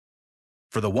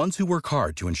For the ones who work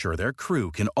hard to ensure their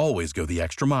crew can always go the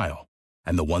extra mile,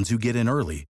 and the ones who get in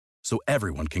early so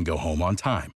everyone can go home on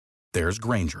time, there's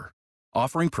Grainger,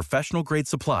 offering professional-grade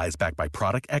supplies backed by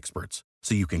product experts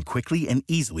so you can quickly and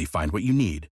easily find what you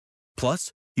need.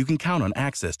 Plus, you can count on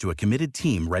access to a committed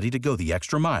team ready to go the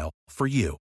extra mile for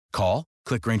you. Call,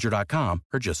 click Grainger.com,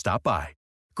 or just stop by.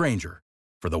 Grainger,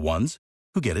 for the ones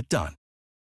who get it done.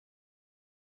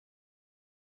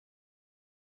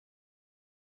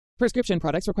 Prescription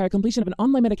products require completion of an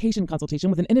online medication consultation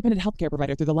with an independent healthcare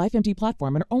provider through the LifeMD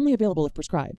platform and are only available if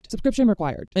prescribed. Subscription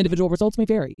required. Individual results may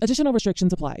vary. Additional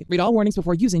restrictions apply. Read all warnings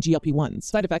before using GLP-1s.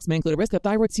 Side effects may include a risk of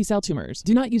thyroid C-cell tumors.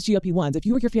 Do not use GLP-1s if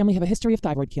you or your family have a history of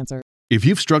thyroid cancer. If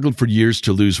you've struggled for years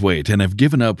to lose weight and have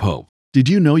given up hope, did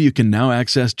you know you can now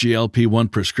access GLP-1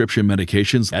 prescription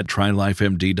medications at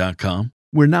TryLifeMD.com?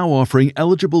 We're now offering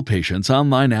eligible patients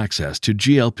online access to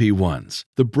GLP-1s,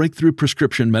 the breakthrough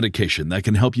prescription medication that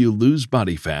can help you lose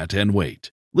body fat and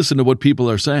weight. Listen to what people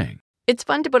are saying. It's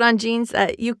fun to put on jeans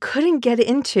that you couldn't get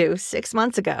into 6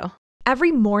 months ago.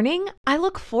 Every morning, I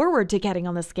look forward to getting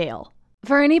on the scale.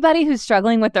 For anybody who's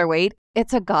struggling with their weight,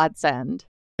 it's a godsend.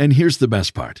 And here's the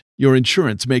best part. Your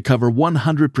insurance may cover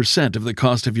 100% of the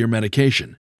cost of your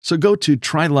medication. So go to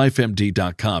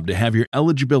TryLifeMD.com to have your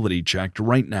eligibility checked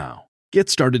right now. Get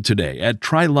started today at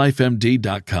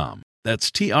TryLifeMD.com.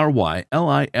 That's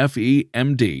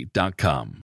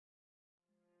TryLifeMD.com.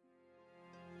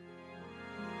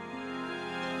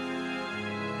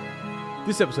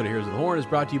 This episode of Heroes of the Horn is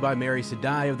brought to you by Mary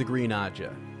Sedai of the Green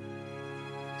Aja.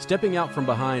 Stepping out from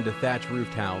behind a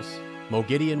thatch-roofed house, Mo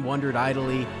Gideon wondered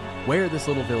idly where this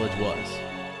little village was.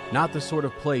 Not the sort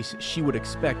of place she would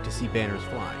expect to see banners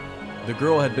flying. The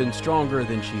girl had been stronger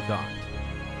than she thought.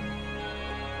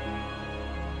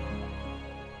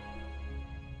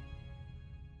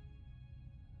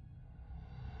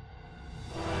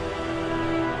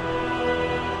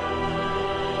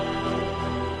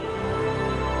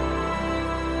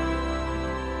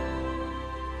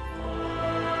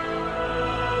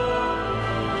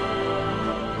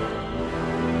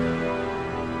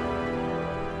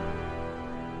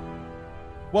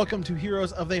 Welcome to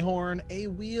Heroes of the Horn, a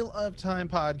Wheel of Time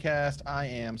podcast. I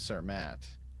am Sir Matt.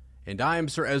 And I am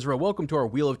Sir Ezra. Welcome to our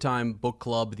Wheel of Time book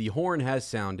club. The horn has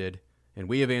sounded, and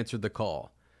we have answered the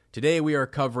call. Today we are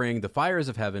covering The Fires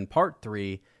of Heaven, Part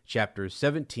 3, Chapters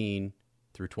 17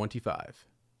 through 25.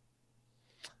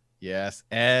 Yes,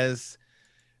 Ez,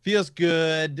 feels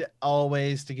good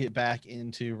always to get back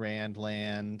into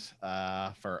Randland.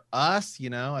 For us, you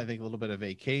know, I think a little bit of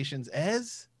vacations.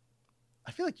 Ez, I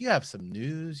feel like you have some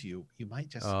news. You might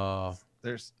just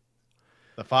there's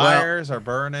the fires are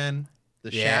burning, the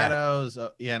shadows,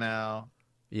 you know.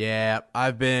 Yeah,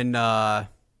 I've been I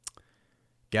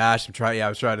was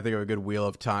trying to think of a good Wheel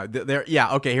of Time.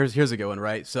 Here's a good one,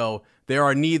 right? So there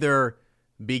are neither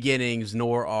beginnings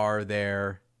nor are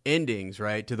there endings,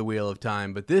 right, to the Wheel of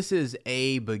Time, but this is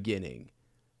a beginning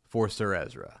for Sir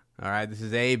Ezra. All right, this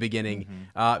is a beginning,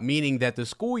 meaning that the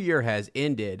school year has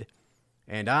ended.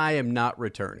 And I am not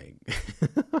returning.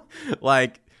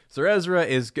 Like, Sir Ezra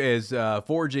is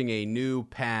forging a new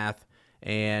path.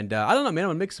 And I don't know, man, I'm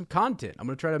going to make some content. I'm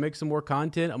going to try to make some more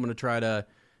content. I'm going to try to,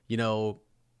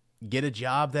 get a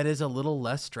job that is a little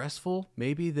less stressful,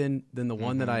 maybe, than the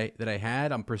one that I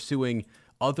had. I'm pursuing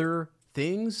other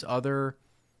things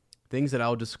that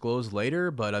I'll disclose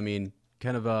later. But, I mean,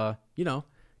 kind of,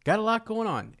 got a lot going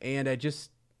on. And I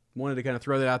just wanted to kind of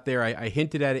throw that out there. I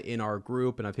hinted at it in our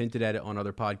group, and I've hinted at it on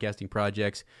other podcasting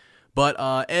projects. But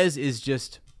Ez is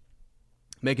just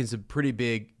making some pretty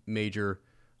big, major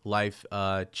life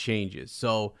changes.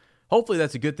 So hopefully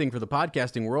that's a good thing for the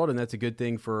podcasting world, and that's a good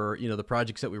thing for the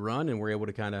projects that we run, and we're able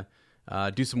to kind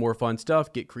of do some more fun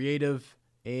stuff, get creative,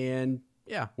 and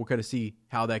yeah, we'll kind of see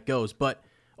how that goes. But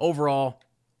overall,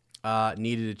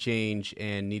 needed a change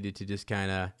and needed to just kind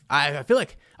of. I feel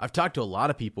like I've talked to a lot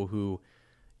of people who.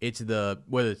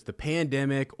 Whether it's the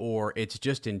pandemic or it's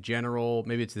just in general,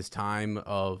 maybe it's this time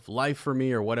of life for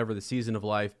me or whatever, the season of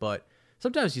life, but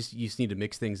sometimes you just need to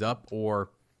mix things up, or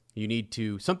you need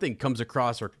to, something comes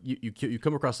across, or you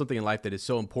come across something in life that is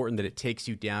so important that it takes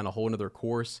you down a whole nother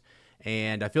course.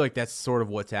 And I feel like that's sort of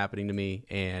what's happening to me,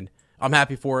 and I'm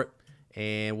happy for it,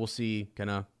 and we'll see kind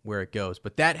of where it goes.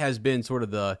 But that has been sort of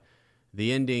the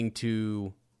ending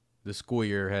to the school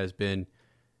year has been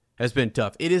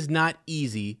tough. It is not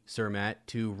easy, Sir Matt,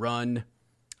 to run.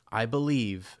 I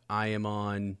believe I am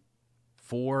on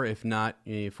 4, if not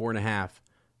 4.5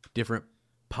 different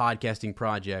podcasting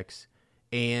projects,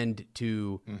 and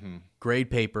to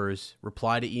grade papers,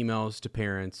 reply to emails to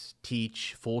parents,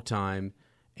 teach full time,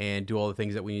 and do all the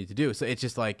things that we need to do. So it's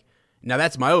just like, Now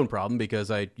that's my own problem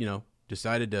because I,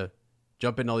 decided to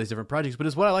jump into all these different projects, but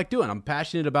it's what I like doing. I'm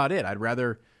passionate about it. I'd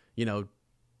rather, Hey,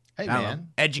 I don't man, know,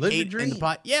 educate in the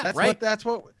pot. Yeah, that's right. That's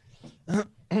what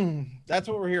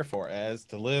we're here for, as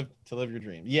to live your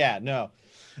dream. Yeah, no,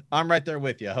 I'm right there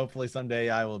with you. Hopefully someday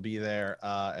I will be there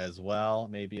as well.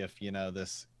 Maybe if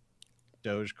this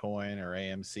Dogecoin or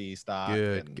AMC stock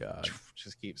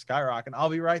just keep skyrocketing, I'll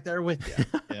be right there with you.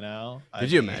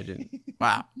 Could you imagine?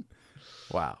 Wow.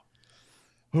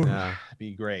 That'd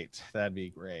be great.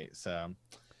 So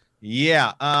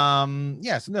yeah.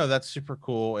 So no, that's super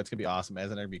cool. It's gonna be awesome. As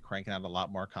I'm gonna be cranking out a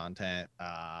lot more content.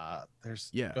 Go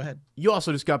ahead. You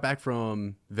also just got back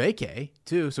from vacay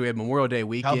too, so we had Memorial Day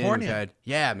weekend. California.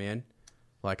 Yeah, man.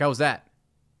 Like, how was that?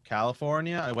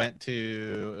 California. I went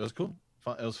to. It was cool.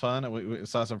 It was fun. We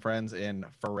saw some friends in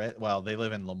Well, they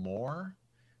live in Lemoore,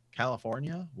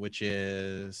 California, which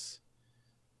is,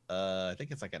 I think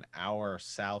it's like an hour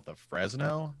south of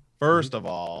Fresno. First of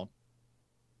all,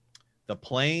 the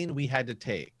plane we had to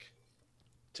take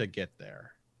to get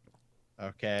there.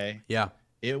 Okay. Yeah.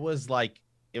 It was like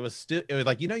you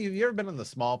ever been on the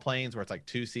small planes where it's like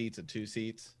 2 seats and 2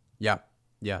 seats? Yeah.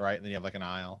 Yeah. Right. And then you have like an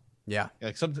aisle. Yeah.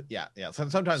 Like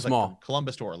sometimes Small. like from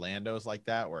Columbus to Orlando is like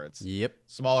that, where it's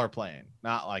smaller plane,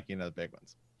 not like the big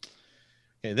ones.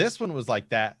 Okay, this one was like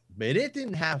that, but it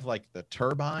didn't have like the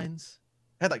turbines.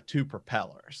 It had like 2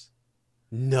 propellers.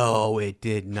 No, it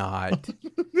did not.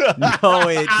 No,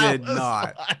 it did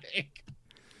not.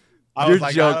 I was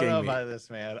like, joking I don't know me. about this,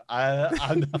 man.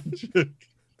 I'm not joking.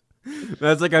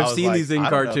 That's like, I've seen these in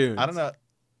cartoons. I don't know.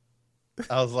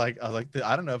 I was like,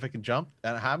 I don't know if it can jump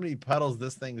and how many pedals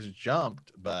this thing's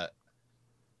jumped, but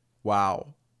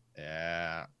wow.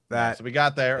 Yeah. So we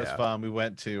got there. It was fun. We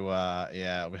went to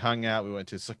we hung out. We went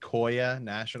to Sequoia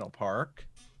National Park,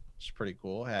 which is pretty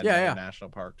cool. Had another national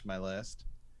park to my list.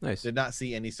 Nice. Did not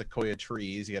see any sequoia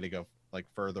trees. You got to go like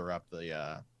further up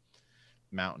the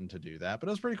mountain to do that, but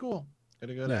it was pretty cool. Got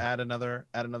to go to add another.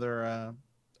 I've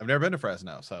never been to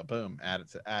Fresno, so boom, add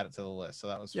it to the list. So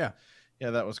that was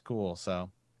that was cool. So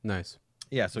nice.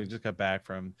 Yeah, so we just got back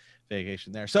from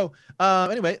vacation there. So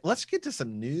anyway, let's get to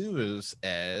some news.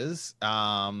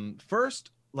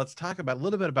 First, let's talk about a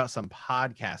little bit about some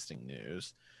podcasting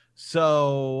news.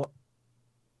 So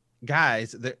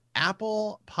guys, the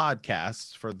Apple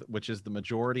Podcasts, which is the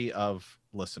majority of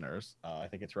listeners, I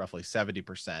think it's roughly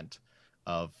 70%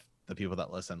 of the people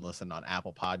that listen on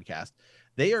Apple Podcast.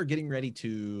 They are getting ready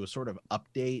to sort of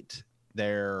update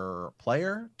their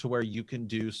player to where you can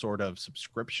do sort of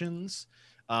subscriptions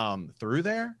through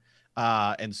there.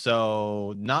 And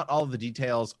so not all of the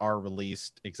details are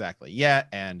released exactly yet.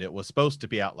 And it was supposed to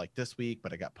be out like this week,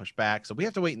 but it got pushed back. So we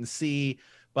have to wait and see.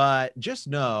 But just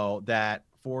know that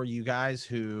for you guys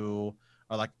who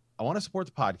are like, I want to support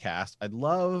the podcast, I'd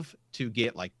love to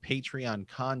get like Patreon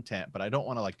content, but I don't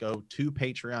want to like go to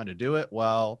Patreon to do it.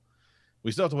 Well,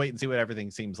 we still have to wait and see what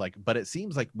everything seems like, but it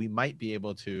seems like you might be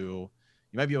able to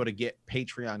get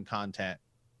Patreon content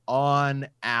on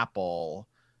Apple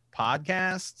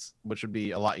Podcasts, which would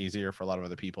be a lot easier for a lot of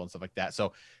other people and stuff like that.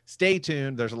 So stay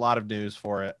tuned. There's a lot of news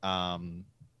for it.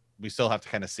 We still have to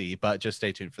kind of see, but just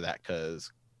stay tuned for that,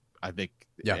 because I think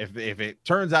if it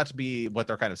turns out to be what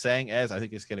they're kind of saying I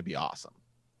think it's going to be awesome.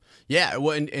 Yeah,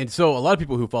 well, and so a lot of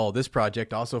people who follow this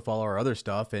project also follow our other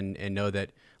stuff and know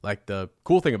that, like, the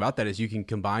cool thing about that is you can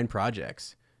combine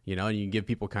projects, and you can give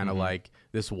people kind of like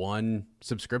this one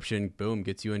subscription, boom,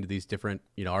 gets you into these different,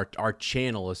 our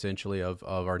channel essentially of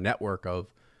our network of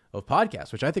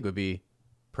podcasts, which I think would be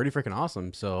pretty freaking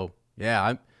awesome. So yeah,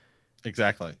 I'm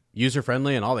exactly user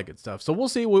friendly and all that good stuff. So we'll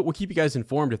see. We'll keep you guys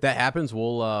informed. If that happens,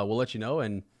 we'll let you know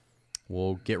and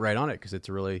we'll get right on it, because it's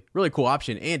a really, really cool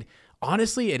option. And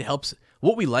honestly, it helps.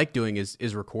 What we like doing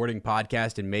is recording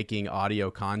podcast and making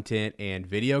audio content and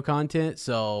video content.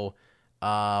 So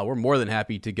we're more than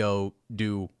happy to go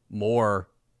do more,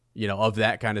 of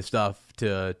that kind of stuff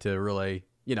to really,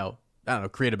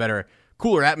 create a better,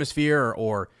 cooler atmosphere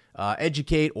or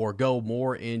educate or go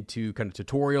more into kind of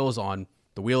tutorials on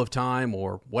the Wheel of Time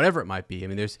or whatever it might be. I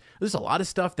mean, there's a lot of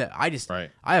stuff that I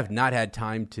have not had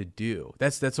time to do.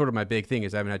 That's sort of my big thing,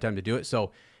 is I haven't had time to do it.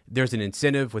 So there's an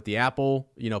incentive with the Apple,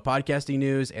 podcasting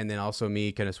news, and then also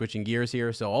me kind of switching gears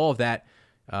here. So all of that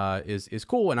is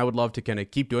cool, and I would love to kind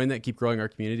of keep doing that, keep growing our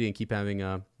community, and keep having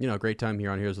a great time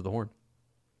here on Heroes of the Horn.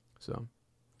 So,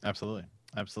 absolutely.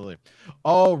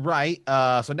 All right.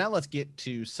 So now let's get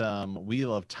to some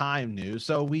Wheel of Time news.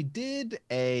 So we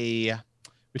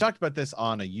talked about this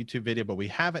on a YouTube video, but we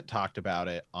haven't talked about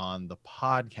it on the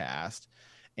podcast,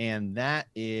 and that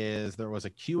is there was a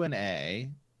Q&A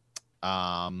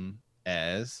by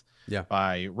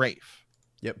Rafe.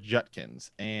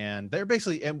 Judkins, and they're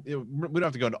basically, and we don't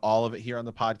have to go into all of it here on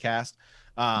the podcast,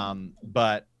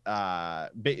 but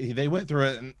they went through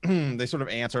it and they sort of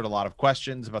answered a lot of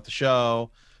questions about the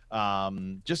show,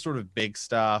 just sort of big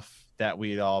stuff that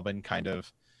we'd all been kind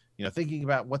of, thinking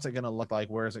about. What's it going to look like?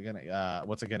 Where is it going to,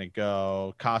 what's it going to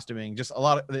go? Costuming, just a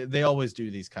lot of, they always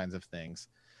do these kinds of things.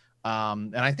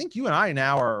 And I think you and I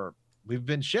now we've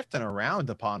been shifting around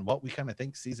upon what we kind of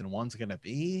think season 1's going to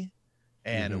be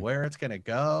and where it's going to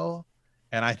go.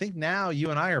 And I think now you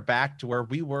and I are back to where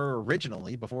we were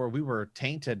originally before we were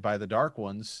tainted by the dark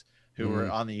ones who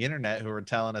were on the internet, who were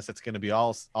telling us it's going to be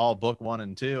all book 1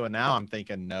 and 2. And now I'm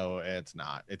thinking, no, it's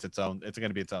not. It's going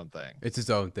to be its own thing. It's its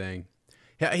own thing.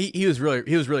 Yeah, he was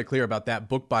really clear about that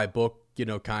book by book,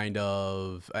 kind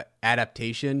of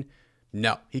adaptation.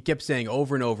 No, he kept saying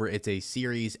over and over, it's a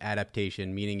series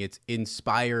adaptation, meaning it's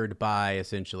inspired by,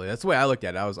 essentially. That's the way I looked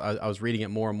at it. I was reading it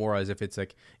more and more as if it's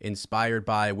like inspired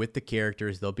by, with the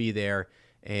characters, they'll be there.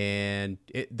 And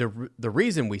the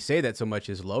reason we say that so much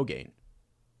is Logain,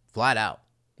 flat out.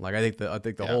 Like I think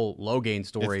the whole Logain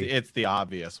story, it's the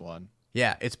obvious one.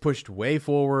 Yeah, it's pushed way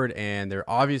forward, and they're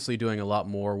obviously doing a lot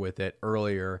more with it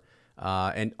earlier.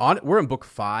 We're in book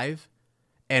 5.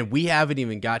 And we haven't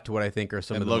even got to what I think are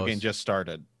some of the Logain just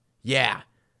started. Yeah.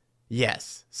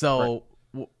 Yes. So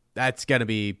that's going to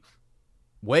be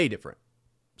way different.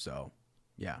 So,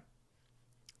 yeah.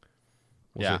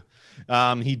 We'll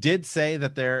see. He did say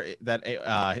that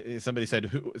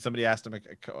somebody asked him a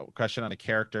question on a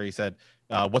character. He said,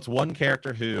 what's one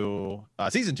character who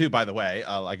season 2, by the way,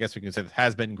 I guess we can say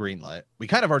has been greenlit. We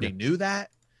kind of already knew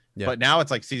that, but now it's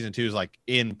like season 2 is like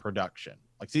in production.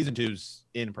 Like season 2's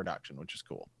in production, which is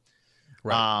cool.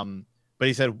 Right. But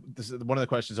he said, one of the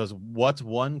questions was, what's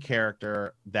one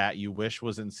character that you wish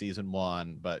was in season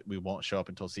 1, but we won't show up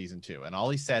until season 2? And all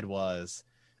he said was,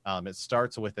 it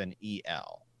starts with an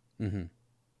EL. Mm-hmm.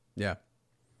 Yeah.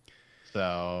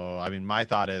 So, I mean, my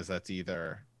thought is that's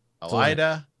either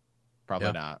Elida,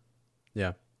 probably not.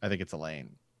 Yeah. I think it's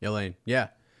Elaine. Elaine. Yeah.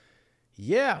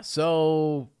 Yeah.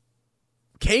 So,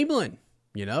 Caemlyn.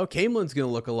 Caemlyn's going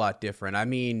to look a lot different. I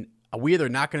mean, we either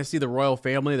not going to see the royal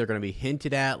family. They're going to be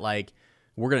hinted at. Like,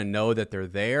 we're going to know that they're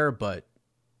there. But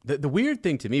the weird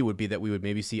thing to me would be that we would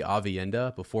maybe see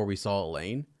Aviendha before we saw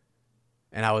Elaine.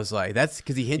 And I was like, that's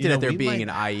because he hinted at there being an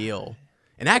Aiel.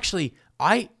 And actually,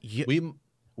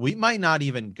 we might not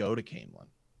even go to Caemlyn.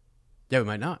 Yeah, we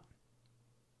might not.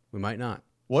 We might not.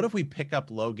 What if we pick up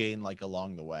Logain like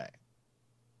along the way?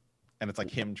 And it's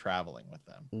like him traveling with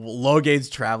them. Logain's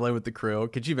traveling with the crew.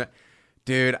 Could you,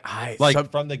 dude?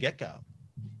 From the get go.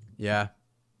 Yeah.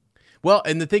 Well,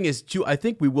 and the thing is, too, I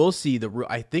think we will see the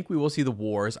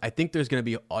wars. I think there's going to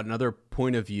be another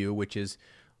point of view, which is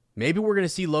maybe we're going to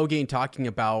see Logain talking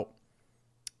about.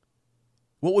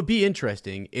 What would be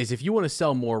interesting is if you want to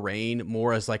sell Moiraine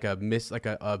more as like a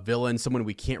villain, someone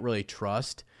we can't really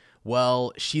trust.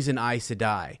 Well, she's an Aes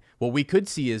Sedai. What we could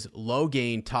see is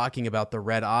Logain talking about the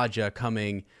Red Aja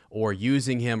coming or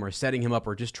using him or setting him up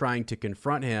or just trying to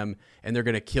confront him, and they're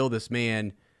going to kill this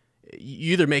man.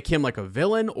 You either make him like a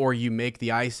villain or you make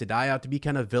the Aes Sedai out to be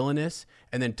kind of villainous,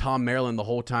 and then Tom Maryland the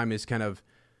whole time is kind of,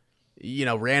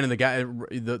 ran, and the guy,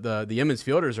 the Emond's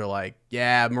Fielders are like,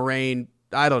 yeah, Moiraine,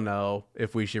 I don't know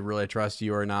if we should really trust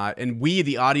you or not. And we,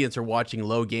 the audience, are watching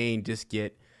Logain just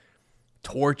get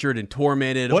tortured and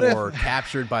tormented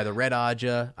captured by the Red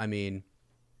Aja. I mean,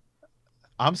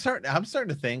 I'm starting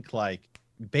to think like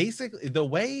basically the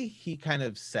way he kind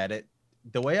of said it,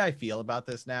 the way I feel about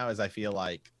this now is I feel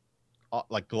like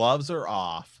gloves are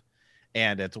off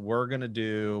and it's, we're going to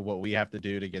do what we have to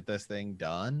do to get this thing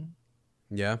done.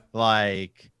 Yeah.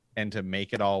 Like, and to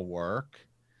make it all work.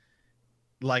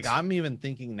 Like, I'm even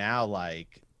thinking now,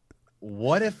 like,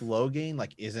 what if Logain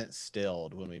like isn't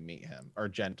stilled when we meet him, or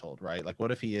gentled, right? Like,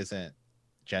 what if he isn't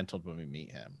gentled when we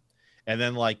meet him? And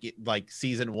then like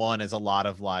season 1 is a lot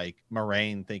of like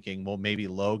Moiraine thinking, well, maybe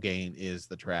Logain is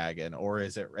the dragon, or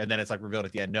is it? And then it's like revealed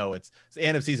at the end, no, it's the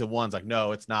end of season 1's like,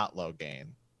 no, it's not Logain,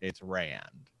 it's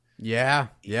Rand. Yeah.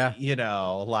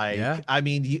 I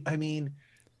mean,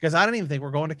 because I don't even think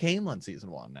we're going to Caemlyn season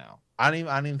 1 now. I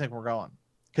don't even think we're going.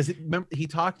 Because he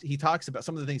talks about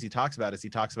some of the things he talks about is he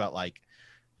talks about like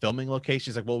filming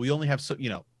locations. Like, well, we only have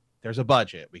there's a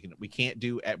budget. We can't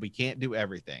do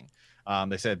everything.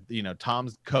 They said,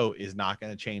 Tom's coat is not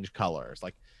going to change colors.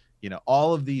 Like,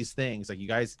 all of these things. Like, you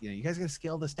guys got to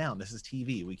scale this down. This is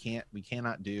TV. We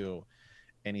cannot do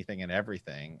anything and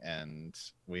everything, and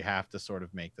we have to sort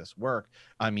of make this work.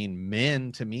 I mean,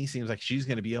 Min to me seems like she's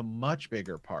going to be a much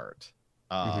bigger part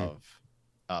of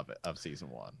season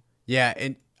 1. Yeah,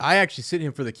 and I actually sent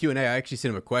him for the Q&A. I actually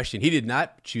sent him a question. He did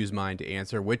not choose mine to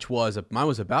answer, which was mine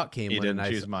was about Camelin. He didn't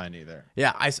choose mine either.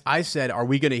 Yeah, I said, are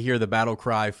we going to hear the battle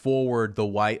cry forward the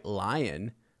white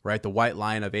lion, right? The white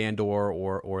lion of Andor,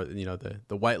 or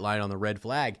the white lion on the red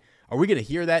flag. Are we going to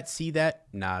hear that, see that?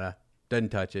 Nada. Doesn't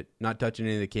touch it. Not touching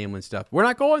any of the Camelin stuff. We're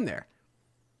not going there.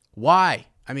 Why?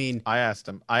 I mean, I asked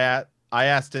him. I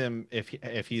asked him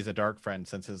if he's a dark friend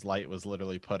since his light was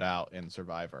literally put out in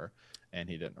Survivor, and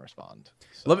he didn't respond.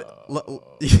 So...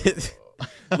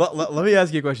 let me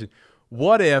ask you a question.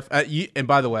 What if, and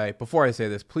by the way, before I say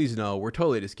this, please know we're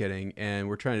totally just kidding, and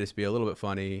we're trying to just be a little bit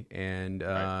funny, and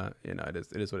right. It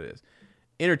is what it is.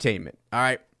 Entertainment. All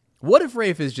right. What if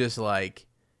Rafe is just like,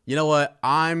 you know what?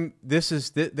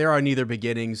 There are neither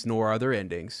beginnings nor are there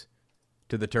endings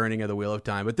to the turning of the wheel of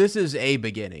time, but this is a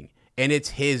beginning, and it's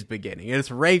his beginning, and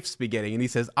it's Rafe's beginning, and he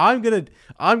says, I'm gonna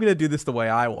do this the way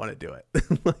I want to do it.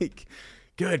 Like,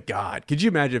 good God, could you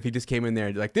imagine if he just came in there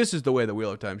and like, this is the way the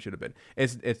wheel of time should have been?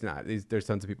 It's not. There's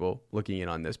tons of people looking in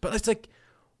on this, but it's like,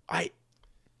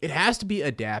 it has to be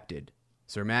adapted,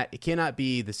 Sir Matt. It cannot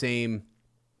be the same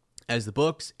as the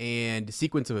books, and the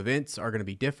sequence of events are going to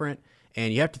be different.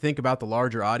 And you have to think about the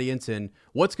larger audience and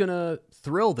what's going to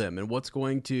thrill them and what's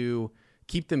going to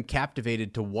keep them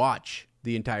captivated to watch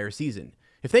the entire season.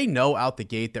 If they know out the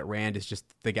gate that Rand is just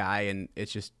the guy and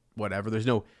it's just whatever, there's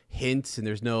no hints and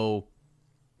there's no,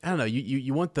 I don't know,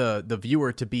 you want the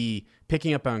viewer to be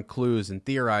picking up on clues and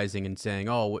theorizing and saying,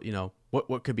 oh,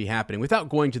 what could be happening without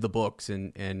going to the books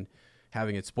and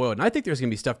having it spoiled. And I think there's going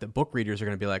to be stuff that book readers are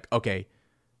going to be like, okay,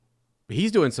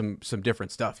 he's doing some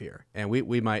different stuff here, and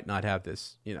we might not have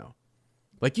this,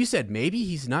 like you said, maybe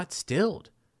he's not stilled.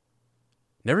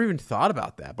 Never even thought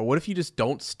about that. But what if you just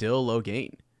don't still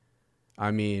Logain?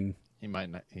 I mean, he might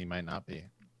not be.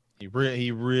 He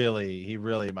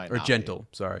really might or not gentle. be.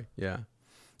 Sorry. Yeah.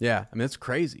 I mean, that's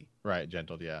crazy. Right.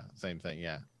 Gentle. Yeah. Same thing.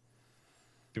 Yeah.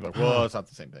 People are like, well, it's not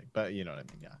the same thing, but you know what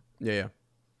I mean? Yeah. Yeah.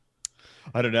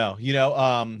 I don't know.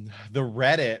 The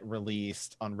Reddit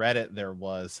released on Reddit, there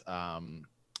was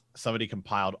somebody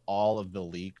compiled all of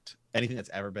the anything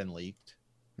that's ever been leaked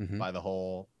by the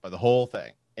whole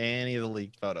thing, any of the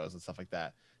leaked photos and stuff like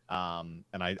that. And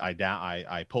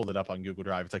I pulled it up on Google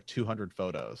Drive. It's like 200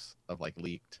 photos of like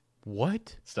leaked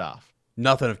stuff.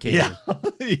 Nothing of Camelin.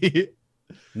 Yeah.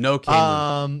 No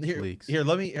Camelin leaks. Here,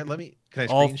 let me. Can I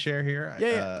screen share here?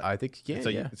 Yeah, I think you can.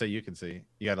 So you can see.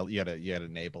 You gotta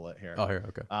enable it here. Oh, here,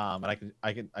 okay. And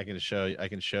I can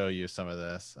show you some of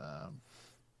this.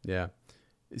 Yeah.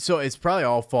 So it's probably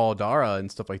all Fall Dara and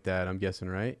stuff like that, I'm guessing,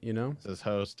 right? It says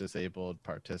host disabled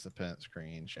participant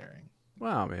screen sharing.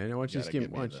 Wow, man. Why don't you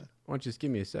just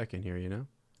give me a second here,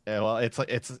 Yeah, well, it's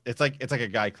like a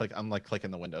guy I'm like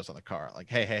clicking the windows on the car, like,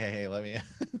 hey, let me.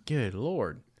 Good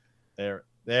Lord. There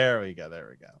we go.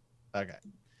 Okay.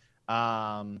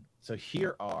 So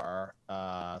here are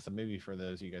so maybe for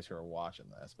those of you guys who are watching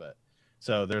this, but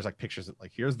so there's like pictures of,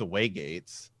 like, here's the way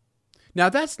gates. Now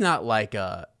that's not like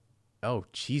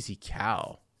cheesy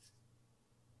cow.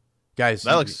 Guys,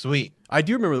 that looks sweet. I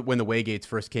do remember when the way gates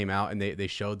first came out and they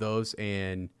showed those,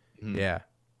 and yeah,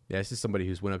 this is somebody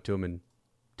who's went up to him and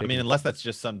I mean, unless that's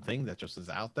just something that just is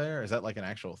out there. Is that like an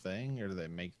actual thing, or do they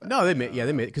make that? No, they made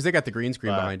because they got the green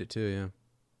screen behind it too.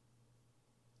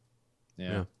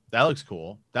 Yeah. That looks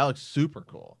cool. That looks super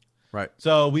cool. Right.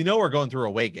 So we know we're going through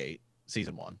a Waygate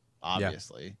season 1,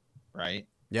 obviously, right?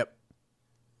 Yep.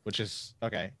 Which is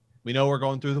okay. We know we're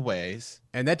going through the ways,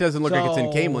 and that doesn't look like it's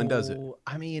in Camelin, does it?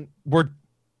 I mean,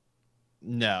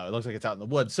 no, it looks like it's out in the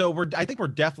woods. So I think we're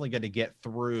definitely going to get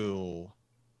through.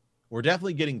 We're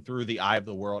definitely getting through the Eye of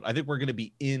the World. I think we're going to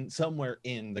be somewhere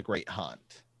in the Great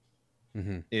Hunt.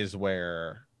 Is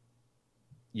where,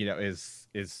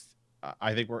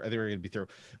 I think we're going to be through.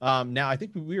 Now I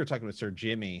think we were talking with Sir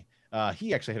Jimmy.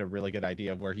 He actually had a really good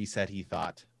idea of where he said he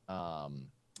thought,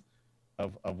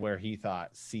 of where he thought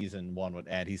season 1 would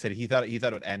end. He said he thought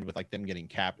it would end with like them getting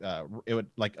it would,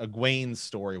 like, Egwene's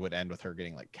story would end with her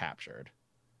getting like captured.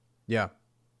 Yeah.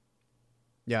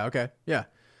 Okay. Yeah.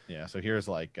 Yeah, so here's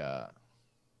like the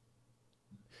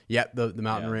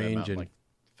mountain range and like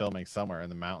filming somewhere in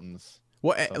the mountains.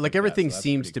 Well, like everything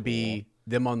seems to be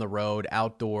them on the road,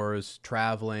 outdoors,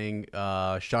 traveling.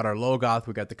 Shadar Logoth,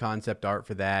 we got the concept art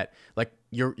for that. Like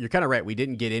you're kind of right. We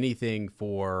didn't get anything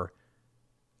for.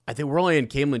 I think we're only in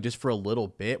Camelin just for a little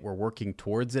bit. We're working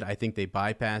towards it. I think they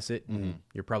bypass it. And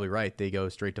you're probably right. They go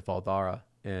straight to Fall Dara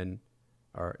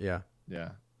Yeah.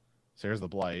 So here's the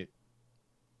Blight.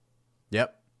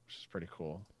 Yep. Which is pretty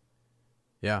cool.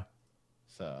 Yeah.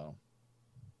 So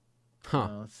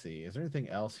Let's see. Is there anything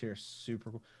else here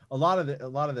super cool? A lot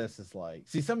of this is like,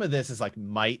 see, some of this is like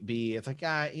might be. It's like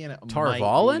Tar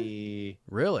Valon?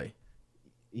 Really?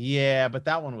 Yeah, but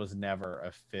that one was never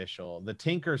official. The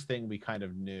Tinkers thing we kind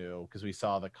of knew because we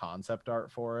saw the concept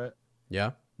art for it.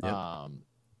 Yeah. Yep.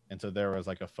 And so there was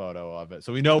like a photo of it.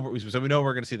 So we know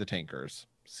we're going to see the Tinkers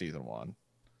season 1.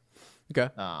 Okay.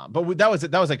 But that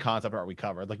was a concept art we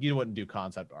covered. Like you wouldn't do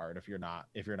concept art if you're not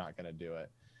going to do it.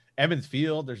 Evans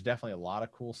Field, there's definitely a lot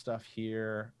of cool stuff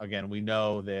here. Again, we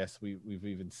know this. We've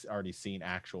even already seen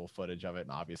actual footage of it,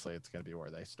 and obviously it's going to be where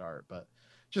they start. But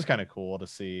just kind of cool to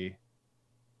see.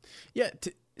 Yeah.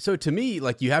 So to me,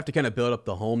 like you have to kind of build up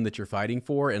the home that you're fighting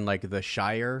for, and like the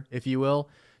Shire, if you will.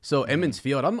 So Emmons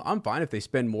Field, I'm fine if they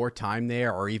spend more time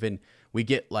there, or even we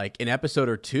get like an episode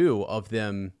or 2 of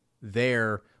them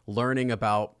there learning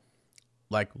about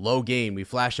like Logain. We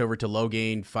flash over to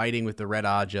Logain fighting with the Red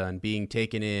Aja and being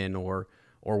taken in or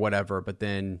whatever. But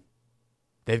then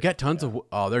they've got tons of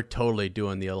they're totally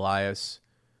doing the Elias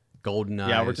Golden Eyes.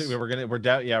 Yeah, we're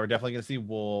definitely gonna see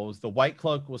wolves. The White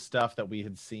Cloak was stuff that we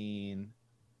had seen.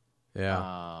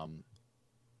 Yeah.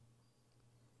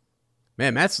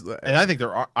 Man, and I think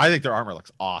their armor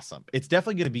looks awesome. It's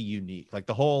definitely going to be unique. Like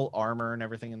the whole armor and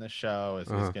everything in this show is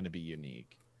going to be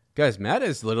unique. Guys, Matt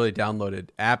has literally downloaded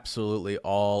absolutely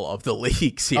all of the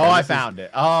leaks here. Oh, I found it.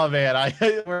 Oh man,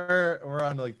 we're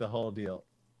on like the whole deal.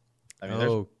 I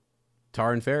mean,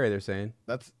 Tar and Ferry, they're saying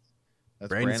that's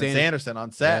Brandon Sanderson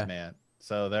on set, man.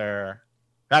 So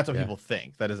that's what people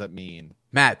think. That doesn't mean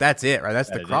Matt. That's it, right?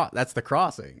 That's That's the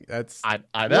crossing. That's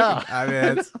I know. I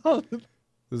mean,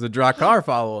 there's a Drakkar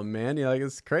following, man. You know, like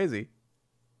it's crazy.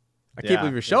 I can't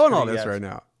believe you're showing all this right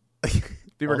now.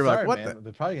 People are gonna be like, "What?"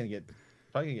 They're probably gonna get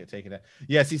taken out.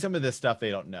 Yeah, see, some of this stuff they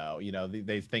don't know. You know,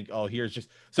 they think, oh, here's just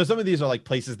so some of these are like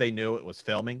places they knew it was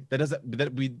filming.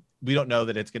 That we don't know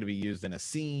that it's going to be used in a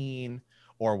scene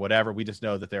or whatever. We just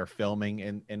know that they're filming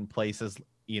in places,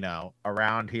 you know,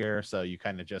 around here. So you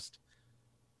kind of just,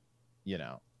 you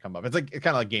know, come up. It's kind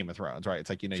of like Game of Thrones, right? It's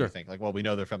like, you know, you think like, well, we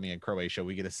know they're filming in Croatia.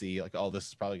 We get to see like, oh, this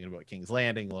is probably going to be what King's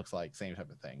Landing looks like. Same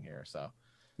type of thing here. So,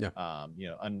 yeah, you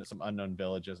know, some unknown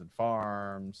villages and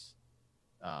farms.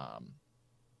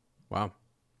 Wow.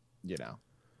 You know,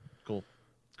 cool.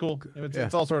 It's cool.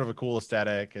 It's all sort of a cool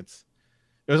aesthetic. It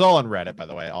was all on Reddit, by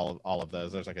the way. All of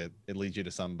those. There's like it leads you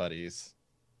to somebody's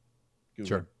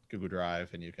Google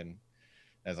Drive, and you can.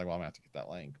 I was like, well, I'm gonna have to get that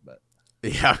link, but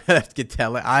yeah, I'm gonna have to get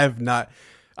that link. I have not.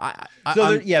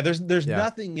 There's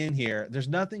nothing in here. There's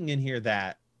nothing in here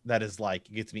that is like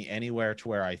gets me anywhere to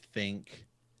where I think,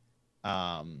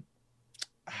 you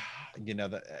know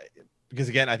that. Because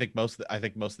again, I think most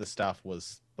of the stuff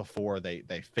was before they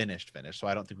finished. So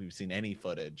I don't think we've seen any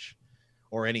footage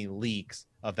or any leaks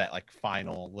of that like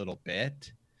final little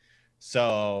bit.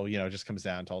 So, you know, it just comes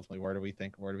down to ultimately where do we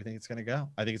think it's going to go?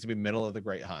 I think it's going to be middle of the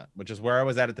Great Hunt, which is where I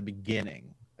was at the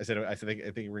beginning. I think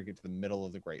we're going to get to the middle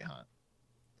of the Great Hunt.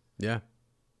 Yeah.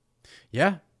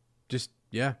 Yeah.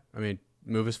 I mean,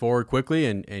 move us forward quickly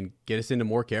and get us into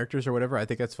more characters or whatever. I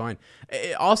think that's fine.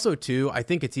 Also, too, I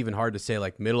think it's even hard to say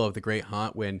like middle of the Great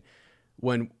Hunt when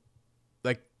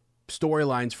like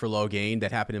storylines for Logain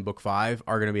that happened in book 5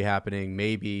 are going to be happening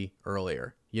maybe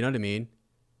earlier. You know what I mean?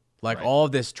 Like all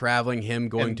of this traveling, him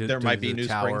going to there might be new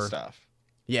tower. spring stuff.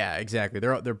 Yeah, exactly.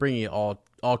 They're bringing it all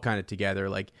kind of together.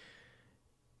 Like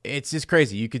it's just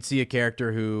crazy. You could see a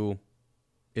character who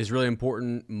is really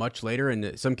important much later,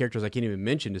 and some characters I can't even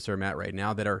mention to Sir Matt right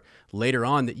now that are later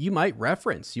on that you might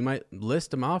reference. You might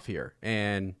list them off here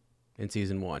and in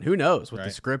season 1. Who knows with the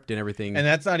script and everything. And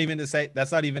that's not even to say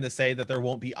that there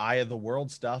won't be Eye of the World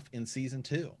stuff in season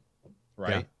 2,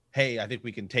 right? Yeah. Hey, I think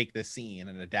we can take this scene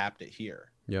and adapt it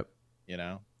here. Yep. You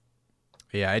know.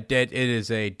 Yeah, it is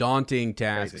a daunting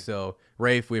task. Crazy. So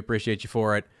Rafe, we appreciate you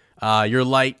for it. Your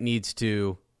light needs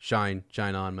to shine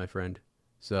on, my friend.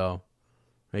 So.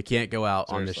 It can't go out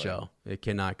on this show. It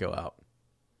cannot go out.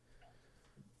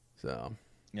 So.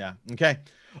 Yeah. Okay.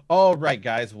 All right,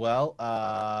 guys. Well,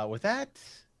 with that,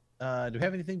 do we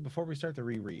have anything before we start the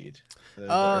reread?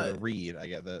 The read, I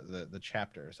get the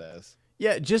chapter says.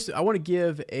 Yeah, just I want to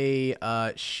give a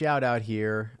shout out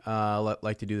here.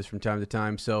 Like to do this from time to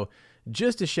time. So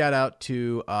just a shout out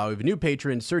to we have a new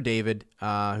patron, Sir David,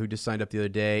 who just signed up the other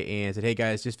day and said, "Hey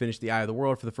guys, just finished the Eye of the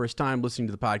World for the first time, listening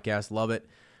to the podcast. Love it.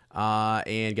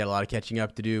 And got a lot of catching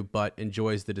up to do, but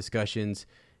enjoys the discussions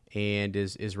and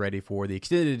is ready for the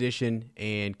extended edition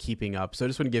and keeping up." So I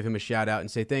just want to give him a shout out and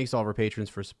say thanks to all of our patrons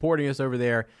for supporting us over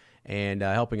there and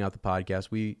helping out the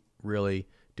podcast. We really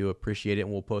do appreciate it,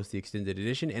 and we'll post the extended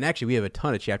edition. And actually, we have a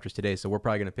ton of chapters today, so we're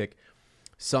probably going to pick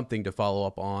something to follow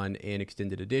up on in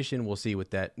extended edition. We'll see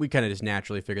what that. We kind of just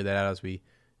naturally figure that out as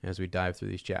we dive through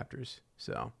these chapters.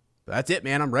 So, but that's it,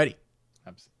 man. I'm ready.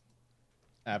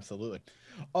 Absolutely.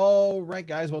 All right,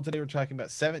 guys. Well, today we're talking about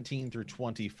 17 through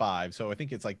 25. So I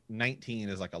think it's like 19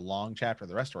 is like a long chapter.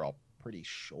 The rest are all pretty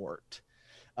short.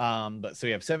 But so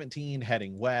we have 17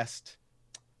 heading west,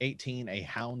 18 a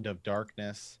Hound of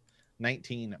Darkness,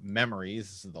 19 Memories.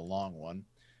 This is the long one.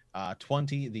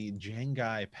 20 the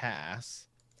Jangai Pass,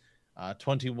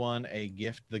 21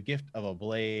 the Gift of a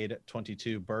Blade,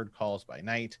 22 Bird Calls by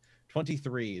Night,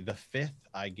 23 the Fifth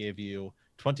I Give You,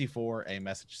 24 A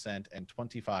Message Sent, and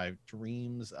 25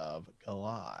 Dreams of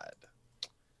Galad.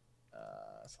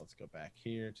 So let's go back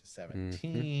here to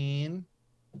 17.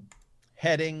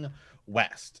 Heading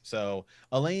west. So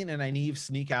Elaine and Nynaeve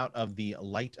sneak out of the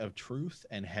Light of Truth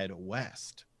and head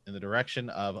west in the direction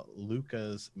of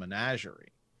Luca's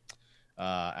menagerie.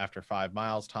 After 5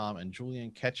 miles, Tom and Julian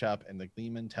catch up, and the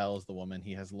Gleeman tells the woman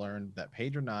he has learned that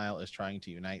Pedro Nile is trying to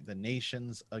unite the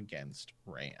nations against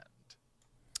Rand.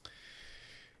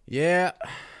 Yeah.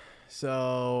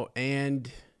 So,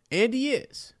 and he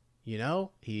is,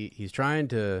 he's trying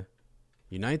to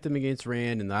unite them against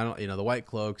Rand, and the White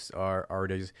Cloaks are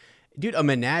just, dude, a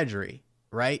menagerie,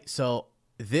 right? So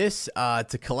this,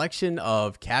 it's a collection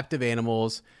of captive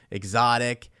animals,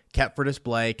 exotic, kept for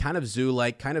display, kind of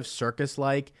zoo-like, kind of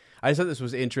circus-like. I just thought this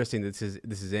was interesting that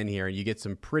this is in here, and you get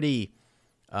some pretty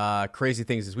crazy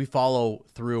things as we follow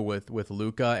through with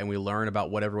Luca, and we learn about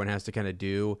what everyone has to kind of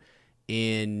do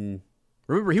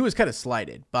remember, he was kind of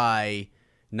slighted by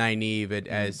Nynaeve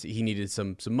as he needed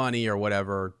some money or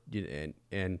whatever,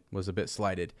 and was a bit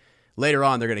slighted. Later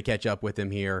on, they're going to catch up with him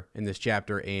here in this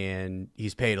chapter, and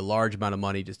he's paid a large amount of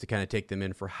money just to kind of take them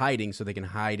in for hiding so they can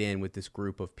hide in with this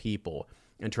group of people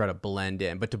and try to blend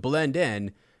in. But to blend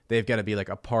in, they've got to be like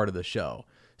a part of the show.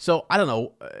 So I don't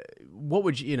know, what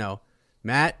would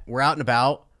Matt, we're out and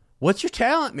about. What's your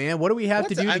talent, man? What do we have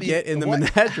to do to get in the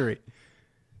menagerie?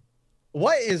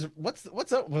 What's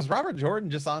up? Was Robert Jordan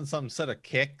just on some sort of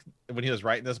kick when he was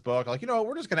writing this book? Like,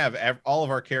 we're just gonna have all of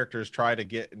our characters try to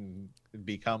get and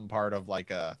become part of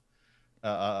like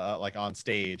like on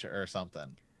stage or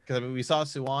something. Because we saw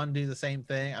Suwan do the same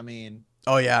thing.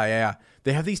 Oh yeah.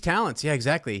 They have these talents. Yeah,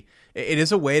 exactly. It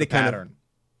is a way to kind pattern. of.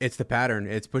 It's the pattern.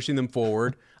 It's pushing them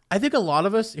forward. I think a lot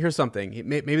of us. Here's something.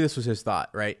 Maybe this was his thought,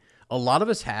 right? A lot of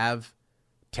us have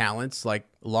talents. Like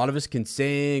a lot of us can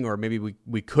sing, or maybe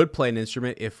we could play an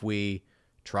instrument if we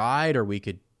tried, or we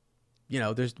could,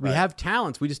 we have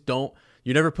talents. We just don't.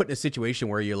 You're never put in a situation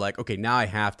where you're like, okay, now I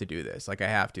have to do this. Like I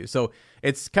have to. So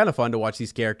it's kind of fun to watch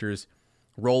these characters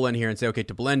roll in here and say, okay,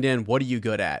 to blend in, what are you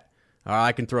good at?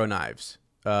 I can throw knives.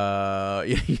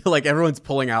 Like everyone's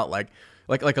pulling out like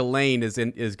Elaine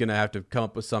is gonna have to come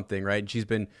up with something, right? And she's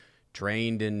been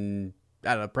trained and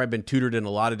I don't know, probably been tutored in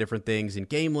a lot of different things in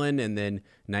Gamelin. And then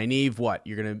Nynaeve, what?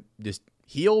 You're gonna just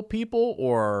heal people,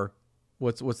 or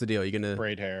what's the deal? You're gonna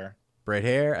braid hair. Braid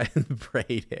hair.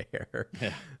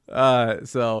 Yeah.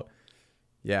 So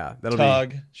yeah, that'll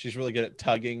tug. She's really good at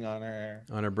tugging on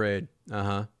her braid.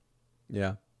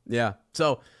 Yeah.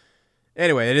 So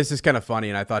anyway, it is just kind of funny,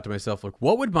 and I thought to myself, like,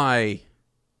 what would my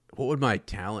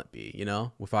talent be?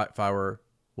 If I were,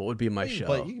 what would be my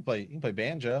show? You can play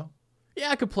banjo.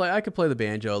 Yeah, I could play the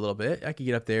banjo a little bit. I could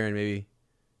get up there and maybe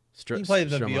you can play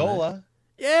the viola.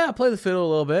 Yeah, I play the fiddle a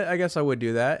little bit. I guess I would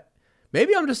do that.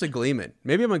 Maybe I'm just a Gleeman.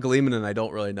 Maybe I'm a Gleeman and I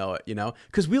don't really know it,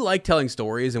 because we like telling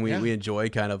stories and we enjoy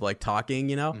kind of like talking,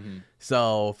 Mm-hmm.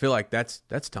 So I feel like that's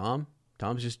Tom.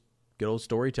 Tom's just good old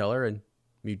storyteller, and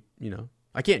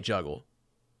I can't juggle.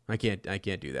 I can't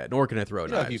do that. Nor can I throw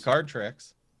knives. A few card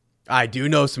tricks. I do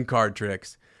know some card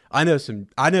tricks. I know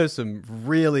some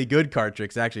really good card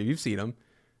tricks. Actually, you've seen them.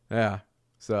 Yeah.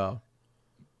 So.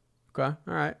 Okay.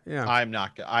 All right. Yeah. I am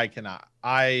not good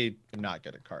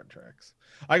at card tricks.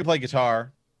 I can play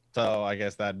guitar, so I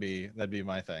guess that'd be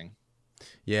my thing.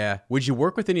 Yeah. Would you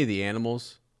work with any of the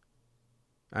animals?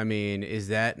 Is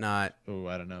that not? Oh,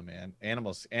 I don't know, man.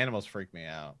 Animals freak me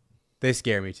out. They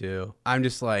scare me too. I'm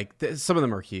just like, some of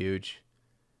them are huge.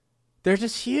 They're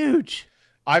just huge.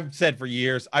 I've said for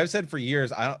years, I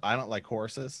don't like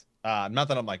horses. Not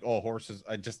that I'm like, oh, horses.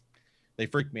 They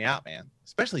freak me out, man.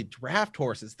 Especially draft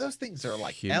horses. Those things are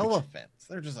like huge. Elephants.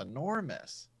 They're just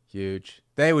enormous. Huge.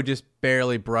 They would just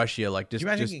barely brush you. Like just. Can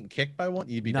you imagine getting kicked by one?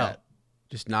 You'd be dead.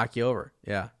 Just knock you over.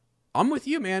 Yeah. I'm with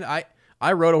you, man.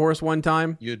 I rode a horse one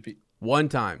time. One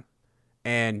time,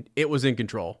 and it was in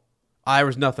control. There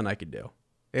was nothing I could do.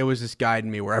 It was just guiding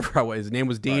me wherever I was. His name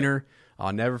was Diener. Right.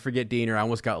 I'll never forget Diener. I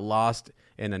almost got lost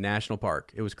in a national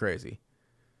park. It was crazy.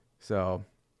 So,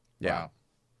 yeah. Wow.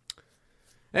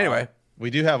 Anyway, We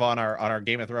do have on our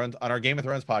Game of Thrones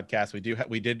podcast.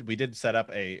 We did set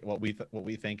up what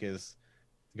we think is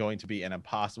going to be an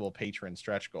impossible patron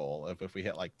stretch goal if we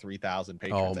hit like 3,000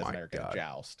 patrons as American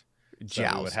Joust. So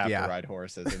we would have to ride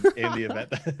horses in the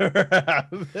event that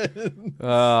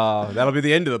that'll be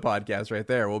the end of the podcast right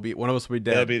there. One of us will be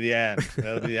dead. That'll be the end.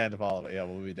 That'll be the end of all of it. Yeah,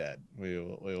 we'll be dead. We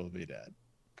will be dead.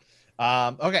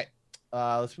 Okay.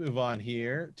 Let's move on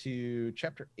here to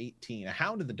chapter 18, A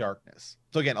Hound in the Darkness.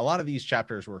 So again, a lot of these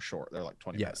chapters were short. They're like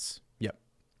 20 minutes. Yep.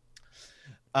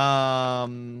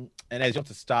 And as you have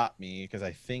to stop me, because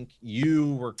I think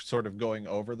you were sort of going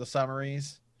over the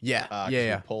summaries. Yeah.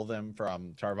 You pull them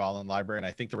from Tar Valon Library, and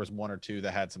I think there was one or two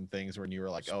that had some things when you were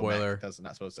like, spoiler. Oh, Matt,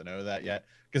 not supposed to know that yet.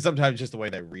 Because sometimes just the way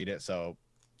they read it. So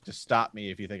just stop me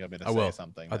if you think I'm going to say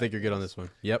something. I think you're good on this one.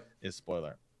 Yep. Is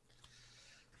spoiler.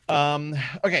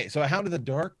 Okay, so A Hound in the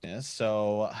Darkness.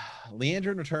 So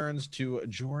Liandrin returns to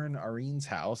Joran Areen's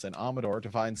house in Amador to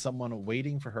find someone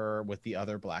waiting for her with the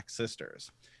other Black Sisters.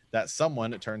 That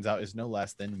someone, it turns out, is no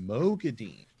less than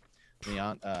Moghedien.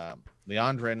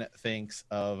 Liandrin thinks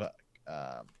of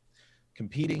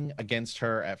competing against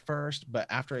her at first, but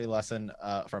after a lesson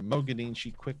from Moghedien,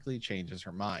 she quickly changes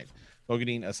her mind.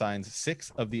 Moghedien assigns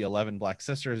 6 of the 11 Black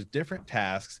Sisters different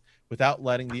tasks without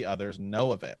letting the others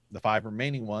know of it. The 5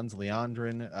 remaining ones,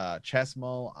 Liandrin,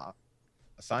 Chesmal,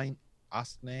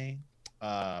 Asne,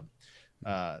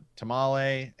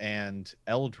 Tamale, and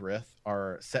Eldrith,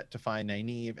 are set to find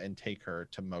Nynaeve and take her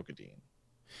to Moghedien.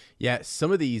 Yeah,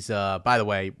 some of these, by the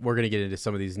way, we're going to get into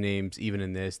some of these names, even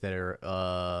in this, that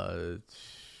are,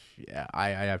 I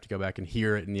have to go back and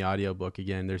hear it in the audiobook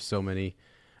again. There's so many.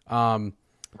 Right.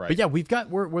 But yeah,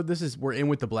 we're in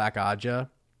with the Black Aja.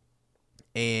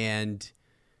 And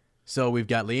so we've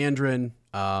got Liandrin,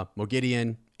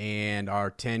 Moghedien, and our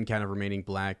 10 kind of remaining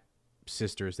Black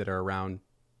Sisters that are around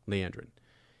Liandrin.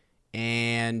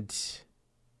 And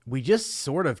we just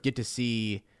sort of get to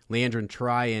see Liandrin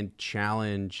try and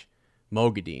challenge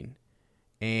Moghedien,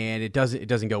 and it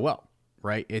doesn't go well,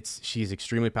 right? She's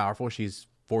extremely powerful. She's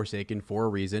Forsaken for a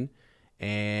reason,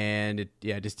 and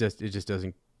it just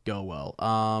doesn't go well.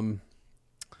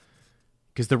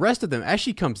 Because the rest of them, as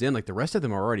she comes in, like the rest of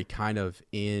them are already kind of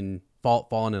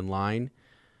fallen in line.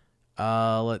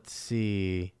 Let's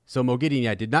see. So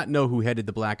Moghedien, did not know who headed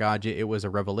the Black Aja. It was a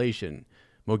revelation.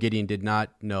 Moghedien did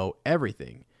not know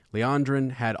everything.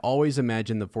 Liandrin had always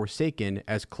imagined the Forsaken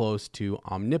as close to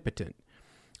omnipotent,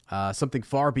 something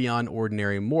far beyond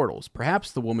ordinary mortals.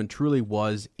 Perhaps the woman truly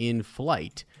was in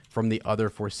flight from the other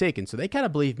Forsaken, so they kind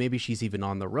of believe maybe she's even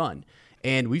on the run.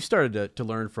 And we've started to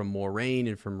learn from Moiraine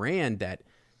and from Rand that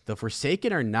the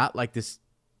Forsaken are not like this,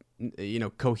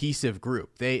 cohesive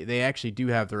group. They actually do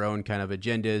have their own kind of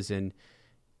agendas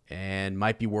and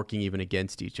might be working even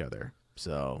against each other.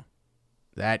 So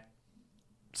that's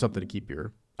something to keep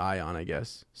your eye on, I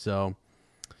guess. So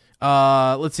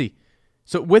let's see.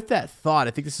 So with that thought,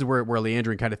 I think this is where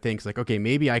Liandrin kind of thinks like, okay,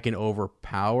 maybe I can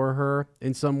overpower her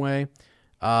in some way.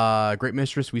 Great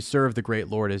mistress, we serve the great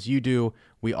Lord as you do.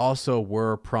 We also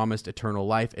were promised eternal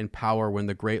life and power when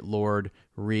the great Lord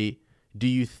do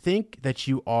you think that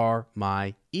you are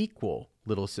my equal,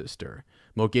 little sister?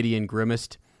 Moghedien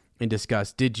grimaced in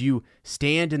disgust. Did you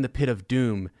stand in the pit of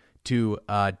doom to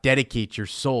dedicate your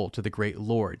soul to the great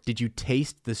Lord? Did you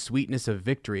taste the sweetness of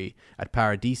victory at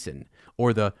Paradisen,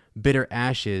 or the bitter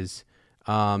ashes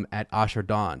at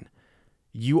Ashardon?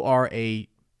 You are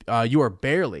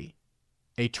barely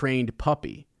a trained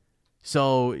puppy.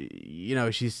 So,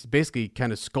 she's basically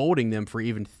kind of scolding them for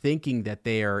even thinking that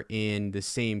they are in the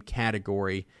same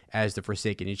category as the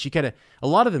Forsaken. And a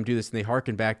lot of them do this, and they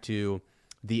harken back to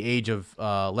the Age of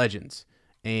Legends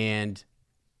and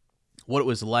what it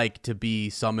was like to be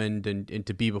summoned and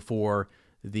to be before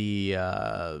the,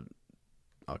 I'll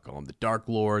call him the Dark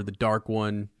Lord, the Dark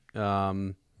One,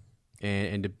 and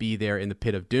to be there in the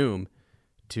pit of doom,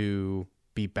 to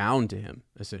be bound to him,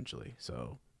 essentially.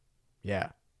 So, yeah,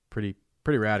 pretty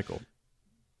radical.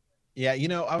 Yeah,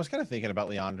 I was kind of thinking about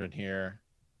Liandrin here.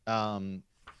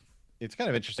 It's kind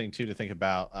of interesting, too, to think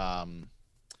about,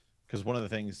 because one of the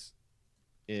things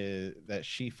is that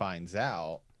she finds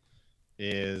out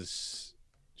is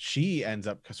she ends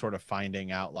up sort of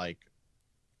finding out like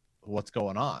what's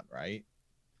going on, right?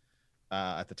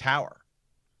 At the tower.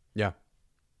 Yeah.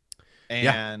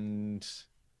 And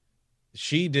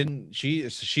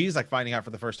she's like finding out for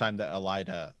the first time that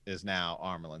Elaida is now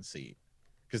Amyrlin's seat,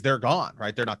 because they're gone,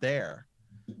 right? They're not there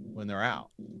when they're out.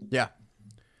 Yeah.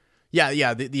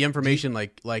 The information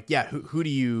who do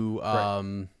you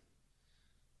right.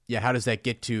 How does that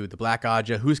get to the Black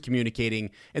Aja? Who's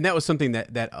communicating? And that was something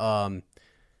that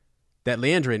that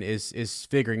Leandrin is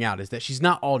figuring out is that she's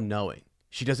not all knowing.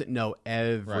 She doesn't know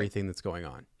everything that's going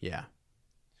on. Yeah.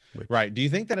 Right. Do you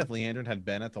think that if Leandrin had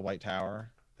been at the White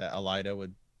Tower, that Elaida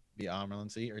would be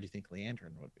Amerlin, or do you think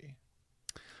Leandrin would be?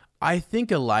 I think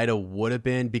Elaida would have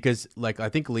been, because like I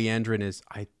think Leandrin is,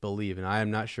 I believe, and I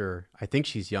am not sure, I think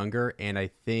she's younger, and I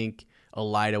think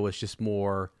Elaida was just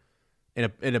more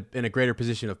in a greater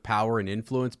position of power and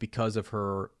influence because of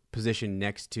her position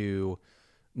next to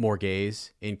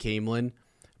Morghese in Caemlyn.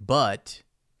 But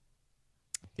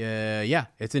yeah,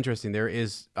 it's interesting. There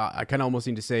is I kind of almost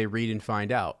need to say read and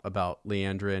find out about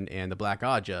Leandrin and the Black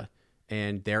Aja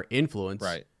and their influence.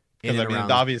 Right. In Because and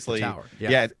around obviously, the tower.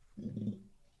 Yeah,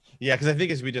 because I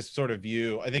think as we just sort of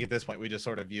view, I think at this point we just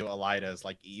sort of view Elaida as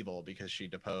like evil because she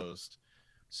deposed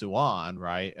Siuan,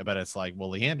 right? But it's like,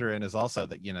 well, Leandrin is also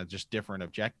that, just different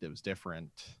objectives, different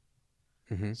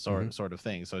sort of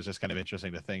thing. So it's just kind of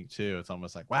interesting to think too. It's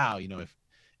almost like, wow,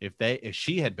 if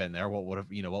she had been there, what would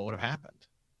have happened?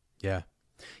 Yeah,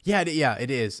 it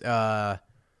is.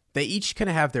 They each kind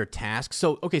of have their tasks.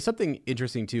 So, okay, something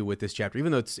interesting too with this chapter,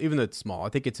 even though it's small, I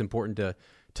think it's important to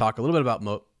talk a little bit about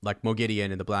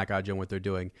Moghedien and the Black Aja and what they're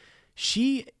doing.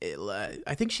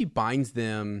 I think she binds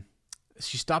them.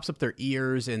 She stops up their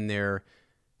ears and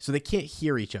so they can't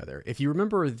hear each other. If you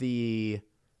remember the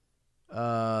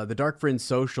Dark Friends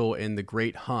social in the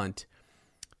Great Hunt,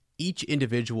 each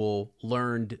individual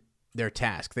learned their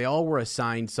task. They all were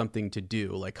assigned something to do,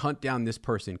 like hunt down this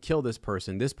person, kill this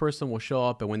person will show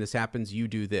up, and when this happens, you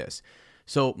do this.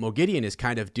 So Moghedien is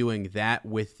kind of doing that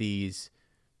with these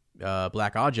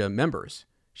Black Aja members.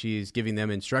 She's giving them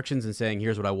instructions and saying,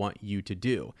 here's what I want you to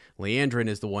do. Leandrin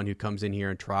is the one who comes in here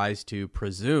and tries to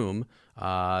presume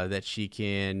that she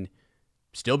can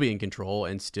still be in control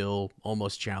and still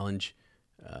almost challenge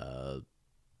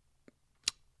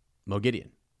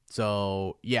Moghedien.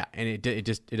 So yeah, and it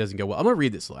doesn't go well. I'm gonna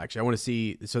read this actually. I want to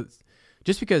see. So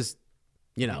just because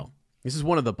this is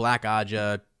one of the Black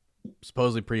Aja,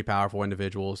 supposedly pretty powerful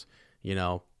individuals,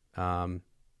 who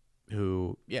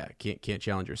can't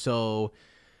challenge her. So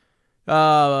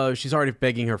she's already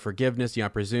begging her forgiveness. I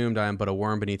presumed I am but a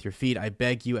worm beneath your feet. I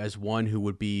beg you as one who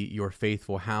would be your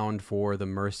faithful hound for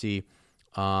mercy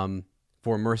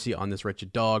on this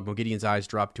wretched dog. Moghedien's eyes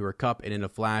dropped to her cup, and in a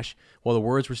flash, while the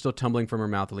words were still tumbling from her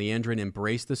mouth, Leandrin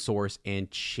embraced the source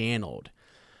and channeled,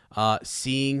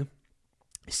 seeking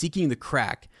the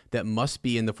crack that must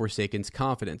be in the Forsaken's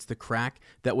confidence, the crack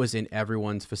that was in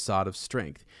everyone's facade of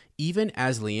strength. Even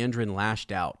as Leandrin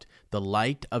lashed out, the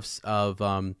light of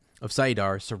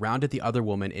Saidar surrounded the other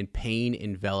woman, and pain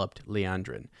enveloped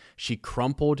Leandrin. She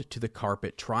crumpled to the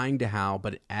carpet, trying to howl,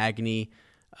 but agony,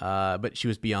 but she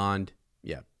was beyond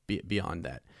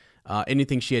that.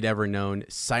 Anything she had ever known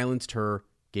silenced her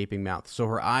gaping mouth. So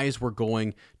her eyes were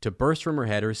going to burst from her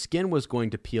head. Her skin was going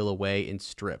to peel away in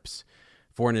strips.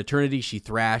 For an eternity she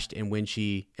thrashed, and when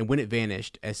it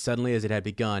vanished, as suddenly as it had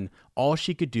begun, all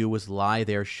she could do was lie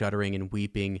there shuddering and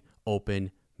weeping,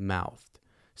 open-mouthed.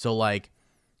 So like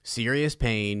serious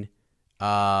pain,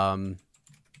 not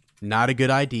a good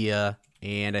idea.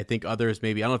 And I think others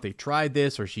maybe, I don't know if they tried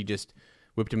this or she just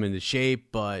whipped him into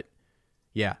shape, but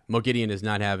yeah, Moghedien is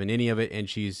not having any of it, and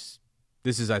this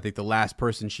is, I think, the last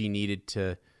person she needed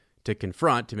to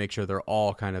confront to make sure they're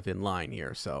all kind of in line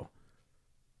here. So,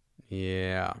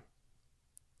 yeah.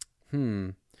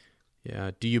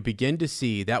 Yeah. Do you begin to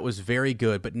see? That was very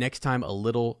good, but next time a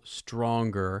little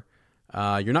stronger.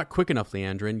 You're not quick enough,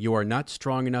 Leandrin. You are not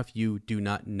strong enough. You do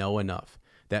not know enough.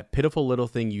 That pitiful little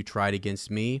thing you tried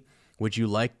against me, would you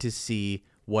like to see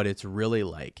what it's really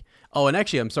like? Oh, and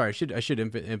actually, I'm sorry. I should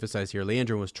emphasize here.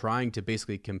 Leandrin was trying to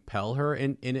basically compel her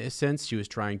in a sense. She was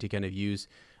trying to kind of use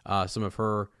some of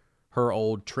her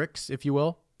old tricks, if you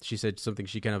will. She said something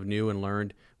she kind of knew and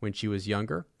learned when she was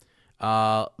younger.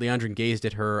 Leandrin gazed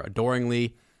at her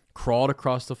adoringly, crawled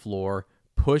across the floor,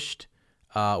 pushed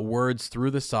words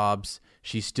through the sobs.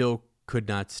 She still could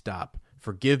not stop.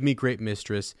 Forgive me, great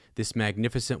mistress, this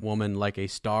magnificent woman, like a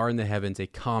star in the heavens, a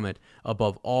comet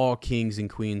above all kings and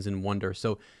queens in wonder.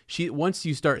 So once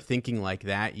you start thinking like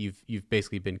that, you've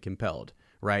basically been compelled,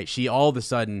 right? She all of a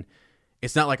sudden,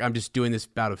 it's not like I'm just doing this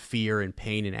out of fear and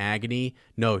pain and agony.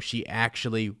 No, she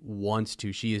actually wants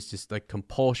to. She is just like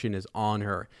compulsion is on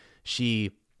her.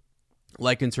 She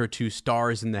likens her to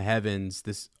stars in the heavens,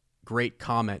 this great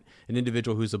comet, an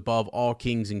individual who's above all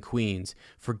kings and queens.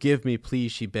 Forgive me,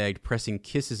 please, she begged, pressing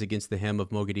kisses against the hem of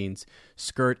Moghedien's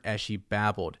skirt as she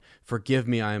babbled. Forgive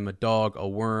me, I am a dog, a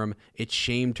worm. It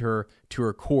shamed her to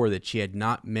her core that she had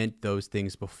not meant those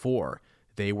things before.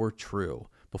 They were true.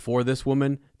 Before this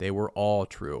woman, they were all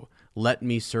true. Let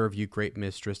me serve you, great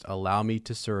mistress. Allow me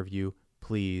to serve you.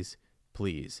 Please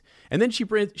please. And then she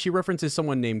references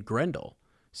someone named Grendel.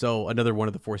 So another one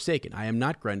of the Forsaken. I am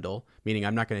not Grendel, meaning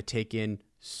I'm not going to take in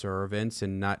servants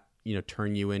and not,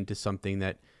 turn you into something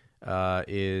that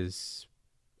is,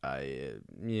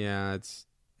 it's,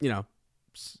 I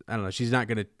don't know. She's not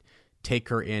going to take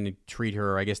her in and treat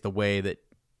her, I guess, the way that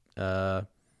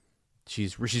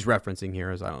she's referencing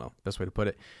here is, I don't know, best way to put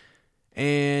it.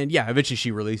 And yeah, eventually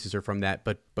she releases her from that,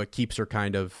 but keeps her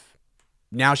kind of,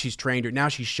 now she's trained her, now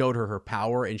she showed her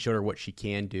power and showed her what she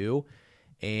can do.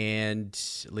 And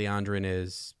Liandrin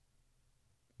is,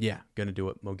 going to do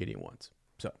what Moghedien wants.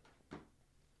 So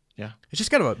yeah, it's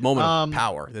just kind of a moment of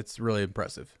power that's really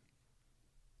impressive.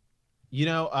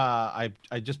 I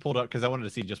just pulled up because I wanted to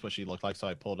see just what she looked like, so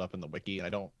I pulled up in the wiki, and I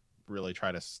don't really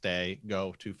try to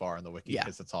go too far in the wiki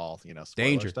because it's all spoiler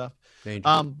danger stuff.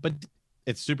 Danger. But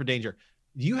it's super danger.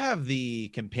 You have the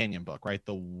companion book, right?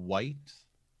 The white.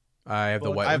 I have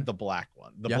the white. I have the black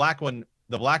one. The black one.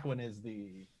 The black one is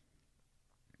the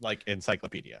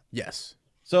encyclopedia. Yes.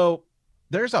 So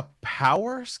there's a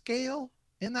power scale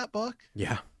in that book.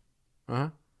 Yeah.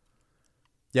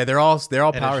 Yeah, they're all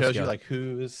and power it shows scale. You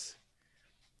who's.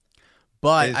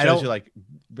 But it I don't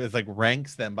it's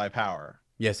ranks them by power.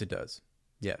 Yes, it does.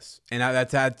 Yes, and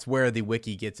that's where the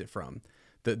wiki gets it from.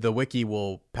 The wiki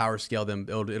will power scale them.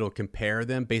 It'll compare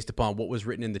them based upon what was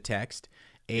written in the text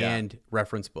and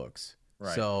reference books.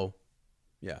 Right. So,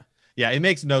 yeah. Yeah, it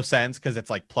makes no sense because it's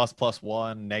like ++1,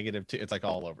 -2. It's like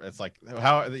all over. It's like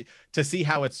to see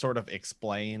how it's sort of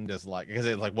explained is because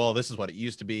it's like, well, this is what it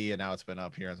used to be, and now it's been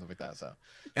up here and stuff like that. So,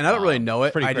 and I don't really know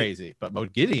it. Pretty crazy. But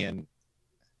Moghedien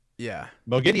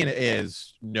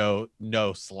is no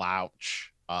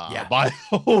slouch. By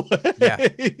the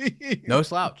way, no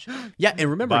slouch. Yeah, and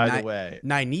remember, by the way,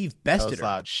 Nynaeve bested no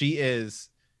slouch. her. She is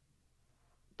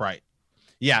right.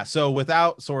 Yeah. So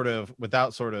without sort of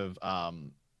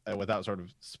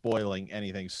spoiling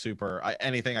anything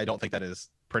anything I don't think that is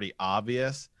pretty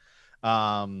obvious,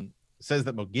 says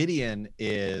that Moghedien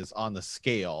is on the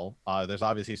scale. There's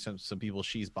obviously some people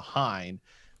she's behind,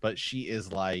 but she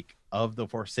is like, of the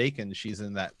Forsaken, she's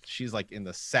like in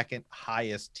the second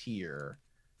highest tier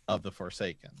of the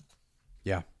Forsaken.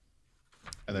 Yeah.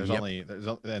 And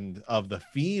and of the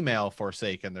female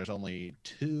Forsaken, there's only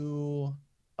 2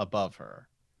 above her.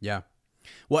 Yeah.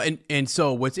 Well, and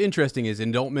so what's interesting is,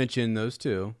 and don't mention those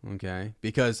 2, okay?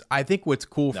 Because I think what's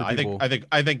cool for people, I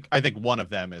think one of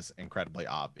them is incredibly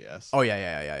obvious. Oh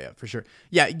yeah, for sure.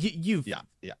 Yeah, you've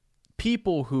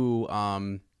people who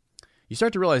you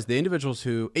start to realize the individuals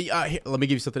who. Let me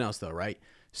give you something else though, right?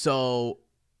 So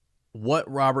what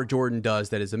Robert Jordan does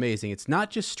that is amazing. It's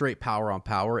not just straight power on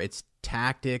power. It's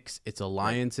tactics. It's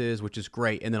alliances, which is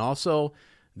great, and then also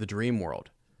the dream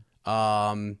world.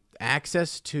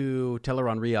 Access to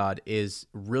Tel'aran'rhiod is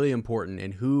really important,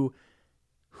 and who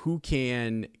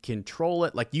can control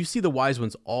it. Like, you see the wise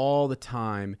ones all the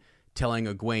time telling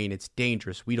Egwene it's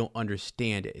dangerous. We don't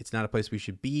understand it. It's not a place we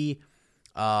should be.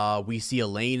 We see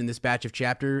Elaine in this batch of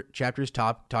chapters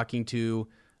talking to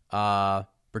Birgitte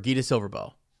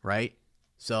Silverbow, right?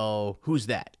 So who's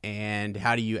that, and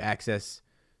how do you access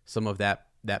some of that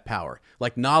power?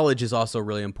 Like, knowledge is also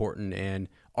really important, and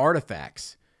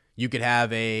artifacts. You could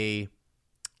have an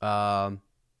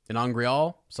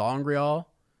Angreal, sa'angreal,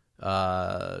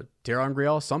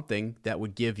 ter'angreal, something that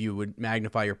would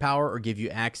magnify your power or give you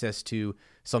access to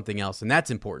something else, and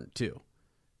that's important too.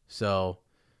 So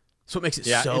it makes it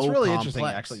so it's really complex. interesting.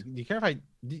 Actually, do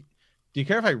you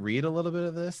care if I read a little bit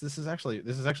of this? This is actually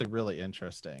really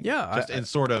interesting. Yeah, just in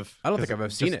sort of. I don't think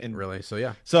I've seen it really. So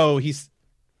yeah. So he's.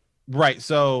 Right.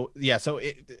 So yeah. So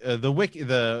the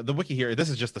wiki here. This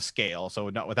is just the scale. So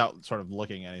not without sort of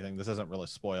looking at anything. This doesn't really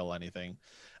spoil anything.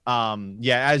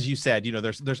 As you said,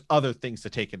 there's other things to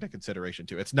take into consideration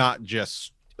too. It's not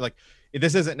just like,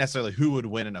 this isn't necessarily who would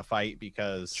win in a fight,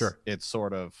 because it's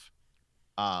sort of,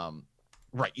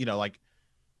 right. Like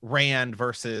Rand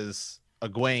versus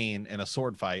Egwene in a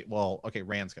sword fight. Well, okay,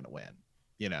 Rand's gonna win.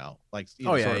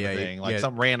 Thing. Like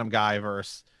some random guy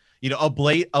versus. A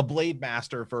blade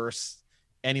master versus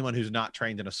anyone who's not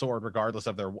trained in a sword, regardless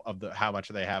of how much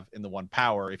they have in the one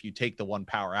power. If you take the one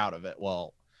power out of it,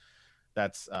 well,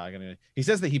 that's gonna. He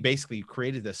says that he basically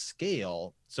created this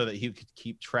scale so that he could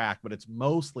keep track, but it's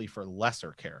mostly for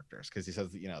lesser characters, because he says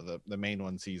that, the main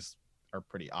ones are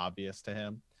pretty obvious to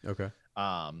him. Okay.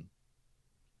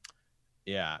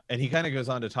 Yeah, and he kind of goes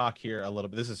on to talk here a little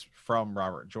bit. This is from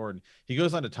Robert Jordan. He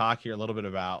goes on to talk here a little bit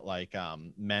about like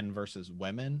men versus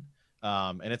women,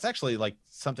 and it's actually like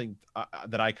something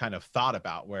that I kind of thought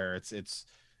about, where it's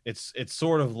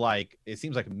sort of like, it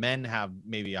seems like men have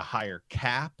maybe a higher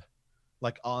cap,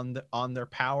 like on their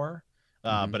power,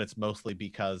 but it's mostly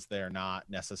because they're not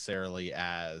necessarily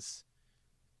as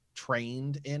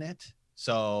trained in it.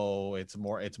 So it's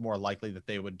more likely that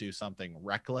they would do something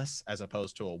reckless as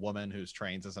opposed to a woman who's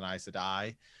trained as an Aes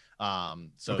Sedai.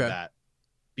 That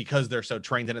because they're so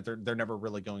trained in it, they're never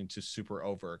really going to super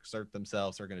overexert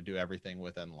themselves. They're going to do everything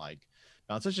within like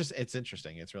balance. It's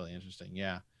interesting. It's really interesting.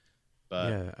 Yeah.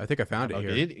 But yeah, I think I found it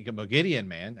here. Moghedien,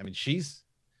 man. I mean, she's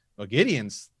towards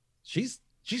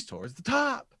the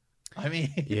top. I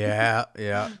mean, yeah.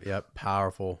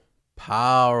 Powerful.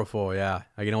 Yeah,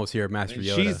 I can almost hear Master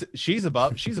Yoda.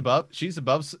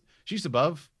 She's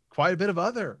above quite a bit of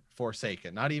other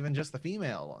Forsaken, not even just the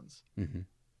female ones. Mm-hmm.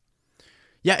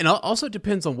 Yeah, and also it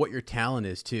depends on what your talent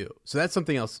is too. So that's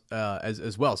something else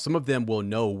as well. Some of them will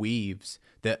know weaves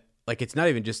that like it's not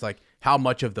even just like how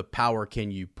much of the power can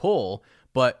you pull,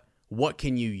 but what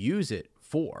can you use it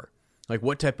for? Like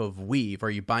what type of weave?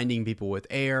 Are you binding people with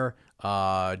air,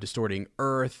 distorting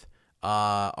earth?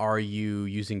 Are you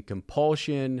using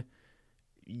compulsion?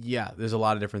 Yeah, there's a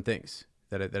lot of different things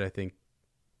that I think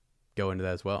go into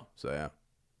that as well. So yeah.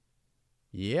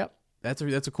 Yep. That's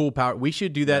a cool power. We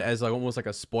should do that as like almost like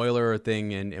a spoiler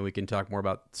thing, and we can talk more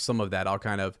about some of that. I'll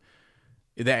kind of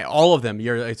all of them.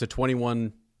 It's a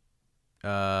 21.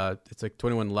 It's like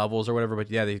 21 levels or whatever. But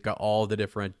yeah, they've got all the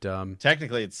different.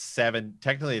 Technically, it's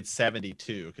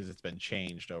 72 because it's been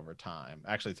changed over time.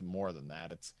 Actually, it's more than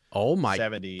that. It's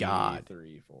 70, God.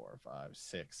 3, 4, 5,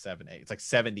 6, 7, 8. It's like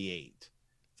 78.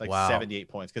 It's like 78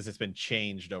 points because it's been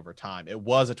changed over time. It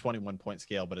was a 21-point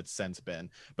scale, but it's since been.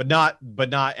 But not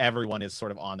everyone is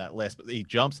sort of on that list. But he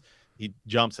jumps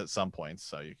at some points,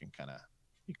 so you can kind of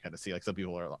see like some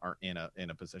people aren't in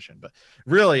a position. But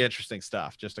really interesting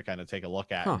stuff just to kind of take a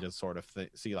look at and just sort of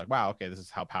see like, wow, okay, this is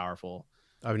how powerful.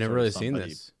 I've never really seen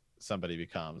this. Somebody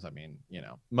becomes. I mean,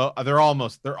 they're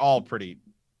all pretty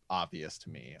obvious to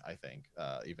me. I think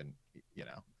even.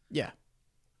 Yeah.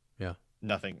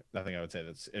 Nothing I would say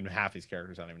that's in half these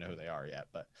characters. I don't even know who they are yet,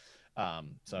 but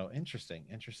so interesting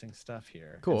stuff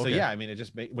here. Cool. So yeah, I mean, it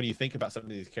just when you think about some of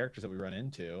these characters that we run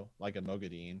into, like a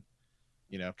Moghedien,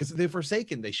 because the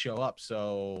Forsaken, they show up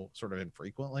so sort of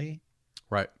infrequently,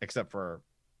 right? Except for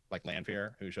like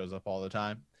Lanfear, who shows up all the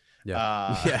time.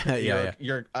 Yeah.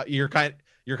 You're kind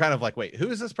of like, wait, who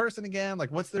is this person again?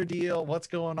 Like, what's their deal? What's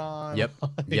going on? Yep.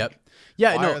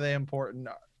 Yeah. Why are they important?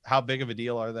 How big of a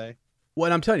deal are they?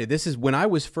 Well, I'm telling you, this is when I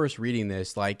was first reading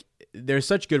this, like there's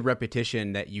such good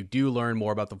repetition that you do learn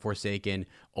more about the Forsaken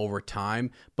over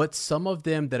time. But some of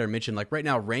them that are mentioned, like right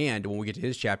now, Rand, when we get to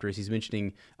his chapters, he's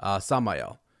mentioning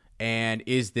Samael. And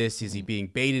is he being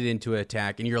baited into an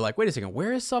attack? And you're like, wait a second,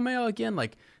 where is Samael again?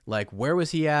 Like where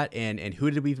was he at? And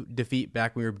who did we defeat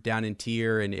back when we were down in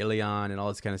Tyr and Ilion and all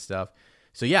this kind of stuff?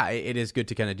 So yeah, it is good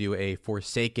to kind of do a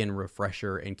Forsaken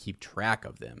refresher and keep track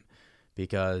of them,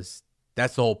 because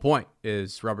that's the whole point.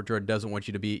 Is Robert Jordan doesn't want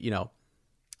you to be,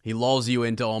 he lulls you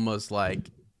into almost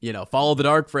like, follow the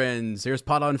Dark Friends. Here's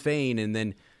Podon Fane, and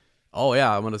then, oh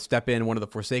yeah, I'm going to step in one of the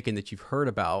Forsaken that you've heard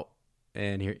about,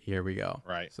 and here we go.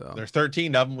 Right. So there's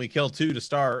 13 of them. We kill 2 to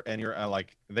start, and you're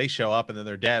like, they show up and then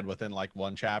they're dead within like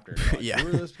one chapter. Like, yeah. Who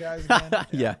are those guys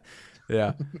again?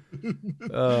 Yeah.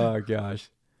 Oh gosh.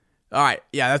 All right.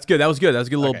 Yeah, that's good. That was good. That was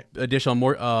a good little addition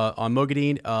on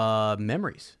Moghedien.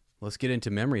 Memories. Let's get into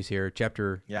memories here.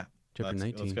 Chapter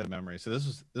 19. Let's go to memories. So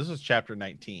this was chapter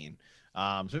 19.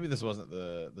 So maybe this wasn't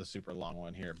the super long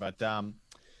one here, but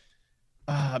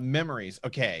memories.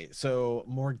 Okay, so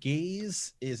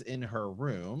Morgheze is in her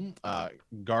room.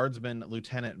 Guardsman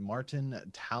Lieutenant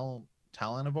Martin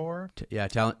Talanvor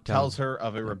tells her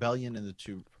of a rebellion in the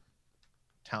two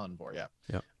Talanvor.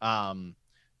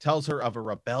 Tells her of a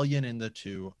rebellion in the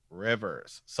two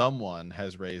rivers. Someone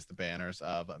has raised the banners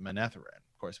of Manetheren.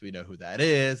 Of course, we know who that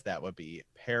is. That would be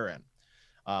Perrin.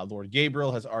 Lord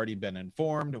Gabriel has already been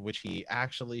informed, which he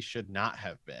actually should not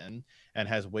have been, and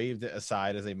has waved it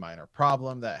aside as a minor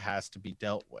problem that has to be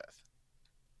dealt with.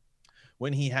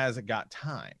 When he has got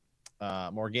time,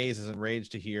 Morgheze is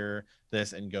enraged to hear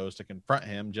this and goes to confront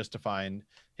him, just to find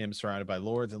him surrounded by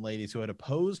lords and ladies who had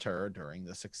opposed her during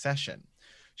the succession.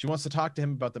 She wants to talk to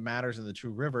him about the matters in the two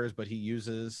rivers, but he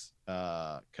uses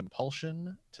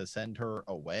compulsion to send her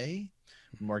away.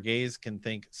 Morgheze can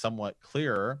think somewhat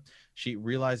clearer. She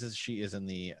realizes she is in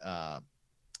the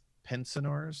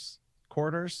pensioner's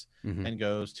quarters and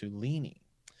goes to Lini.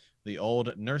 The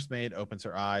old nursemaid opens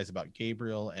her eyes about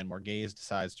Gabriel, and Morgheze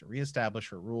decides to reestablish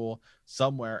her rule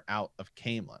somewhere out of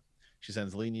Caemlyn. She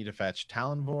sends Lini to fetch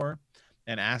Talanvor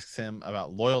and asks him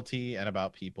about loyalty and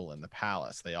about people in the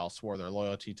palace. They all swore their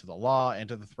loyalty to the law and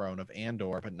to the throne of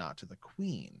Andor, but not to the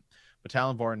queen. But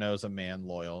Talanvor knows a man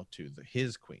loyal to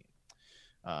his queen.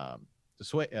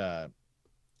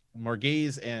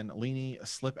 Morghese and Lini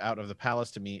slip out of the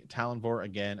palace to meet Talonvor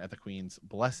again at the Queen's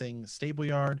Blessing stable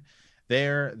yard.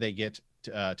 There they get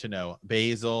to know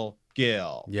Basil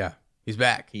Gill. Yeah, he's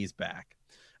back. He's back.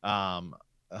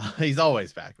 He's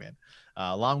always back, man.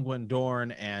 Lomgwen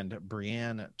Dorn and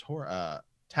Brienne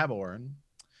Taborn,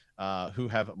 who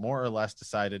have more or less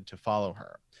decided to follow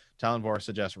her. Talonvor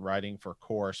suggests riding for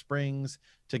Core Springs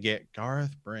to get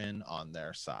Garth Bryn on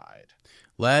their side.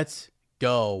 Let's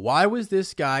go. Why was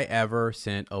this guy ever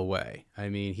sent away? I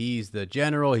mean, he's the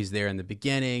general. He's there in the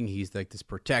beginning. He's like this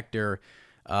protector.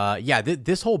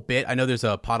 This whole bit, I know there's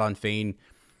a Pot on Fane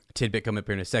tidbit coming up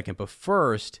here in a second, but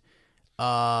first,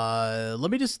 let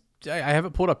me just, I have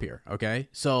it pulled up here, okay?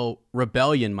 So,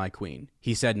 rebellion, my queen,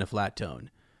 he said in a flat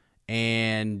tone.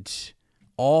 And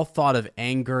all thought of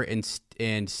anger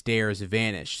and stares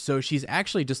vanished. So she's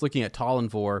actually just looking at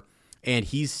Talonvor, and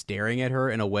he's staring at her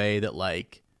in a way that,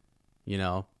 like, you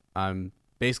know,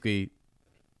 basically,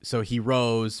 so he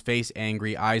rose, face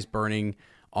angry, eyes burning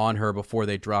on her before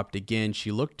they dropped again.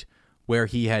 She looked where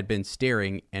he had been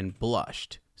staring and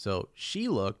blushed. So she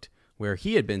looked where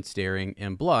he had been staring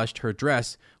and blushed. Her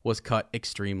dress was cut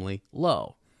extremely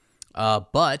low.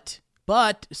 But,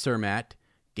 Sir Matt,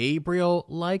 Gabriel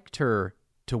liked her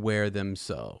to wear them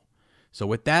so. So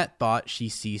with that thought, she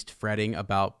ceased fretting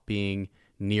about being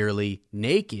nearly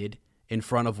naked in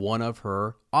front of one of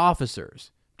her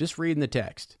officers. Just reading the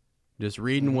text. Just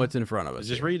reading what's in front of us.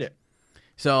 Just read it.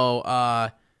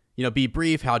 So, be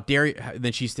brief. How dare you?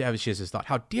 Then she has this thought.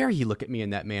 How dare he look at me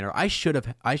in that manner? I should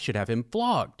have him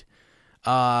flogged.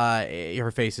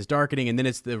 Her face is darkening, and then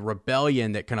it's the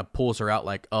rebellion that kind of pulls her out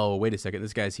like, oh, wait a second.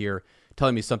 This guy's here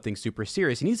telling me something super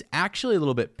serious. And he's actually a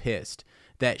little bit pissed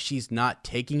that she's not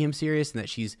taking him serious and that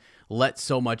she's let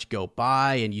so much go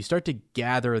by. And you start to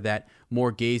gather that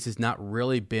Morghese has not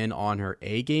really been on her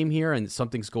A game here and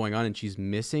something's going on and she's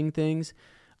missing things.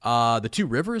 The Two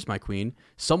Rivers, my queen,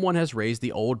 someone has raised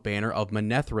the old banner of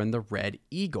Manetheren, the Red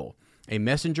Eagle. A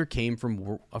messenger came from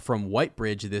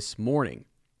Whitebridge this morning.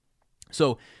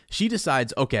 So she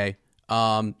decides, okay,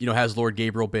 has Lord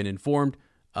Gabriel been informed?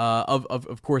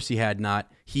 Of course he had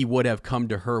not. He would have come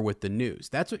to her with the news.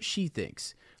 That's what she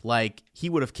thinks. Like, he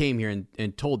would have came here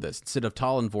and told this instead of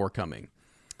Talonvor coming.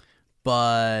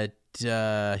 But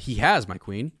he has, my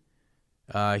queen.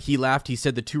 He laughed. He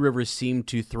said the Two Rivers seemed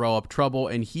to throw up trouble,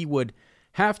 and he would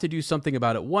have to do something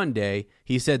about it one day.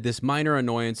 He said this minor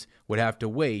annoyance would have to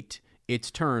wait its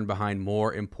turn behind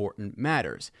more important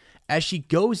matters. As she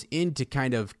goes in to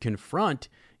kind of confront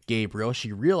Gabriel,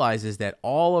 she realizes that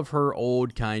all of her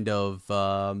old kind of,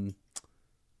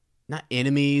 not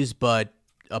enemies, but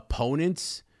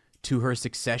opponents to her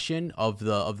succession of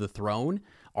the throne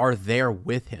are there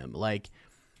with him. Like,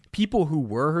 people who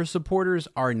were her supporters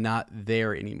are not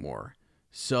there anymore.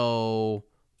 So,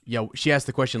 she asked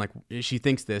the question, like, she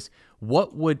thinks this,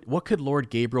 what could Lord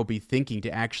Gabriel be thinking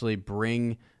to actually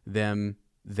bring them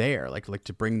there? Like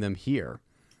to bring them here.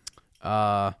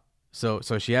 So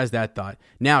she has that thought.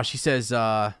 Now she says,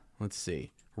 let's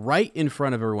see, right in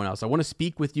front of everyone else, I want to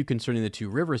speak with you concerning the Two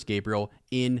Rivers, Gabriel,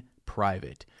 in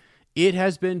private. It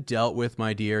has been dealt with,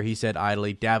 my dear, he said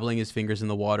idly, dabbling his fingers in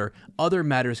the water. Other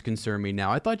matters concern me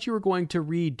now. I thought you were going to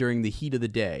read during the heat of the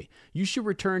day. You should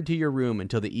return to your room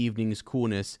until the evening's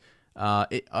coolness,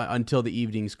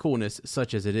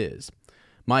 such as it is.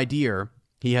 My dear,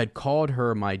 he had called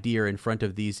her my dear in front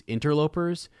of these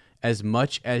interlopers, as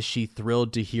much as she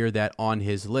thrilled to hear that on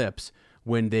his lips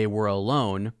when they were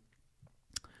alone.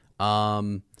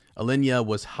 Alenia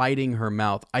was hiding her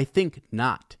mouth. I think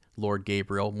not, Lord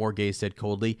Gabriel, Morghese said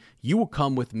coldly. You will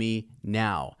come with me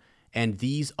now, and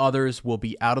these others will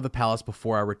be out of the palace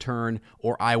before I return,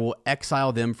 or I will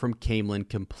exile them from Caemlyn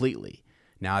completely.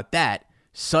 Now at that,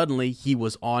 suddenly he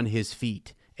was on his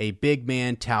feet, a big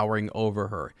man towering over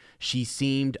her. She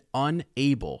seemed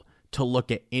unable to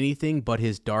look at anything but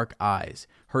his dark eyes.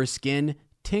 Her skin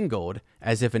tingled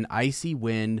as if an icy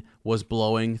wind was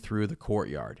blowing through the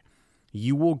courtyard.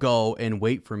 You will go and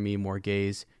wait for me,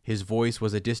 Morghese. His voice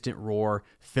was a distant roar,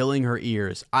 filling her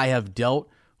ears. I have dealt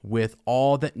with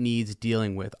all that needs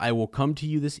dealing with. I will come to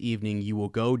you this evening. You will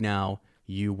go now.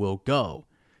 You will go.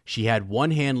 She had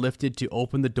one hand lifted to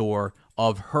open the door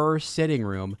of her sitting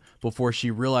room before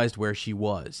she realized where she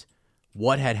was.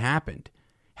 What had happened?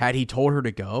 Had he told her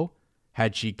to go?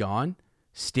 Had she gone?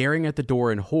 Staring at the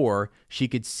door in horror, she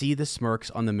could see the smirks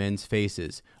on the men's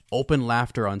faces, open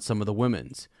laughter on some of the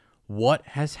women's. What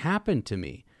has happened to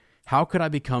me? How could I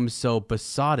become so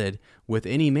besotted with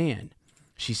any man?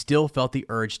 She still felt the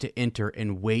urge to enter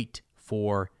and wait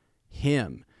for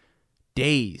him.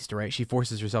 Dazed, right? She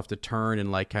forces herself to turn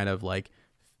and kind of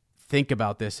think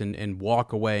about this and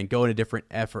walk away and go in a different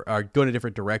effort or go in a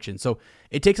different direction. So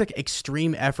it takes like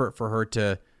extreme effort for her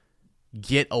to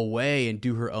get away and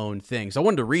do her own thing. So I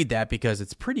wanted to read that because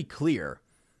it's pretty clear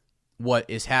what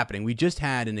is happening. We just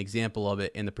had an example of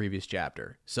it in the previous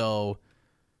chapter. So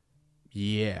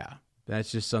yeah,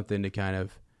 that's just something to kind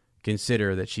of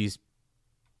consider, that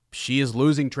she is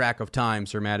losing track of time,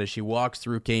 Sir Matt, as she walks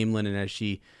through Caemlyn and as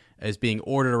she is being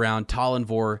ordered around.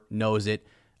 Talonvor knows it.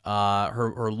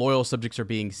 Her loyal subjects are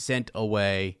being sent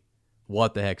away.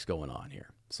 What the heck's going on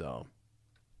here? So,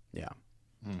 yeah.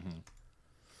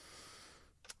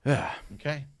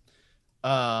 Okay.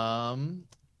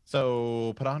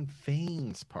 So put on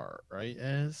Fane's part, right?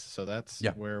 So that's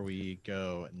where we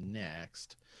go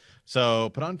next. So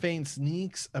put on Fane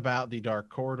sneaks about the dark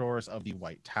corridors of the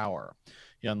White Tower.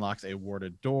 He unlocks a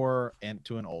warded door and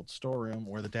to an old storeroom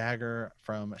where the dagger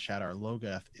from Shadar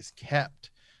Logoth is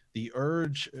kept. The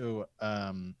urge to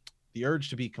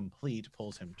be complete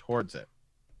pulls him towards it.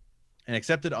 An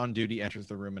accepted on duty enters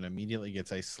the room and immediately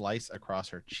gets a slice across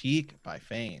her cheek by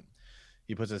Fane.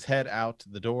 He puts his head out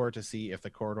the door to see if the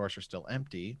corridors are still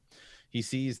empty. He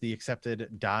sees the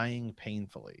accepted dying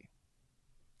painfully.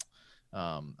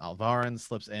 Alvarin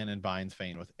slips in and binds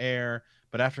Fane with air,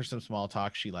 but after some small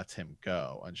talk, she lets him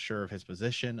go, unsure of his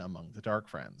position among the Dark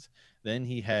Friends. Then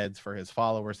he heads for his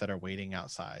followers that are waiting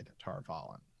outside Tar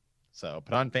Valon. So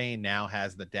Put on Fane now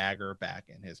has the dagger back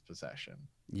in his possession.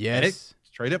 Yes. And it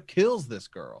straight up kills this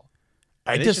girl.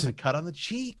 It's just a cut on the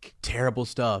cheek. Terrible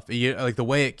stuff. Like the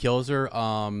way it kills her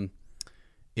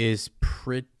is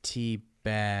pretty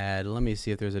bad. Let me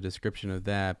see if there's a description of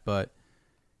that, but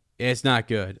it's not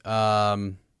good.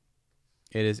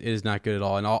 It is not good at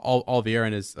all. And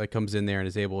Alviarin comes in there and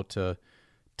is able to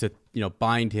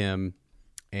bind him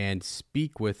and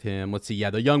speak with him. Let's see. Yeah,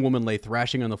 the young woman lay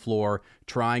thrashing on the floor,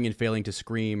 trying and failing to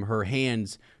scream. Her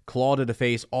hands clawed at a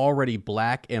face already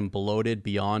black and bloated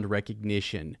beyond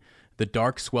recognition. The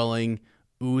dark swelling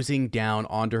oozing down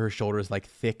onto her shoulders like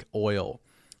thick oil.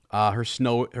 Her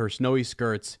snowy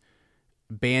skirts,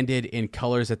 banded in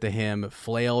colors at the hem,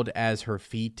 flailed as her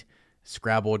feet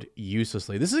scrabbled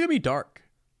uselessly. This is going to be dark.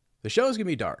 The show is going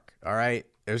to be dark, all right?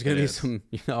 There's going to be some,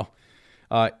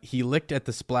 he licked at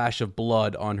the splash of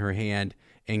blood on her hand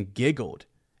and giggled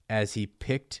as he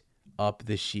picked up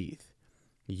the sheath.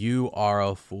 "You are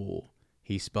a fool,"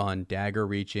 he spun, dagger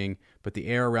reaching, but the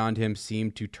air around him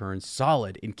seemed to turn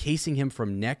solid, encasing him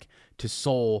from neck to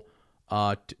sole,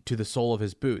 to the sole of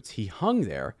his boots. He hung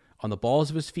there on the balls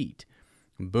of his feet.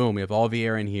 Boom, we have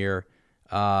Alviarin here,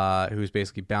 who's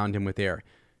basically bound him with air.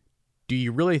 "Do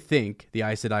you really think," the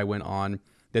Aes Sedai went on,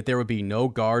 "that there would be no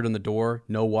guard on the door,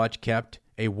 no watch kept?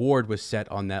 A ward was set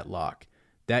on that lock.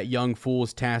 That young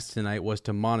fool's task tonight was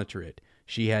to monitor it.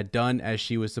 She had done as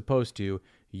she was supposed to.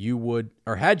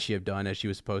 Had she have done as she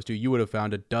was supposed to, you would have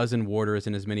found a dozen warders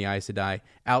and as many Aes Sedai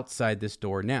outside this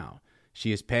door now.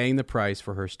 She is paying the price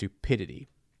for her stupidity."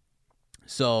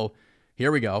 So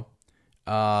here we go.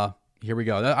 I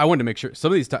wanted to make sure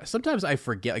some of these sometimes I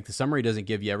forget, like the summary doesn't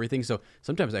give you everything. So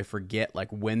sometimes I forget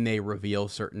like when they reveal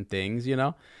certain things,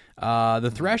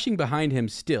 the thrashing behind him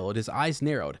stilled, his eyes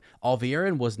narrowed.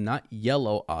 Alviarin was not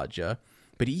yellow Aja,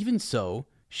 but even so,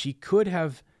 she could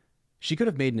have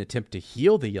made an attempt to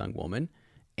heal the young woman,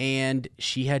 and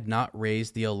she had not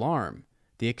raised the alarm.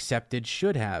 The accepted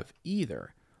should have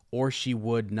either, or she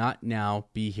would not now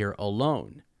be here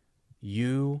alone.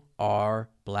 "You are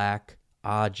Black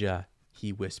Aja,"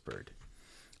 he whispered.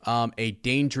 A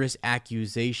dangerous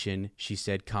accusation," she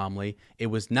said calmly. "It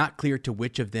was not clear to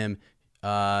which of them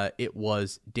it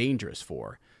was dangerous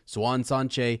for. Siuan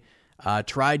Sanche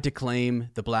tried to claim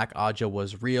the Black Aja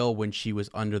was real when she was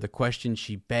under the question.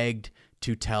 She begged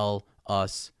to tell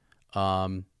us.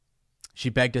 She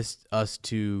begged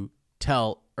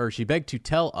to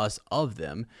tell us of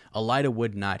them. Elaida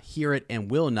would not hear it and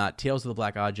will not. Tales of the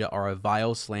Black Aja are a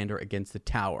vile slander against the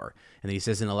tower." And then he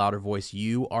says in a louder voice,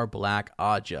 "You are Black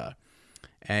Aja."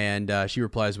 And she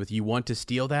replies with, "You want to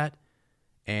steal that?"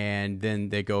 And then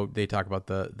they talk about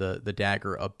the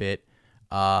dagger a bit.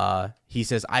 He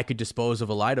says, "I could dispose of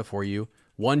Elaida for you.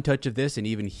 One touch of this and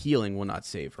even healing will not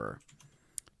save her.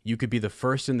 You could be the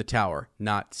first in the tower,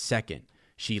 not second."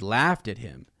 She laughed at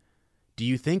him. "Do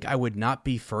you think I would not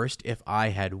be first if I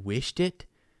had wished it?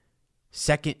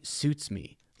 Second suits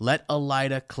me. Let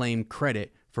Elaida claim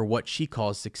credit for what she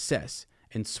calls success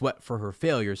and sweat for her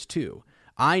failures too.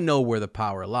 I know where the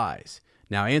power lies.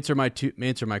 Now answer my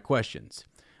questions.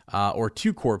 Or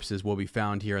 2 corpses will be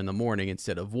found here in the morning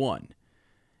instead of 1.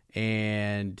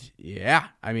 And yeah,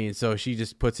 so she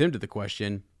just puts him to the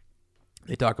question.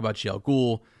 They talk about Shell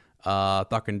Ghul,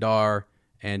 Thakandar,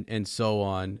 and so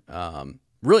on.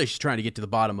 Really, she's trying to get to the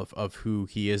bottom of who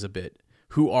he is a bit.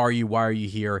 Who are you? Why are you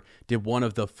here? Did one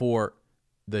of the four,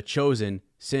 the chosen,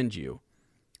 send you?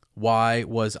 Why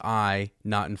was I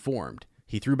not informed?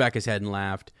 He threw back his head and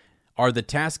laughed. Are the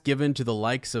tasks given to the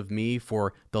likes of me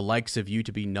for the likes of you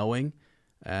to be knowing?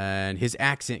 And his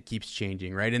accent keeps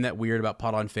changing, right? Isn't that weird about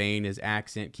Podon Fane? His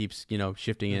accent keeps,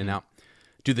 shifting in and out.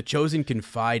 Do the chosen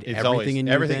confide everything in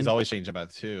you? Everything's always changed about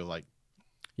it too. Like,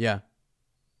 yeah.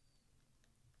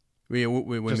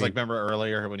 Remember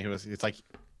earlier when it's like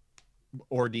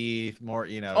Ordi more,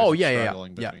 Oh yeah,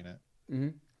 struggling between it.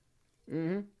 Mm-hmm.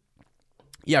 Mm-hmm.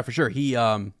 Yeah, for sure. He's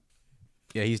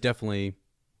definitely,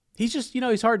 he's just,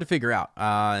 he's hard to figure out.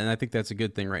 And I think that's a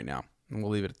good thing right now. And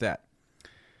we'll leave it at that.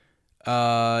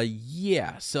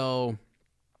 Yeah. So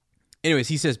anyways,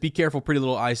 he says, be careful, pretty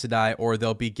little Aes Sedai, or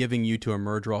they'll be giving you to a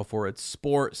Myrddraal for its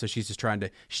sport. So she's just trying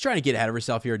to get ahead of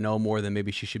herself here. No more than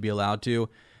maybe she should be allowed to.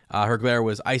 Her glare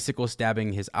was icicle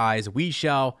stabbing his eyes. We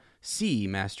shall see,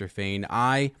 Master Fane.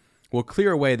 I will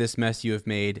clear away this mess you have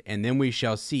made, and then we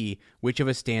shall see which of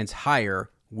us stands higher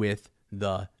with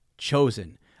the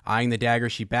chosen. Eyeing the dagger,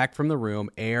 she backed from the room,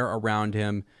 air around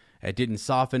him. It didn't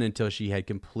soften until she had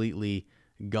completely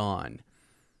gone.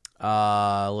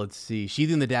 Let's see.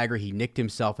 Sheathing the dagger, he nicked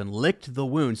himself and licked the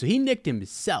wound. So he nicked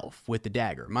himself with the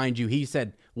dagger. Mind you, he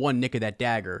said one nick of that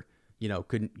dagger, you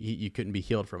couldn't be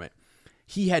healed from it.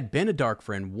 He had been a dark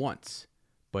friend once,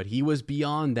 but he was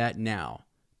beyond that now.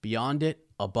 Beyond it,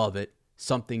 above it,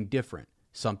 something different,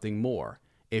 something more.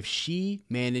 If she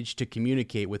managed to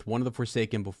communicate with one of the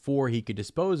Forsaken before he could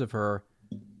dispose of her,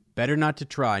 better not to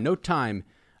try. No time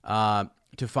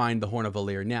to find the Horn of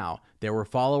Valyr now. There were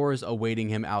followers awaiting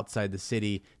him outside the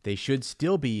city. They should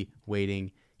still be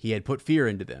waiting. He had put fear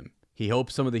into them. He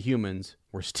hoped some of the humans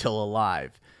were still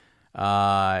alive.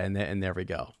 And there we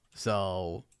go.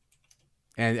 So,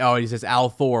 and he says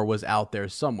al'Thor was out there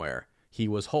somewhere. He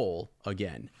was whole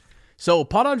again. So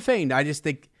Podon Fane, I just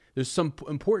think there's some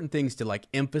important things to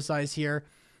emphasize here,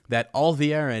 that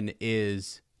Alviarin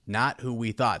is not who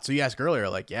we thought. So you asked earlier,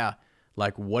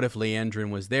 what if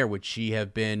Liandrin was there? Would she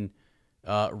have been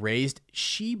raised?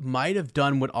 She might have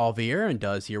done what Alviarin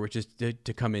does here, which is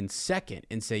to come in second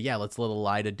and say, yeah, let's let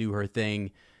Elaida do her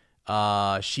thing.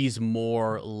 She's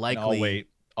more likely. I'll wait.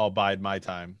 I'll bide my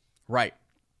time. Right,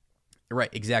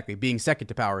 exactly. Being second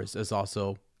to power is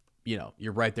also,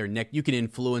 you're right there, Nick. You can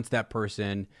influence that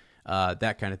person,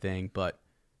 that kind of thing, but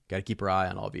got to keep her eye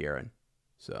on Alviarin.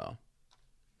 So,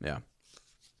 yeah.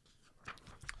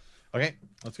 Okay,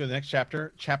 let's go to the next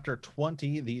chapter. Chapter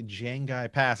 20, the Jangai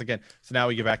Pass. Again, so now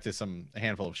we get back to a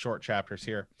handful of short chapters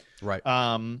here. Right.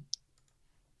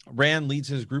 Rand leads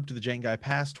his group to the Jangai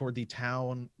Pass toward the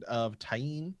town of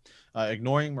Tain,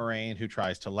 ignoring Moraine, who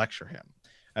tries to lecture him.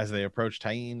 As they approach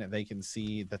Tain, they can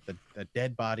see that the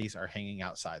dead bodies are hanging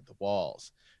outside the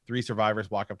walls. 3 survivors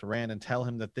walk up to Rand and tell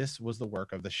him that this was the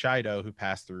work of the Shaido who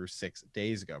passed through 6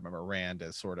 days ago. Remember, Rand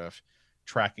is sort of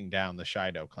tracking down the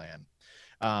Shaido clan.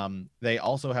 They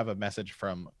also have a message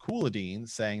from Couladin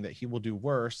saying that he will do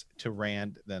worse to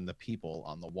Rand than the people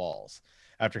on the walls.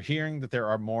 After hearing that there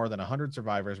are more than 100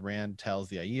 survivors, Rand tells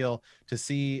the Aiel to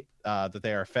see that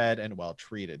they are fed and well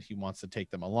treated. He wants to take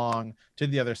them along to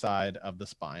the other side of the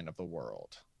spine of the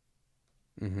world.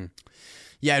 Mm-hmm.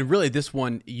 Yeah, and really this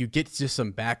one, you get just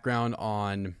some background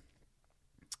on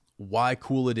why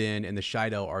Couladin and the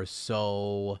Shaido are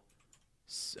so,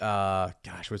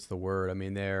 what's the word? I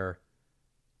mean, they're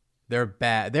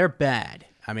bad. They're bad.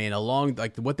 I mean, along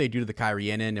what they do to the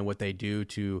Cairhienin and what they do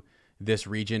to this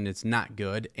region, it's not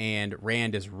good. And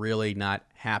Rand is really not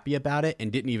happy about it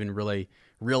and didn't even really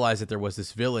realize that there was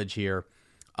this village here.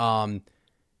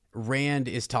 Rand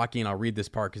is talking, and I'll read this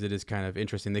part because it is kind of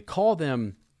interesting. They call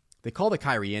the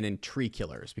Cairhienin tree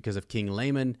killers because of King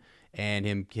Laman and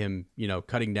him,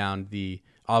 cutting down the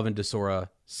Avon Desora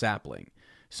sapling.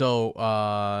 So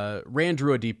Rand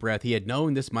drew a deep breath. He had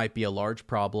known this might be a large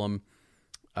problem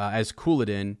as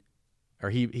Couladin, or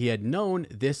he had known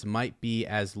this might be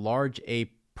as large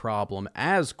a problem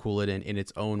as Couladin in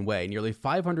its own way. Nearly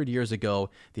 500 years ago,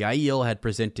 the Aiel had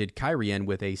presented Cairhien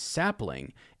with a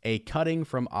sapling, a cutting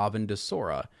from Avon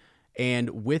Desora,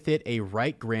 and with it a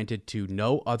right granted to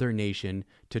no other nation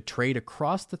to trade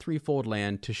across the threefold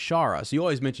land to Shara. So you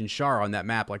always mention Shara on that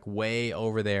map, way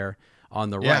over there on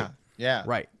the right. Yeah.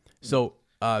 Right. So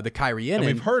the Cairhienin, and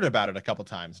we've heard about it a couple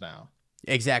times now.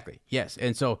 Exactly. Yes.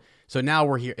 And so now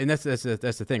we're here, and that's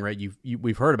the thing, right?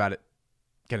 We've heard about it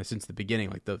kind of since the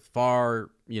beginning, the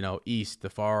far east, the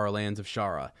far lands of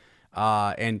Shara,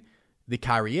 and the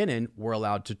Cairhienin were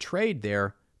allowed to trade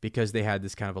there because they had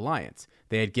this kind of alliance.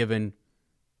 They had given,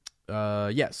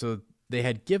 so they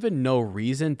had given no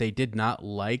reason. They did not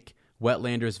like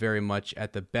Wetlanders very much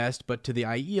at the best, but to the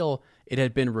Aiel, it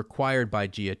had been required by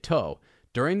Jiatou.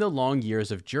 During the long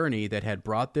years of journey that had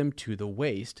brought them to the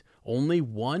waste, only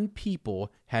one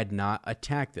people had not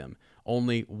attacked them.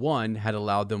 Only one had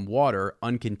allowed them water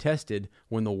uncontested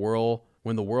when the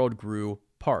world grew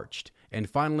parched. And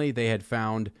finally, they had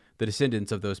found the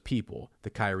descendants of those people, the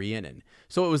Cairhienin.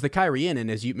 So it was the Cairhienin,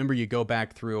 as you remember, you go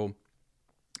back through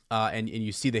and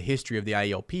you see the history of the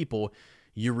Aiel people,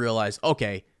 you realize,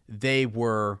 okay, they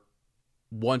were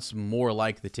once more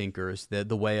like the Tinkers.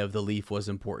 The way of the leaf was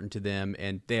important to them,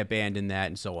 and they abandoned that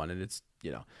and so on. And it's,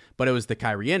 but it was the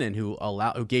Cairhienin who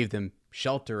gave them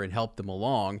shelter and helped them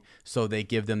along. So they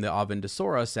give them the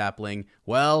Avendasora sapling.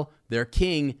 Well, their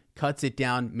king cuts it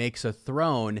down, makes a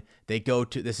throne. They go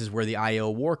to, this is where the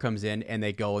Aiel War comes in, and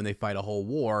they go and they fight a whole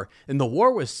war. And the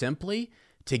war was simply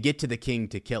to get to the king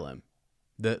to kill him.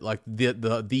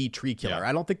 The tree killer. Yeah.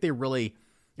 I don't think they really,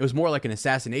 it was more like an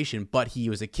assassination, but he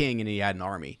was a king and he had an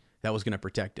army that was going to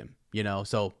protect him,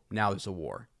 so now there's a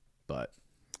war. But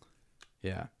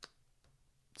yeah,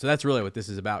 so that's really what this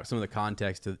is about. Some of the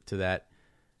context to that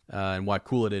and why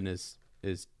Couladin is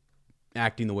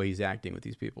acting the way he's acting with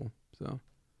these people. So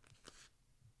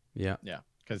yeah,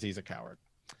 because he's a coward.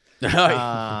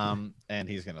 And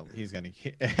he's gonna and he's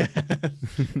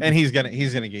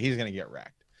gonna get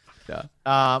wrecked.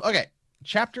 Yeah. Okay.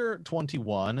 Chapter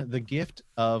 21, The Gift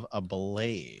of a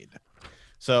Blade.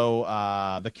 So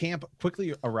the camp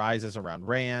quickly arises around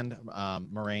Rand.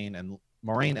 Moraine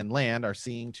and Land are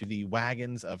seeing to the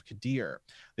wagons of Kadir.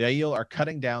 The Aiel are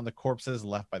cutting down the corpses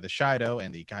left by the Shaido,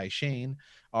 and the Gai'Shane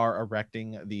are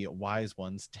erecting the Wise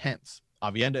One's tents.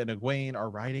 Aviendha and Egwene are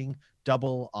riding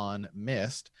double on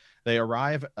Mist. They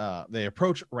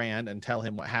approach Rand and tell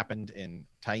him what happened in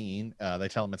Taine. They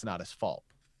tell him it's not his fault.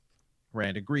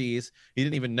 Rand agrees. He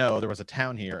didn't even know there was a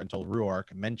town here until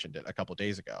Ruark mentioned it a couple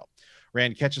days ago.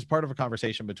 Rand catches part of a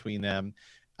conversation between them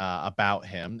about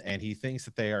him, and he thinks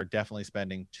that they are definitely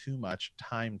spending too much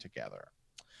time together.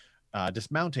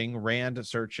 Dismounting, Rand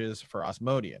searches for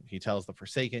Osmodian. He tells the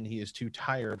Forsaken he is too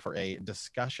tired for a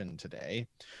discussion today.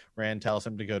 Rand tells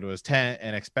him to go to his tent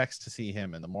and expects to see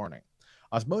him in the morning.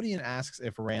 Osmodian asks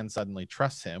if Rand suddenly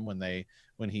trusts him when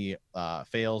he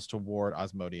fails to ward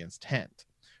Osmodian's tent.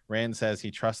 Rand says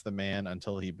he trusts the man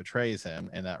until he betrays him,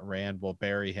 and that Rand will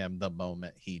bury him the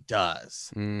moment he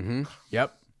does. Mm-hmm.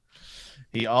 Yep.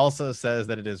 He also says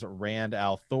that it is Rand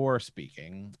al'Thor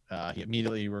speaking. He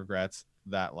immediately regrets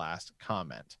that last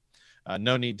comment.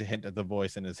 No need to hint at the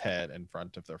voice in his head in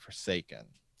front of the Forsaken.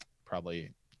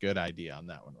 Probably good idea on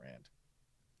that one, Rand.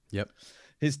 Yep.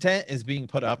 His tent is being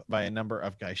put up by a number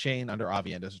of Gai'Shane under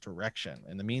Aviendha's direction.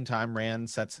 In the meantime, Rand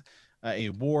sets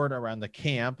a ward around the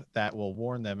camp that will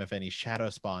warn them if any shadow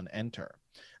spawn enter.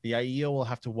 The Aiel will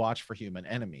have to watch for human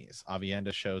enemies.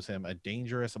 Aviendha shows him a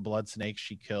dangerous blood snake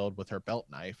she killed with her belt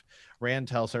knife. Rand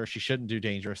tells her she shouldn't do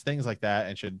dangerous things like that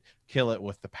and should kill it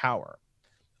with the power.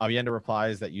 Aviendha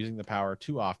replies that using the power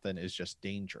too often is just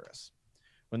dangerous.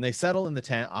 When they settle in the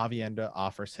tent, Aviendha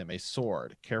offers him a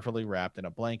sword, carefully wrapped in a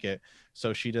blanket,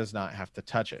 so she does not have to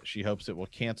touch it. She hopes it will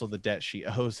cancel the debt she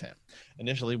owes him.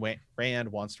 Initially, Rand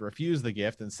wants to refuse the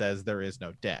gift and says there is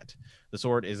no debt. The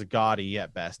sword is gaudy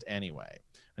at best anyway,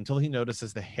 until he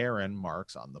notices the heron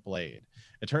marks on the blade.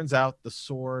 It turns out the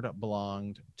sword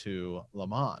belonged to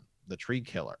Lamon, the tree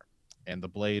killer, and the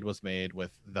blade was made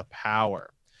with the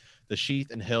power. The sheath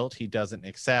and hilt he doesn't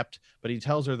accept, but he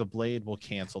tells her the blade will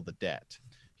cancel the debt.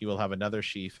 He will have another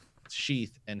sheath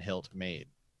and hilt made.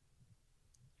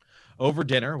 Over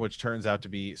dinner, which turns out to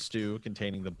be stew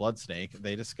containing the blood snake,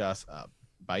 they discuss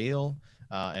Bail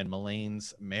and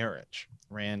Melane's marriage.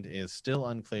 Rand is still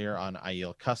unclear on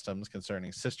Aiel customs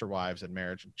concerning sister wives and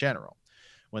marriage in general.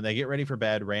 When they get ready for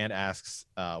bed, Rand asks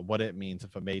what it means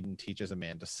if a maiden teaches a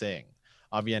man to sing.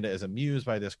 Aviendha is amused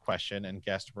by this question and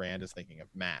guessed Rand is thinking of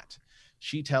Mat.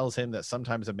 She tells him that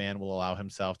sometimes a man will allow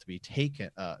himself to take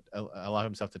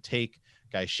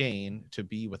Gai'Shane to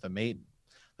be with a maiden.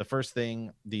 The first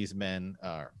thing these men,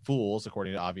 fools,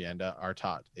 according to Aviendha, are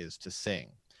taught is to sing.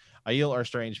 Aiel are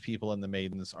strange people, and the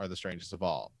maidens are the strangest of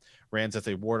all. Rand sets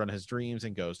a ward on his dreams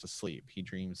and goes to sleep. He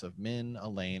dreams of Min,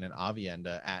 Elaine, and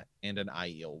Aviendha and an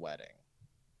Aiel wedding.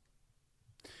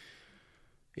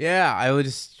 Yeah, I would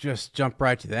just jump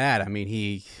right to that. I mean,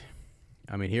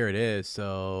 here it is.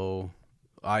 So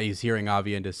he's hearing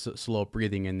Aviendha's slow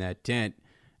breathing in that tent.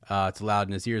 It's loud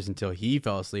in his ears until he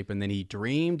fell asleep, and then he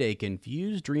dreamed a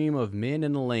confused dream of Min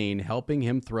and Elaine helping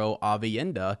him throw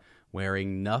Aviendha,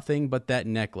 wearing nothing but that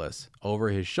necklace, over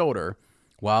his shoulder,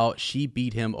 while she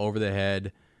beat him over the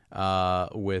head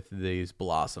with these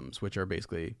blossoms, which are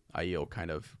basically Aiel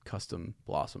kind of custom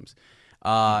blossoms.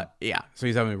 Yeah, so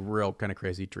he's having a real kind of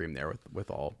crazy dream there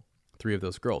with all three of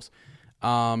those girls.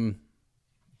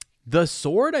 The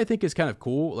sword I think is kind of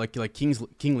cool, like King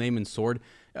Laemon's sword.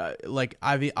 Like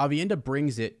Aviendha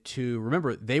brings it to,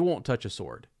 remember, they won't touch a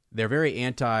sword. They're very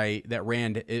anti that.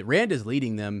 Rand is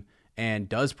leading them and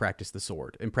does practice the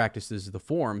sword and practices the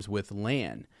forms with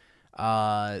Lan.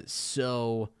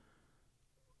 So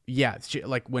yeah,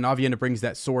 like when Aviendha brings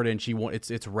that sword in,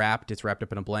 it's wrapped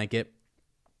up in a blanket.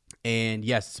 And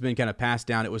yes, it's been kind of passed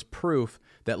down. It was proof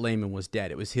that Laemon was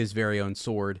dead. It was his very own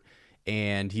sword.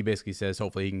 And he basically says,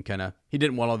 hopefully he can he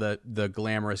didn't want all the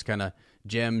glamorous kind of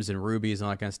gems and rubies and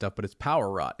all that kind of stuff, but it's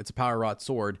power wrought. It's a power wrought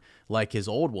sword like his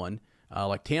old one,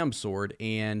 like Tam's sword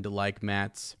and like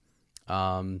Mat's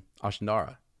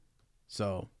Ashendara.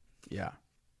 So yeah,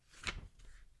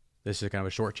 this is kind of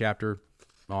a short chapter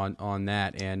on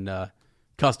that and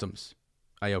customs.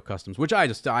 Aiel customs, which I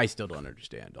still don't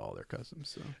understand all their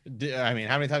customs. So. I mean,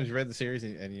 how many times have you read the series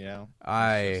and you know?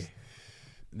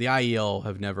 The Aiel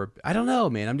have never. I don't know,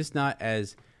 man. I'm just not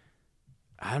as.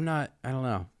 I don't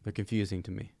know. They're confusing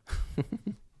to me.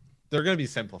 They're going to be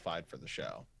simplified for the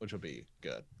show, which will be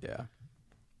good. Yeah.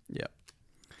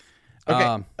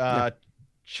 Okay.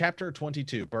 Chapter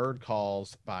 22, Bird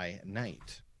Calls by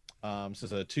Night. This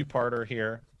is a two-parter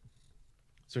here.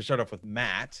 So we start off with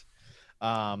Mat.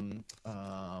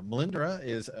 Melindra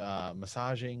is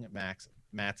massaging Mat's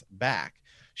back.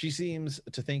 She seems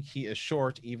to think he is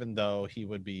short, even though he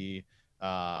would be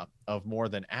of more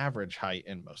than average height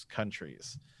in most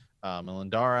countries.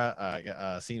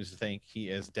 Melindara seems to think he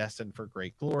is destined for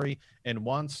great glory and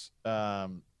wants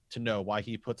to know why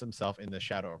he puts himself in the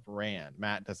shadow of Rand.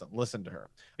 Mat doesn't listen to her.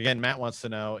 Again, Mat wants to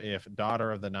know if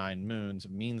Daughter of the Nine Moons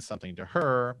means something to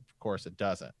her. Of course, it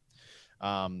doesn't.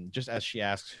 Just as she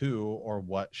asks who or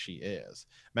what she is.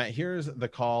 Mat hears the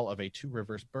call of a Two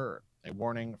Rivers bird, a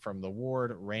warning from the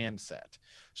ward Rand set.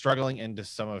 Struggling into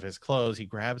some of his clothes, he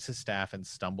grabs his staff and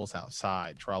stumbles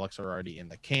outside. Trollocs are already in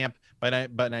the camp,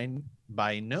 but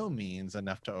by no means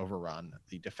enough to overrun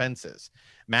the defenses.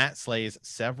 Mat slays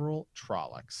several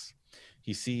Trollocs.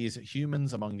 He sees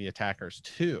humans among the attackers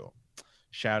too,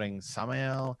 shouting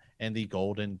Samael and the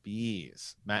Golden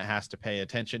Bees. Mat has to pay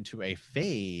attention to a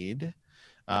fade.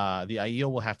 The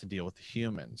Aiel will have to deal with the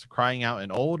humans, crying out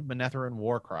an old Manetheren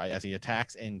war cry as he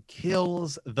attacks and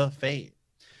kills the Fade.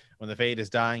 When the Fade is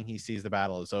dying, he sees the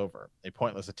battle is over. A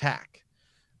pointless attack.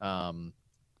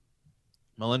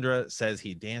 Melindra says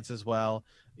he dances well.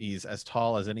 He's as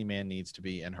tall as any man needs to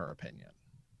be, in her opinion.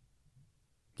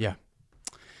 Yeah.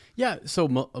 So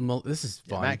this is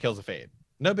fun. Mat kills a Fade.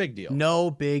 No big deal. No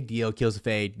big deal. Kills a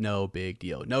Fade. No big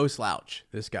deal. No slouch.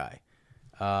 This guy.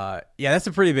 Yeah, that's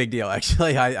a pretty big deal,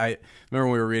 actually. I remember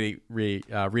when we were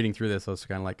reading through this, I was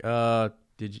kind of like,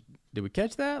 did we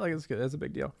catch that? Like, that's a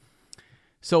big deal.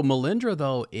 So Melindra,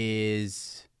 though,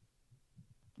 is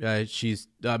all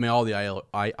the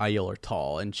Aiel are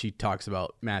tall, and she talks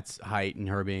about Mat's height and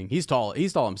her being he's tall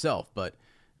himself, but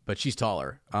she's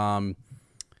taller.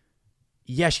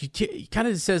 Yeah, she kind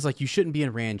of says like you shouldn't be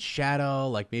in Rand's shadow.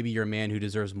 Like maybe you're a man who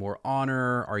deserves more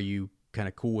honor. Are you kind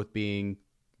of cool with being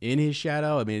in his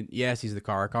shadow? I mean, yes, he's the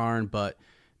Karakarn, but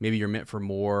maybe you're meant for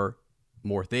more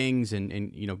things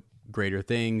and greater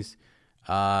things.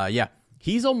 Yeah,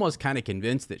 he's almost kind of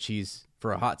convinced that she's,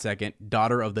 for a hot second,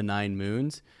 Daughter of the Nine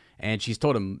Moons, and she's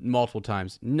told him multiple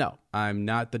times, no, I'm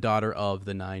not the Daughter of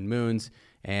the Nine Moons.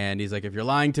 And he's like, if you're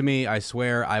lying to me, I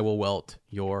swear I will welt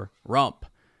your rump.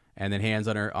 And then hands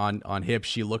on her on hips,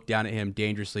 she looked down at him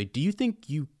dangerously. Do you think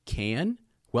you can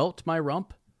welt my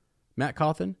rump, Mat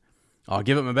Cauthon? I'll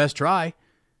give it my best try.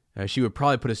 She would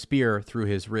probably put a spear through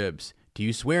his ribs. Do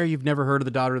you swear you've never heard of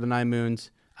the Daughter of the Nine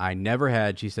Moons? I never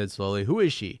had, she said slowly. Who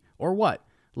is she? Or what?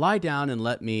 Lie down and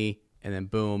let me, and then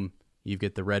boom, you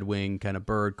get the red wing kind of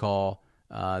bird call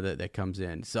that comes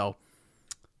in. So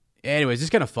anyways,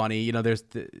 just kind of funny. There's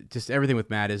just everything with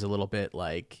Mat is a little bit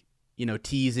like,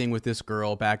 teasing with this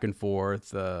girl back and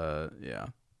forth. Yeah.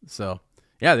 So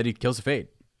yeah, that he kills the Fade.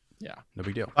 Yeah. No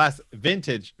big deal. Class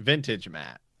vintage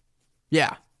Mat.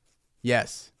 Yeah.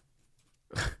 Yes.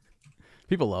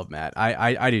 People love Mat.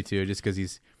 I do too, just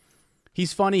because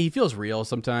he's funny. He feels real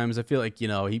sometimes. I feel like,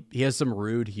 he has some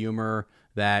rude humor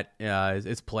that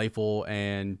it's playful,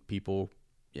 and people,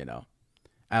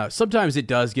 sometimes it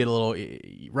does get a little,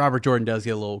 Robert Jordan does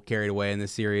get a little carried away in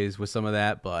this series with some of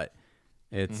that, but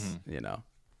it's,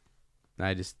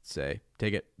 I just say,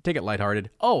 take it lighthearted.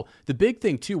 Oh, the big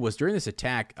thing too was during this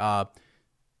attack,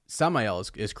 Samael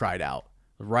is cried out,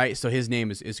 right? So his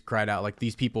name is cried out. Like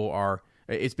these people are,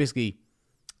 it's basically,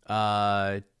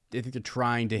 they're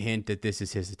trying to hint that this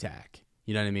is his attack.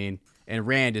 You know what I mean? And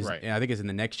Rand is, Right. and I think it's in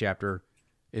the next chapter,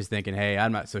 is thinking, hey,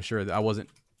 I'm not so sure that I wasn't,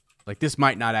 like, this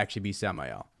might not actually be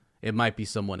Samael. It might be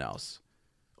someone else.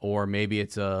 Or maybe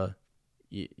it's a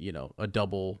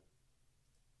double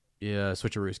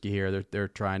switcherooski here. They're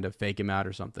trying to fake him out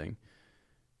or something.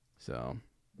 So.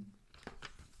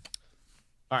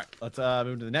 All right, let's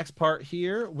move to the next part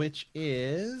here, which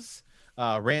is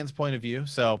Rand's point of view.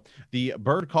 So the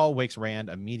bird call wakes Rand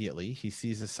immediately. He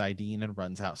sees a Sidene and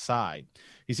runs outside.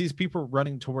 He sees people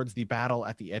running towards the battle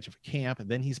at the edge of a camp. And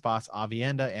then he spots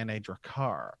Avienda and a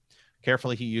Drakkar.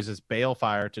 Carefully, he uses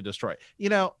balefire to destroy. You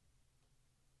know,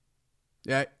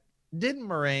 Yeah. didn't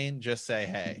Moraine just say,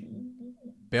 hey,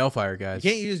 Balefire, guys.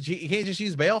 you can't just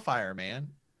use balefire, man?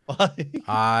 Like,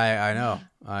 I know.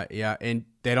 Yeah, and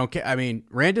they don't care. I mean,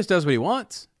 Rand just does what he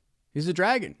wants. He's a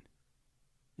dragon.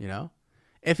 You know?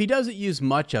 If he doesn't use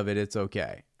much of it, it's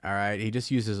okay. All right? He just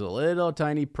uses a little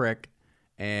tiny prick,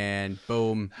 and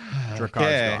boom, Drakkar's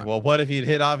okay, gone. well, what if he'd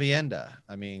hit Avienda?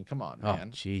 I mean, come on, Oh,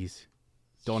 man. jeez.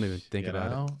 Don't even think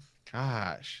about it.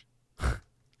 Gosh.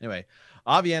 Anyway,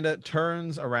 Avienda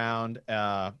turns around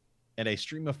and a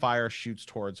stream of fire shoots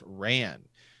towards Rand.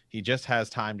 He just has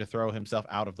time to throw himself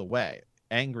out of the way.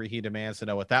 Angry, he demands to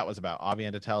know what that was about.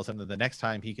 Avienda tells him that the next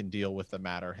time he can deal with the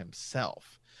matter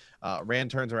himself.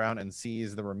 Rand turns around and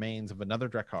sees the remains of another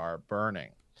Drakkar burning.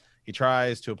 He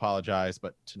tries to apologize,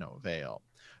 but to no avail.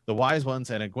 The Wise Ones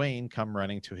and Egwene come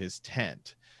running to his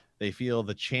tent. They feel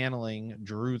the channeling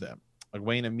drew them.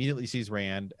 Egwene immediately sees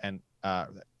Rand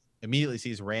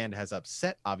has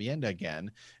upset Avienda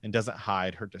again and doesn't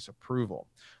hide her disapproval.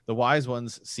 The Wise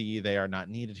Ones see they are not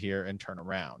needed here and turn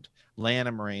around. Lan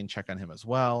and Moraine check on him as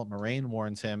well. Moraine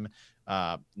warns him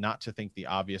not to think the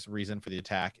obvious reason for the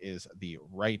attack is the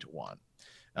right one.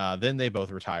 Then they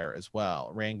both retire as well.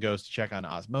 Rand goes to check on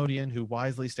Osmodian, who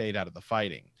wisely stayed out of the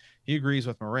fighting. He agrees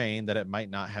with Moraine that it might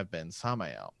not have been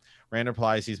Samael. Rand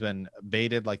replies he's been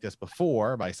baited like this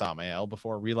before by Samael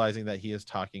before realizing that he is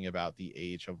talking about the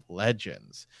Age of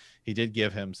Legends. He did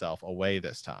give himself away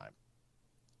this time.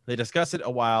 They discuss it a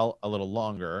little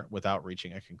longer without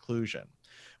reaching a conclusion.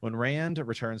 When Rand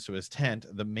returns to his tent,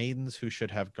 the maidens who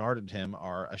should have guarded him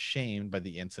are ashamed by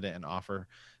the incident and offer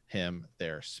him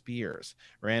their spears.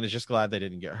 Rand is just glad they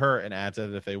didn't get hurt and adds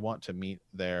that if they want to meet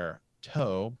their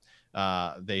toe,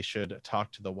 they should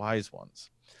talk to the Wise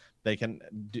Ones. They can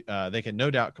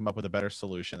no doubt come up with a better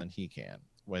solution than he can.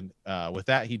 With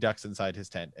that, he ducks inside his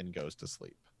tent and goes to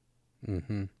sleep.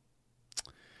 Mm-hmm.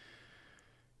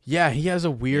 Yeah, he has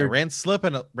a weird. Yeah, Rand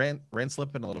slipping a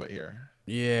little bit here.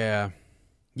 Yeah.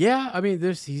 I mean,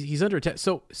 he's under attack.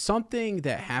 So something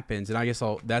that happens, and I guess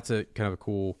that's a kind of a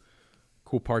cool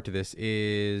part to this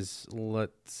is,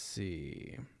 let's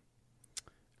see.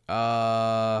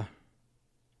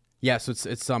 Yeah, so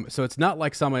it's not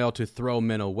like Samael to throw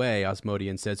men away,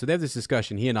 Osmodian said. So they have this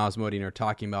discussion. He and Osmodian are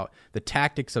talking about the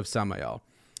tactics of Samael.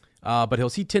 But he'll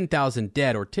see 10,000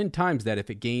 dead, or 10 times that, if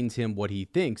it gains him what he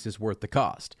thinks is worth the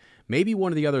cost. Maybe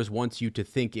one of the others wants you to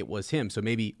think it was him. So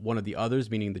maybe one of the others,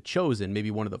 meaning the Chosen,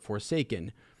 maybe one of the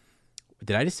Forsaken.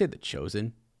 Did I just say the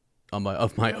Chosen?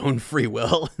 Of my own free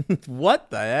will?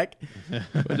 What the heck?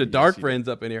 Bunch of dark friends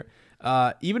up in here.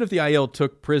 Even if the Aiel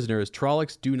took prisoners,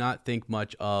 Trollocs do not think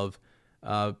much of,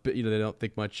 they don't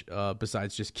think much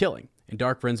besides just killing. And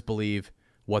dark friends believe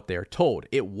what they're told.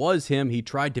 It was him. He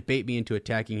tried to bait me into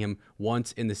attacking him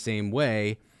once in the same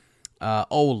way.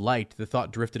 Light, the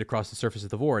thought drifted across the surface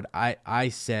of the void. I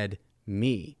said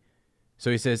me.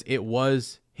 So he says, it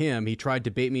was him. He tried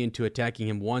to bait me into attacking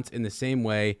him once in the same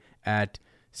way at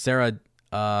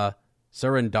Sarandahar,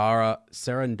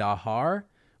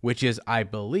 which is, I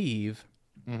believe,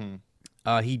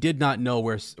 he did not know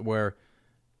where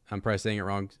I'm probably saying it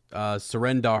wrong,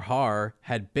 Sarandahar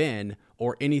had been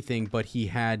or anything, but he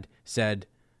had said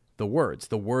the words.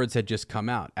 The words had just come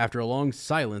out. After a long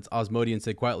silence, Osmodian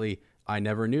said quietly, I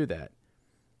never knew that.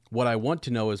 What I want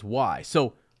to know is why.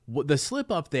 So the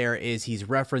slip up there is he's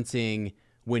referencing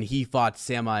when he fought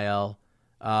Samael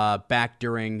back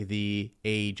during the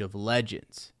Age of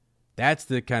Legends. That's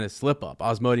the kind of slip up.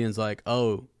 Osmodian's like,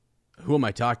 oh, who am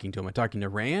I talking to? Am I talking to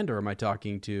Rand, or am I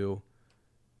talking to,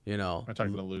 I'm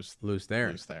talking to Luce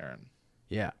Theron.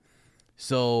 Yeah.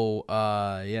 So,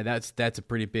 that's a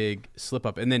pretty big slip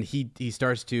up. And then he's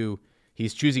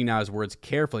choosing now his words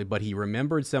carefully, but he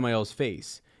remembered Samael's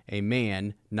face, a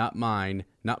man, not mine,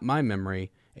 not my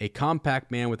memory, a compact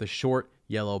man with a short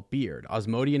yellow beard.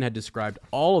 Osmodian had described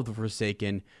all of the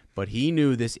Forsaken, but he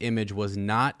knew this image was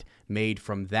not made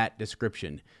from that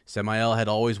description. Samael had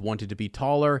always wanted to be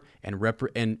taller and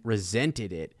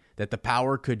resented it, that the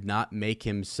power could not make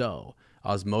him so.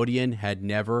 Osmodian had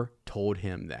never told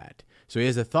him that. So he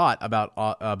has a thought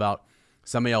about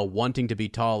Samael wanting to be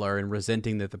taller and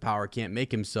resenting that the power can't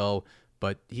make him so,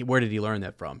 but where did he learn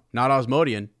that from? Not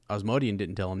Osmodian. Osmodian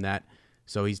didn't tell him that.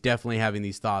 So he's definitely having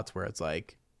these thoughts where it's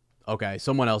like, okay,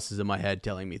 someone else is in my head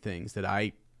telling me things that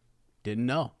I didn't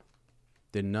know,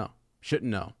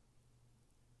 shouldn't know.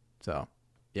 So,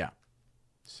 yeah,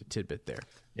 it's a tidbit there.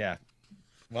 Yeah.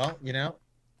 Well,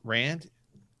 Rand,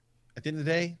 at the end of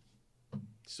the day,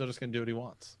 still just going to do what he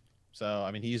wants. So,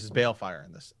 I mean, he uses balefire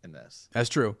in this. That's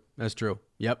true.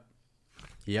 Yep.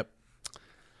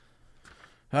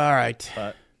 All right.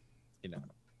 But,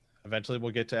 eventually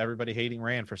we'll get to everybody hating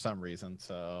Rand for some reason.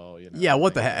 So, Yeah,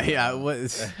 what the heck? Yeah.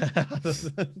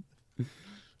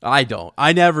 I don't.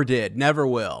 I never did. Never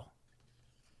will.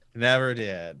 Never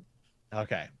did.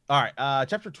 Okay. All right.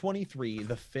 Chapter 23,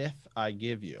 the fifth I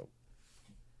give you.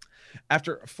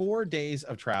 After 4 days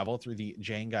of travel through the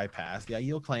Jangai Pass, the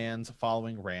Aiel clans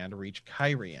following Rand reach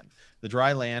Cairhien. The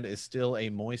dry land is still a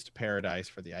moist paradise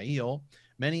for the Aiel,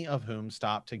 many of whom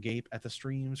stop to gape at the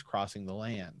streams crossing the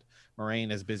land.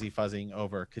 Moraine is busy fuzzing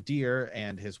over Kadir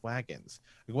and his wagons.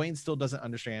 Egwene still doesn't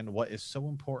understand what is so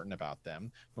important about them,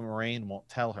 but Moraine won't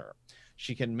tell her.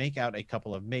 She can make out a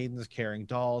couple of maidens carrying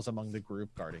dolls among the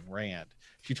group guarding Rand.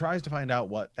 She tries to find out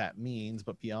what that means,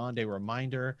 but beyond a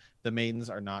reminder, the maidens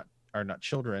are not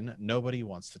children, nobody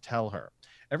wants to tell her.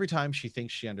 Every time she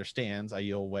thinks she understands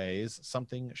Aiel ways,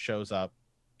 something shows up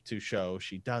to show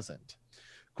she doesn't.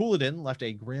 Couladin left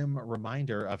a grim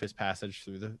reminder of his passage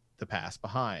through the pass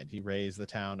behind. He razed the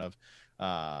town of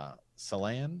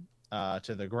Salan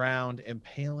to the ground,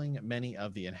 impaling many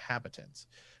of the inhabitants.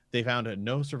 They found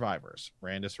no survivors.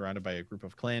 Rand is surrounded by a group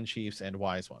of clan chiefs and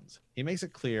wise ones. He makes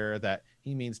it clear that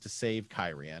he means to save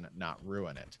Cairhien, not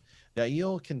ruin it. The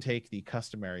Aiel can take the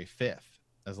customary fifth,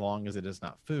 as long as it is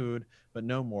not food, but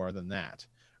no more than that.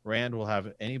 Rand will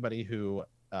have anybody who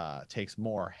takes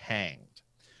more hanged.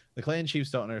 The clan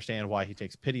chiefs don't understand why he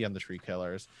takes pity on the tree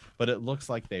killers, but it looks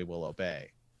like they will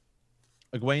obey.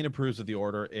 Egwene approves of the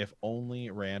order if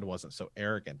only Rand wasn't so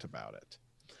arrogant about it.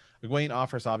 Egwene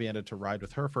offers Aviendha to ride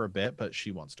with her for a bit, but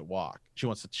she wants to walk. She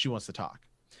wants to talk.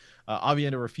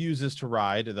 Aviendha refuses to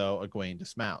ride, though Egwene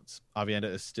dismounts. Aviendha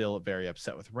is still very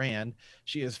upset with Rand.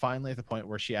 She is finally at the point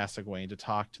where she asks Egwene to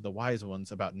talk to the wise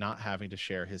ones about not having to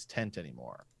share his tent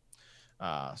anymore.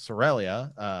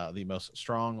 Sorelia, the most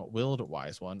strong-willed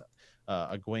wise one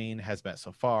Egwene has met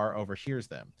so far, overhears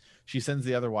them. She sends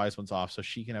the other wise ones off so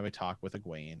she can have a talk with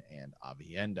Egwene and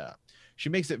Aviendha. She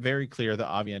makes it very clear that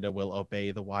Aviendha will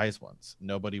obey the wise ones.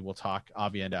 Nobody will talk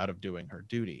Aviendha out of doing her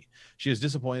duty. She is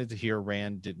disappointed to hear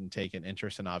Rand didn't take an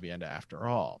interest in Aviendha after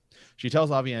all. She tells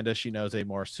Aviendha she knows a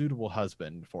more suitable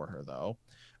husband for her, though.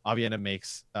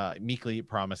 Aviendha meekly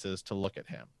promises to look at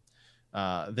him.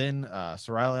 Then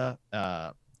Sorelia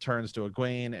turns to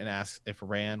Egwene and asks if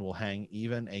Rand will hang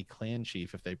even a clan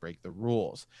chief if they break the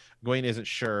rules. Egwene isn't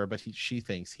sure, but she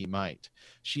thinks he might.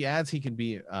 She adds he can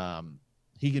be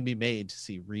made to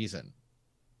see reason.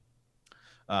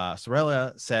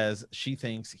 Sorelia says she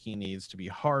thinks he needs to be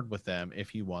hard with them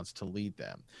if he wants to lead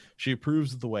them. She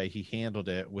approves of the way he handled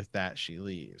it. With that, she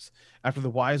leaves. After the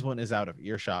wise one is out of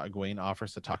earshot, Egwene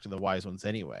offers to talk to the wise ones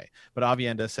anyway, but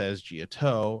Aviendha says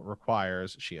Giotto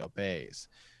requires she obeys.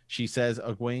 She says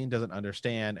Egwene doesn't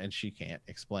understand and she can't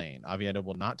explain. Aviendha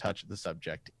will not touch the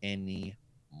subject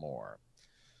anymore.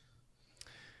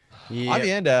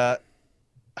 Yeah.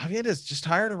 Aviendha's just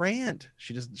tired of Rand.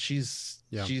 She's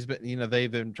been,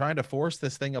 they've been trying to force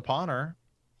this thing upon her,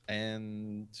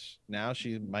 and now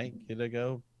she might get to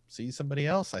go see somebody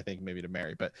else, I think, maybe to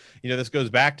marry. But this goes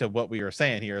back to what we were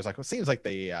saying here. Is like, it seems like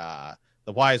the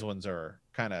wise ones are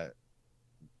kind of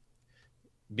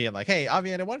being like, hey,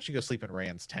 Aviendha, why don't you go sleep in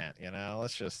Rand's tent?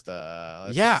 Let's just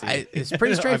it's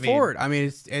pretty straightforward.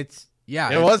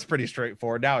 It was pretty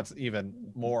straightforward. Now it's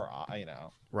even more,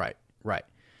 Right.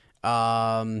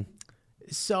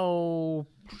 So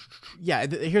yeah,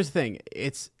 here's the thing.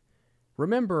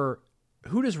 Remember,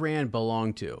 who does Rand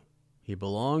belong to? He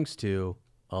belongs to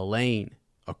Elaine,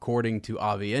 according to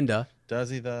Aviendha. Does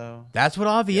he though? That's what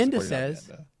Aviendha says.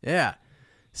 Yeah.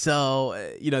 So,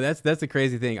 that's the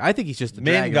crazy thing. I think he's just the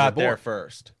men got there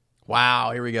first.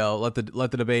 Wow, here we go. Let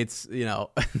the debates, I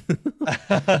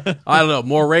don't know.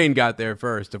 Moraine got there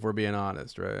first, if we're being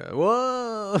honest, right?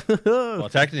 Whoa. Well,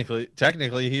 technically, he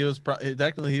and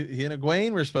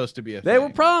Egwene were supposed to be a thing. They were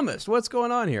promised. What's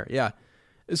going on here? Yeah.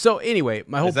 So anyway,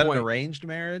 my whole point. Is that an arranged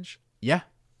marriage? Yeah.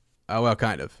 Well,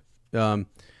 kind of.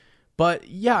 But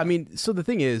yeah, so the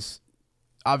thing is,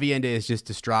 Aviendha is just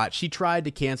distraught. She tried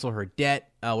to cancel her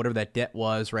debt, whatever that debt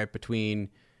was, right, between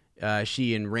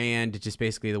she and Rand, just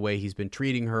basically the way he's been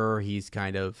treating her, he's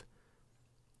kind of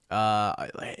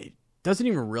doesn't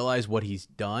even realize what he's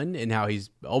done and how he's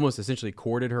almost essentially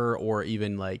courted her, or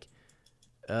even like,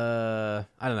 I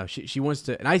don't know. She wants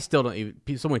to, and I still don't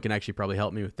even, someone can actually probably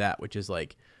help me with that, which is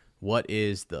like, what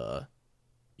is the,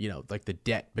 like the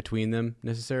debt between them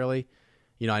necessarily?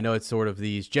 I know it's sort of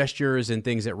these gestures and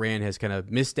things that Rand has kind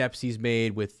of missteps he's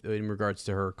made with in regards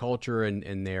to her culture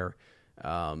and their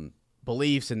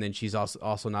beliefs, and then she's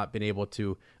also not been able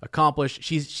to accomplish.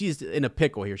 She's in a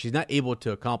pickle here. She's not able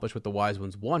to accomplish what the Wise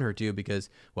Ones want her to because,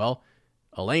 well,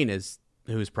 Elaine is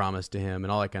who's promised to him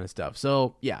and all that kind of stuff.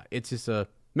 So yeah, it's just a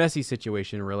messy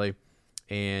situation really,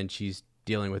 and she's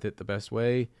dealing with it the best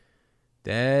way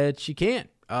that she can.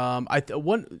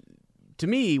 To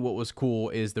me, what was cool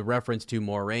is the reference to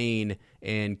Moiraine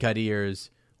and Kadyr's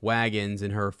wagons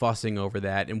and her fussing over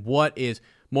that. And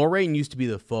Moiraine used to be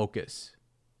the focus,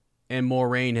 and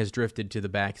Moiraine has drifted to the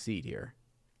back seat here.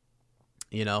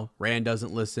 Rand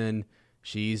doesn't listen.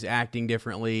 She's acting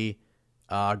differently.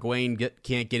 Gawain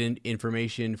can't get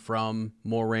information from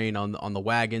Moiraine on the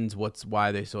wagons.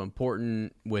 Why they're so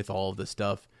important with all of the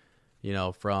stuff,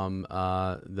 from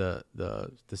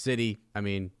the city. I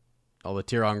mean, all the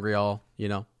Tirangrial,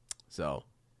 So,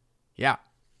 yeah,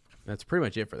 that's pretty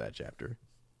much it for that chapter.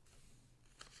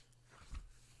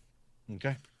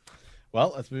 Okay.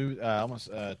 Well, let's move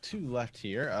almost 2 left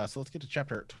here. So let's get to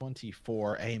chapter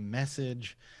 24, A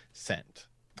Message Sent.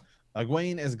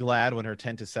 Egwene is glad when her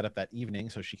tent is set up that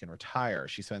evening so she can retire.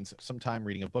 She spends some time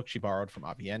reading a book she borrowed from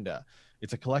Avienda.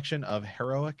 It's a collection of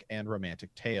heroic and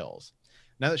romantic tales.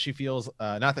 Not that she feels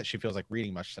like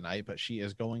reading much tonight, but she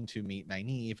is going to meet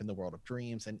Nynaeve in the world of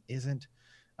dreams, and it isn't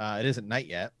night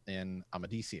yet in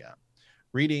Amadisia.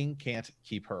 Reading can't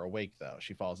keep her awake though.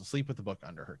 She falls asleep with the book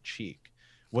under her cheek.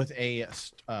 With a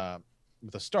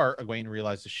start, Egwene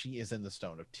realizes she is in the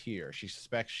Stone of Tears. She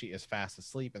suspects she is fast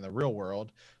asleep in the real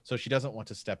world, so she doesn't want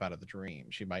to step out of the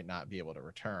dream. She might not be able to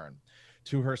return.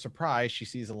 To her surprise, she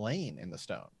sees Elaine in the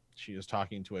stone. She is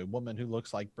talking to a woman who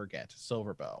looks like Birgitte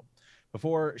Silverbow.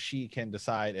 Before she can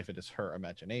decide if it is her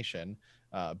imagination,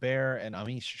 Bear and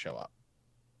Amish show up.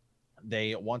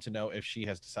 They want to know if she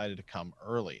has decided to come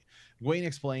early. Egwene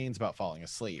explains about falling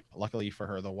asleep. Luckily for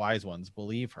her, the Wise Ones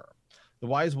believe her. The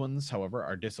Wise Ones, however,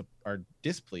 are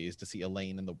displeased to see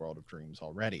Elaine in the world of dreams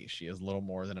already. She is little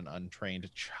more than an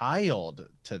untrained child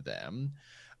to them.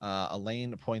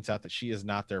 Elaine points out that she is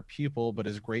not their pupil, but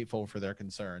is grateful for their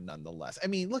concern nonetheless. I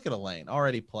mean, look at Elaine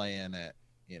already playing it,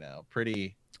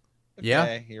 pretty. Okay,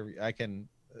 yeah. Here I can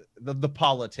the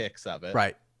politics of it.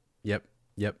 Right. Yep.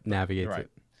 Navigates right. it.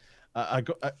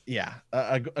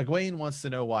 Egwene wants to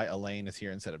know why Elaine is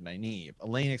here instead of Nynaeve.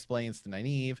 Elaine explains to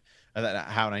Nynaeve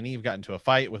how Nynaeve got into a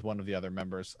fight with one of the other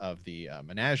members of the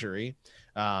menagerie,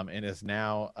 and is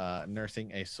now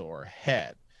nursing a sore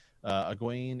head.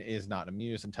 Egwene is not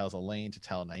amused and tells Elaine to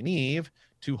tell Nynaeve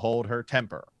to hold her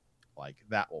temper. Like,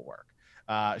 that will work.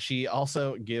 She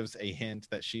also gives a hint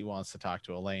that she wants to talk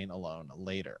to Elaine alone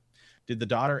later. Did the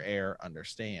daughter heir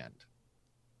understand?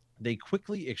 They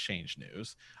quickly exchange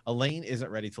news. Elaine isn't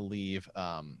ready to leave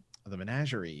the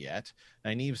menagerie yet.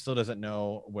 Nynaeve still doesn't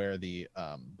know where the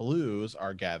Blues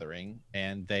are gathering,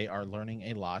 and they are learning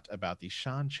a lot about the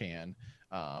Shan-Chan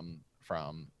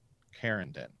from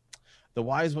Carandon. The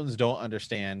Wise Ones don't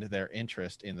understand their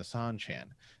interest in the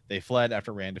Shan-Chan. They fled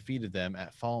after Rand defeated them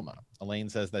at Falma. Elaine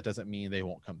says that doesn't mean they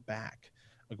won't come back.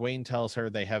 Egwene tells her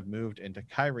they have moved into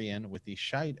Cairhien with the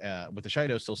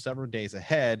Shaido still several days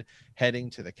ahead, heading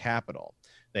to the capital.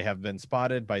 They have been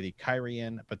spotted by the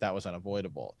Cairhien, but that was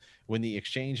unavoidable. When the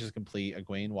exchange is complete,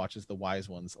 Egwene watches the Wise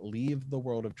Ones leave the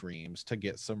world of dreams to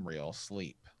get some real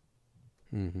sleep.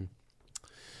 Mm-hmm.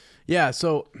 Yeah,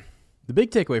 so the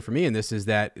big takeaway for me in this is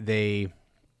that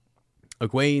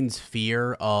Egwene's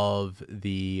fear of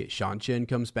the Shan-Chan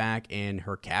comes back, and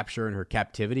her capture and her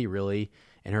captivity really,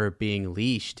 and her being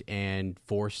leashed and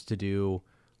forced to do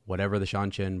whatever the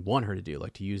Shan-Chan want her to do,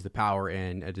 like to use the power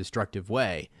in a destructive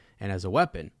way and as a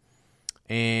weapon.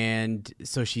 And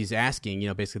so she's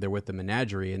asking, basically they're with the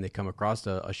menagerie and they come across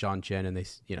a Shan-Chan, and they,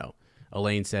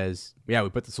 Elaine says, yeah, we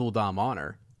put the Suldam on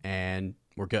her and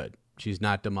we're good. She's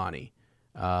not Damani.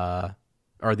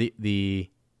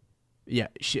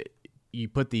 You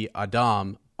put the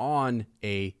Adam on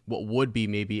what would be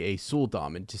maybe a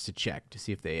Suldam, and just to check to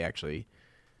see if they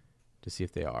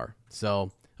are.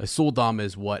 So a Suldam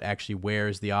is what actually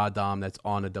wears the Adam that's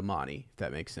on a Damani, if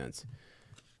that makes sense.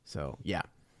 So yeah,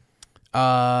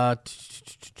 that's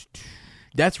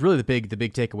really the big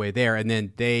takeaway there. And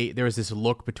then there was this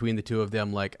look between the two of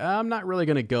them, like, I'm not really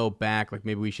gonna go back. Like,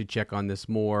 maybe we should check on this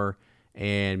more.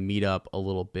 and meet up a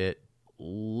little bit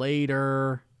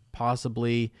later,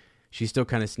 possibly. She's still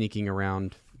kind of sneaking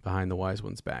around behind the Wise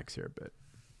Ones' backs here a bit.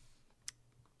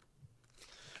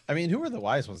 I mean, who are the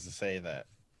wise ones to say that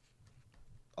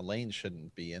Elaine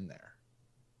shouldn't be in there?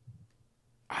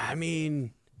 I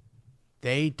mean,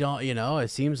 they don't, it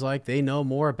seems like they know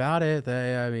more about it. It's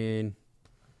a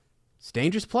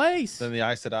dangerous place. Then the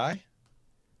Aes Sedai?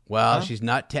 Well, she's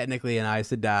not technically an Aes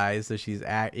Sedai, so she's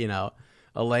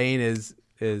Elaine is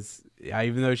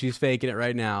even though she's faking it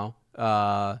right now.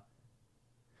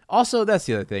 Also, that's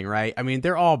the other thing, right? I mean,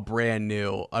 they're all brand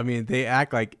new. I mean, they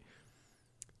act like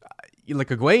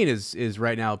Egwene is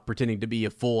right now pretending to be a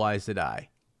full Aes Sedai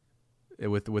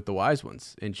with the Wise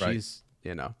Ones, and she's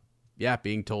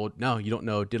being told, no, you don't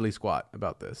know diddly squat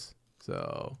about this.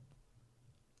 So,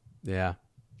 yeah.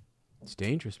 It's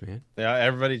dangerous, man. Yeah,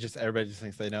 everybody just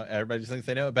thinks they know. Everybody just thinks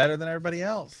they know it better than everybody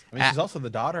else. I mean, she's also the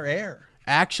daughter heir.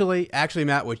 Actually,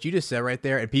 Matt, what you just said right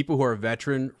there, and people who are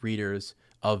veteran readers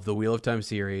of the Wheel of Time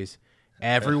series,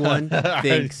 everyone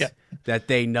thinks that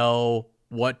they know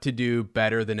what to do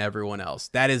better than everyone else.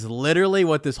 That is literally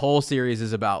what this whole series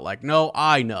is about. Like, no,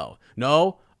 I know.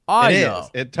 No, I know.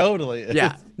 It totally is.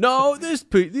 Yeah. No, these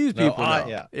people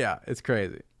know. Yeah, it's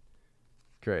crazy.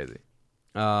 Crazy.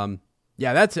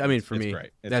 Yeah, that's, for me,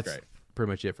 great. That's great. Pretty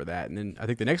much it for that. And then I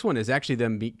think the next one is actually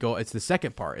them it's the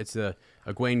second part. It's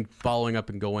Egwene following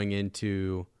up and going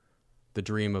into the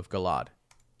dream of Galad.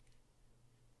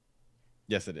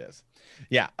 Yes, it is.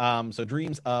 Yeah. So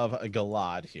dreams of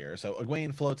Galad here. So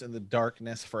Egwene floats in the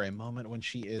darkness for a moment when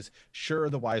she is sure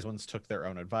the Wise Ones took their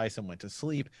own advice and went to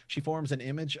sleep. She forms an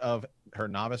image of her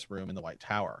novice room in the White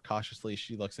Tower. Cautiously,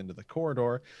 she looks into the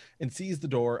corridor and sees the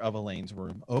door of Elaine's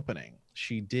room opening.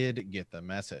 She did get the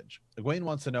message. Egwene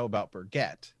wants to know about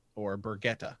Birgitte or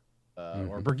Birgitta.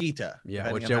 Or Birgitta.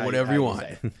 Yeah, whatever you want.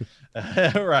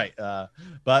 Right.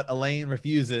 But Elaine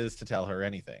refuses to tell her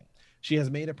anything. She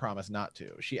has made a promise not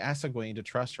to. She asks Egwene to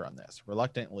trust her on this.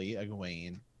 Reluctantly,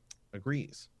 Egwene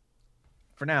agrees.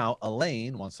 For now,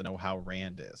 Elaine wants to know how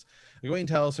Rand is. Egwene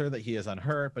tells her that he is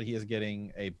unhurt, but he is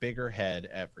getting a bigger head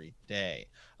every day.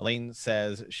 Elaine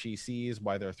says she sees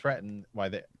why he threatened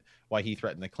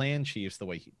the clan chiefs the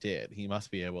way he did. He must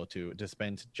be able to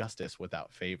dispense justice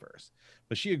without favors.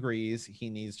 But she agrees he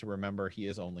needs to remember he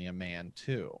is only a man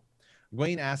too.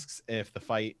 Egwene asks if the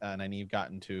fight Nynaeve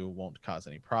got into won't cause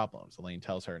any problems. Elaine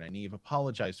tells her Nynaeve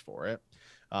apologized for it,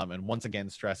 and once again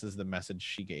stresses the message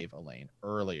she gave Elaine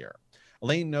earlier.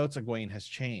 Elaine notes Egwene has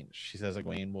changed. She says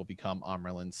Egwene will become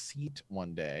Amyrlin's seat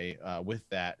one day. With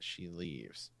that, she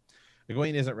leaves.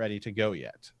 Egwene isn't ready to go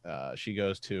yet. She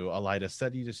goes to Elaida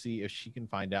study to see if she can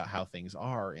find out how things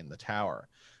are in the tower.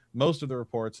 Most of the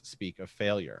reports speak of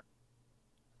failure.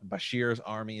 Bashir's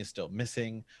army is still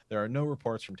missing. There are no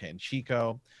reports from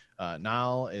Tanchico.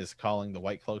 Nal is calling the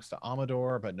White Cloaks to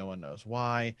Amador, but no one knows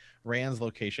why. Rand's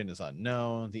location is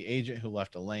unknown. The agent who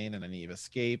left Elaine and Nynaeve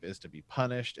escape is to be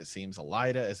punished. It seems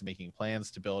Elaida is making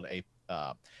plans to build a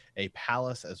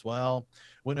palace as well.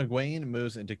 When Egwene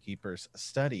moves into Keeper's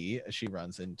study, she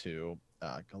runs into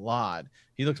Galad.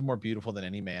 He looks more beautiful than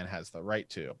any man has the right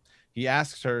to. He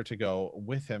asks her to go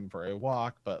with him for a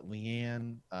walk, but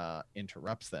Leanne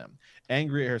interrupts them.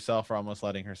 Angry at herself for almost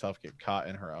letting herself get caught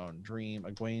in her own dream,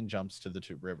 Egwene jumps to the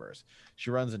two rivers. She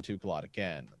runs into Galad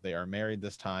again. They are married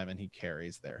this time, and he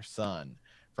carries their son.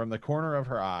 From the corner of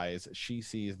her eyes, she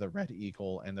sees the red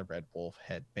eagle and the red wolf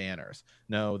head banners.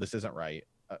 No, this isn't right.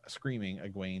 Screaming,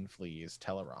 Egwene flees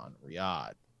Teleron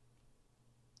Riyadh.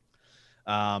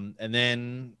 And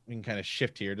then we can kind of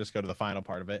shift here, just go to the final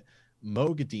part of it.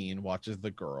 Moghedien watches the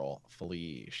girl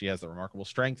flee. She has the remarkable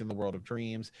strength in the world of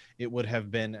dreams. It would have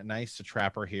been nice to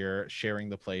trap her here. Sharing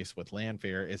the place with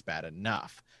Lanfear is bad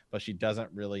enough, but she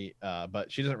doesn't really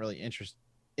interest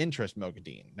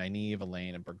Moghedien. Nynaeve,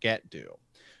 Elaine, and Birgitte do.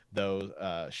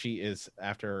 She is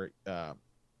after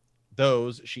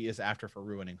for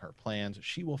ruining her plans.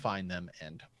 She will find them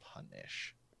and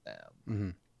punish them. Mm-hmm.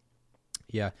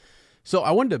 Yeah. So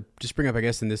I wanted to just bring up, I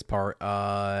guess, in this part,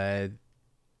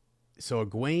 so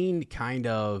Egwene kind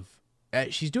of,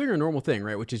 she's doing her normal thing,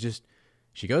 right? Which is just,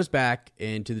 she goes back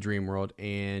into the dream world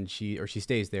and she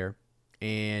stays there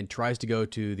and tries to go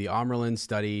to the Amyrlin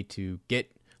study to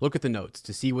look at the notes,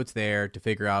 to see what's there, to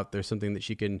figure out there's something that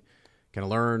she can kind of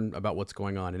learn about what's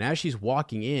going on. And as she's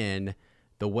walking in,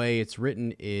 the way it's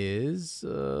written is,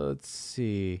 let's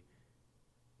see.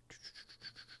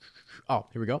 Oh,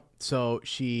 here we go. So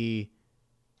she,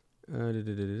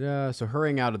 so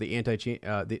hurrying out of the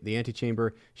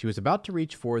antechamber, she was about to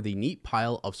reach for the neat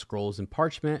pile of scrolls and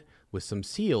parchment with some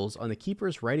seals on the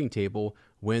keeper's writing table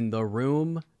when the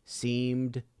room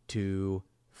seemed to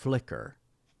flicker.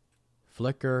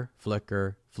 Flicker,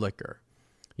 flicker, flicker.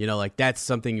 You know, like that's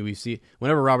something we see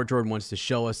whenever Robert Jordan wants to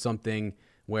show us something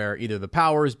where either the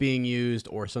power is being used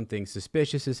or something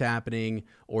suspicious is happening,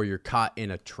 or you're caught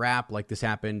in a trap, like this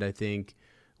happened, I think,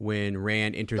 when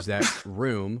Rand enters that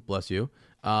room. Bless you.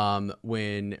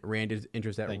 When Rand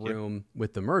enters that room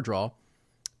with the Myrddraal,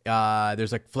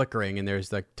 there's like flickering, and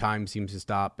there's like time seems to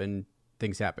stop and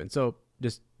things happen. So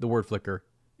just the word flicker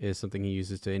is something he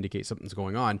uses to indicate something's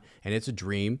going on, and it's a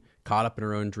dream, caught up in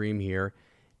her own dream here.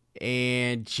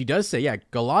 And she does say, yeah,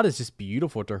 Galad is just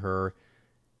beautiful to her.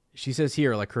 She says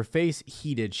here, like, her face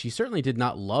heated. She certainly did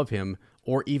not love him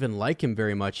or even like him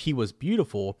very much. He was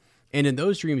beautiful, and in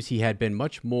those dreams he had been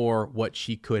much more what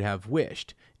she could have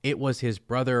wished. It was his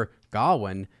brother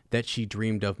Gawain that she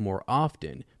dreamed of more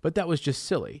often, but that was just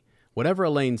silly. Whatever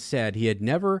Elaine said, he had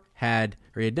never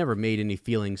made any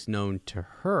feelings known to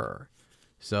her.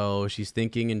 So she's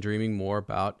thinking and dreaming more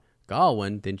about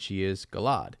Gawain than she is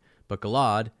Galad. But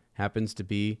Galad happens to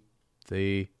be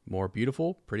the more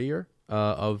beautiful, prettier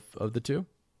of the two.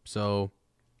 So,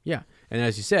 yeah. And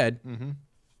as you said,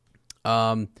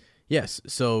 yes.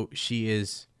 So she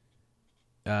is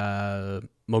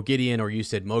Moghedien, or you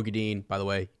said Moghedien. By the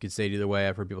way, you could say it either way.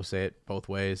 I've heard people say it both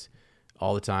ways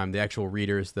all the time. The actual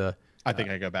readers, I think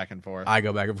I go back and forth. I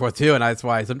go back and forth too, and that's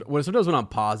why sometimes when I'm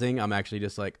pausing, I'm actually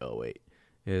just like, oh wait.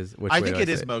 I think it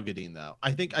is Moghedien though.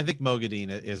 I think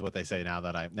Moghedien is what they say now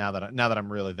that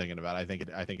I'm really thinking about it.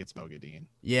 I think it's Moghedien.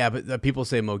 Yeah, but people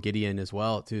say Moghedien as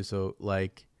well too. So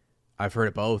like, I've heard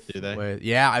it both. Do they? ways.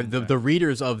 Yeah, the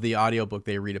readers of the audiobook,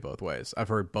 they read it both ways. I've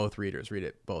heard both readers read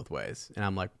it both ways, and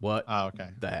I'm like, what? Oh, okay.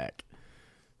 The heck?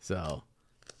 So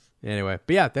anyway,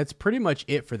 but yeah, that's pretty much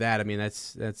it for that. I mean,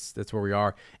 that's where we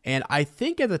are. And I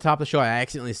think at the top of the show, I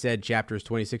accidentally said chapters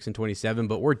 26 and 27,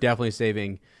 but we're definitely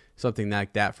saving something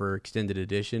like that for extended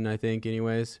edition, I think,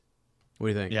 anyways. What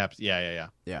do you think?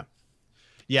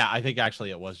 Yeah, I think actually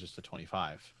it was just a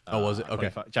 25. Oh, was it? Okay.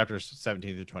 Chapters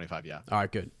 17 through 25, yeah. All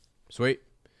right, good. Sweet.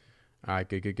 All right,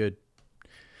 good.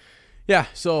 Yeah,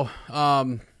 so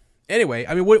anyway,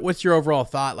 I mean, what's your overall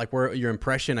thought? Like, your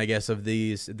impression, I guess, of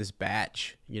this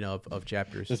batch, of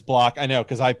chapters? This block, I know,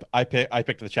 because I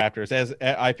picked the chapters as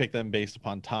I picked them based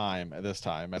upon time at this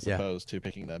time, as opposed to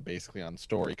picking them basically on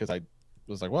story, because I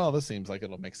was like, well, this seems like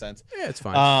it'll make sense. Yeah, it's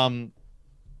fine. I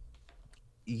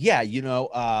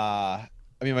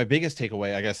mean, my biggest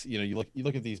takeaway, I guess, you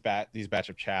look at these batch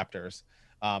of chapters.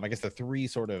 I guess the three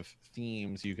sort of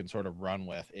themes you can sort of run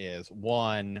with is,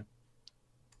 one,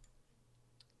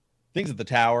 things at the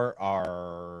tower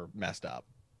are messed up.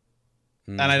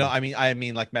 Mm-hmm. And I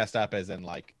mean like messed up as in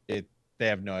like they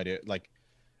have no idea. Like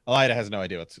Elaida has no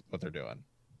idea what they're doing.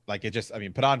 Like it just, I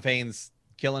mean, Padan Fane's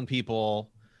killing people.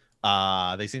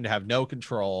 They seem to have no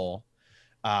control.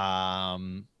 I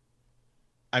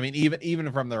mean,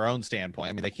 even from their own standpoint,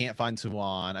 I mean, they can't find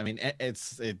Siuan. I mean,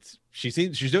 she's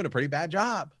doing a pretty bad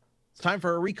job. It's time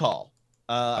for a recall.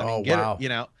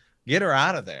 Get her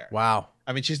out of there. Wow.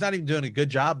 I mean, she's not even doing a good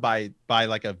job by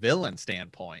like a villain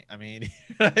standpoint. I mean,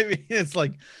 it's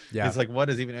like, it's like, what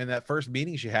is even in that first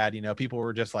meeting she had, people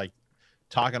were just like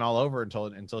talking all over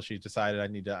until she decided I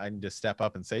need to step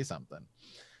up and say something.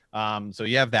 So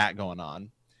you have that going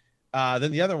on.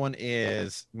 Then the other one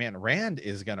is, man, Rand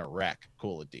is gonna wreck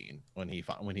Couladin when he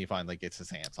finally gets his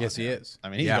hands on him. He is. I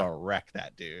mean, he's gonna wreck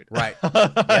that dude. Right. Yep.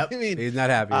 I mean, he's not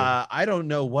happy. I don't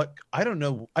know what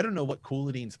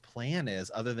Couladin's plan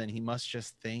is, other than he must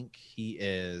just think he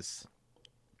is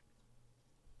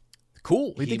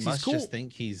cool. He must just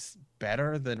think he's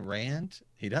better than Rand.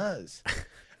 He does.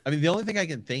 I mean, the only thing I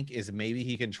can think is maybe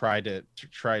he can try to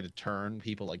turn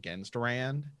people against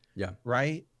Rand. Yeah.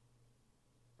 Right.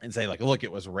 And say like, look,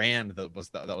 it was Rand that was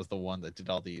the one that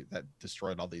that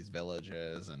destroyed all these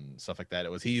villages and stuff like that.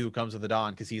 It was he who comes with the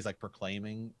dawn, because he's like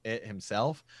proclaiming it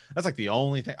himself. That's like the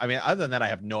only thing. I mean, other than that, I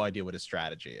have no idea what his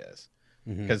strategy is,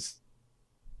 because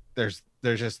there's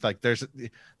just like there's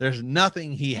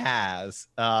nothing he has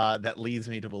that leads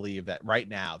me to believe that right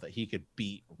now that he could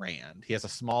beat Rand. He has a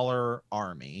smaller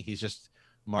army. He's just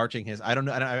marching his. I don't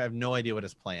know. I have no idea what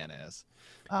his plan is.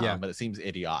 But it seems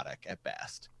idiotic at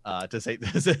best, to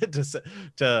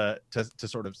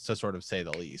sort of say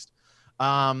the least.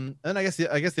 And I guess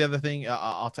the other thing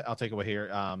I'll take away here.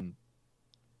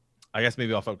 I guess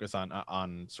maybe I'll focus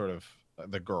on sort of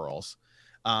the girls.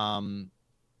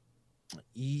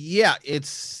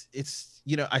 It's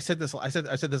I said this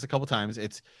a couple times.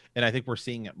 And I think we're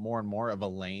seeing it more and more of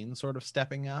Elaine sort of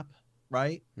stepping up,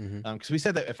 right? Because we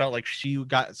said that it felt like she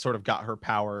got her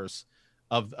powers.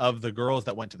 Of the girls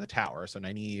that went to the tower, so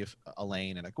Nynaeve,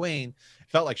 Elaine, and Egwene, it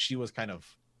felt like she was kind of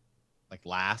like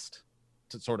last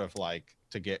to sort of like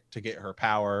to get her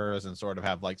powers and sort of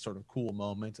have like sort of cool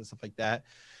moments and stuff like that.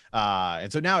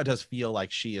 And so now it does feel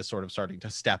like she is sort of starting to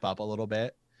step up a little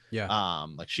bit. Yeah.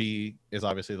 Like she is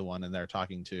obviously the one in there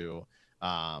talking to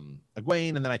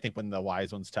Egwene, and then I think when the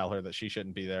wise ones tell her that she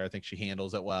shouldn't be there, I think she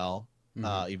handles it well.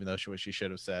 Even though what she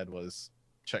should have said was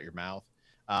shut your mouth.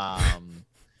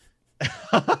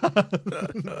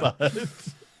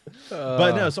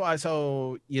 But no,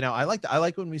 so you know, I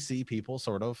like when we see people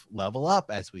sort of level up,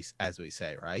 as we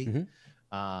say, right?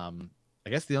 I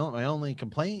guess my only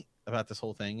complaint about this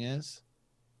whole thing is,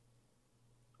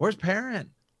 where's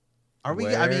Perrin?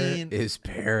 Is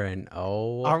Perrin?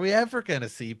 Oh, are we ever gonna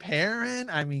see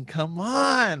Perrin? I mean, come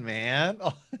on, man.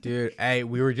 Dude, hey,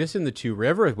 we were just in the Two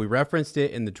Rivers. We referenced it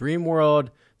in the Dream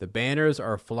World. The banners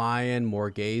are flying.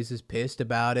 Morghese is pissed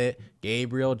about it.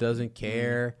 Gabriel doesn't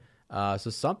care.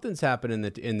 So something's happening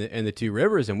in the Two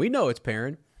Rivers, and we know it's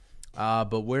Perrin,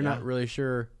 but we're not really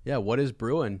sure. Yeah, what is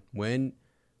brewing?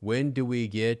 When do we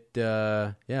get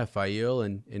Faile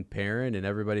and Perrin and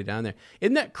everybody down there?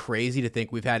 Isn't that crazy to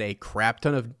think we've had a crap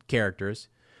ton of characters?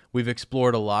 We've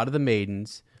explored a lot of the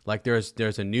maidens. Like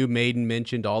there's a new maiden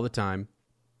mentioned all the time,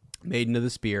 Maiden of the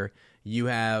Spear. You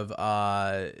have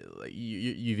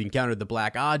you've encountered the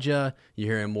Black Aja.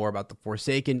 You're hearing more about the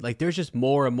Forsaken. Like there's just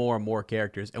more and more and more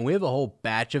characters, and we have a whole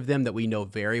batch of them that we know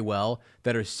very well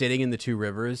that are sitting in the Two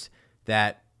Rivers.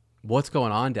 That what's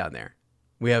going on down there?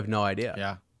 We have no idea.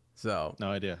 Yeah. So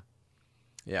no idea.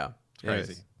 Yeah, it's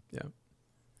crazy.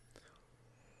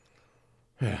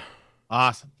 Yeah.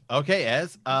 Awesome. Okay,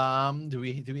 Ez. Do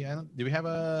we have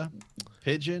a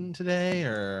pigeon today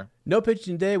or no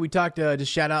pigeon today? We talked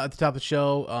just shout out at the top of the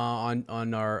show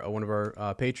on our one of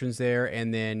our patrons there,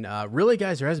 and then really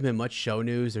guys, there hasn't been much show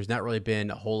news. There's not really been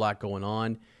a whole lot going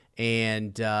on,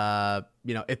 and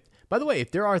you know, if by the way,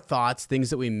 if there are thoughts,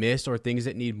 things that we missed, or things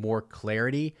that need more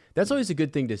clarity, that's always a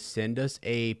good thing to send us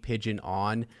a pigeon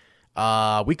on.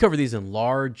 We cover these in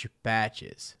large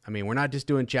batches. I mean, we're not just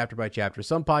doing chapter by chapter.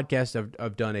 Some podcasts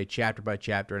have done a chapter by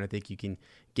chapter, and I think you can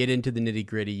get into the nitty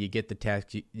gritty. You get the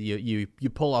text, you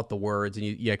pull out the words, and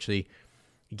you actually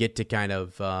get to kind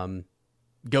of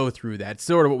go through that. It's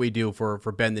sort of what we do for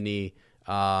Bend the Knee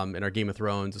in our Game of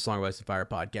Thrones, the Song of Ice and Fire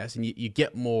podcast, and you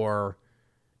get more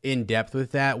in depth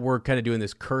with that. We're kind of doing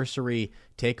this cursory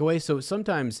takeaway. So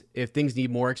sometimes if things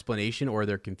need more explanation or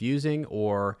they're confusing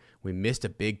or we missed a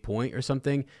big point or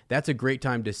something, that's a great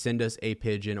time to send us a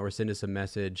pigeon or send us a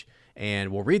message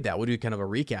and we'll read that. We'll do kind of a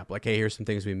recap like, hey, here's some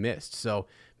things we missed. So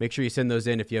make sure you send those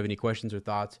in if you have any questions or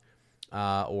thoughts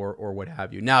or what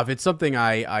have you. Now, if it's something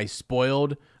I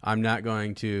spoiled, I'm not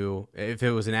going to, if it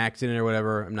was an accident or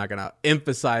whatever, I'm not going to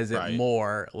emphasize it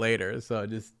more later. So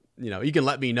just, you know, you can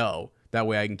let me know. That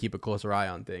way I can keep a closer eye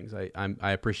on things.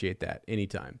 I appreciate that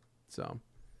anytime. So.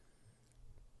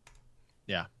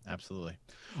 Yeah, absolutely.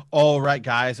 All right,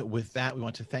 guys. With that, we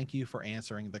want to thank you for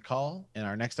answering the call. In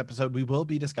our next episode, we will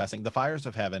be discussing The Fires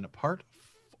of Heaven, Part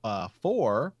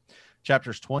 4,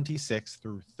 chapters 26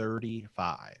 through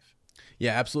 35.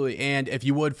 Yeah, absolutely. And if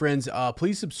you would, friends,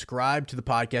 please subscribe to the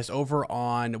podcast over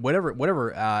on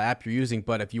whatever app you're using.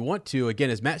 But if you want to,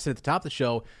 again, as Matt said at the top of the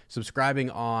show,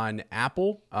 subscribing on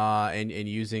Apple and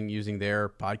using their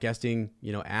podcasting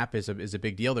app is a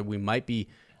big deal. That we might be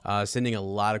sending a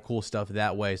lot of cool stuff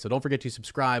that way. So don't forget to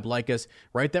subscribe, like us,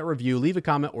 write that review, leave a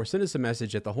comment, or send us a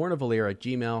message at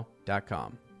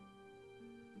thehornofvalyr@gmail.com.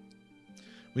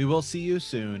 We will see you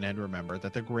soon, and remember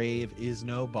that the grave is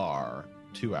no bar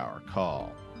to our call.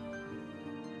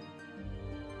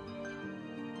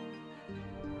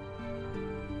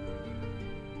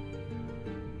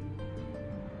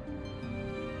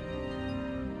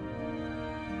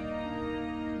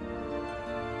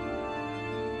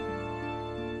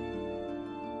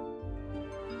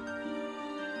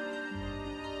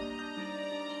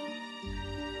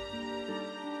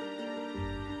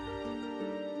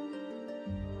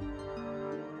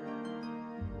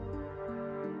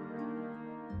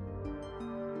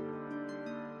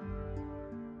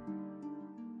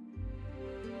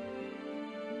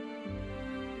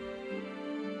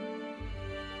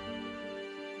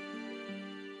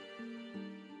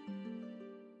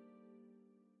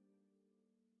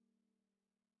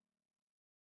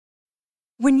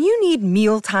 When you need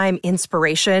mealtime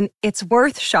inspiration, it's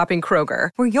worth shopping Kroger,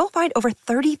 where you'll find over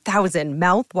 30,000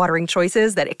 mouth-watering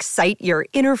choices that excite your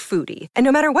inner foodie. And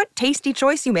no matter what tasty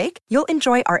choice you make, you'll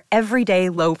enjoy our everyday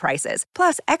low prices,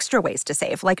 plus extra ways to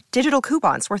save, like digital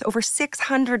coupons worth over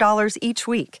 $600 each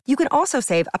week. You can also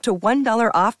save up to $1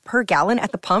 off per gallon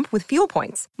at the pump with fuel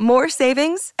points. More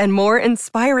savings and more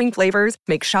inspiring flavors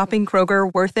make shopping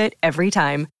Kroger worth it every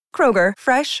time. Kroger,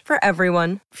 fresh for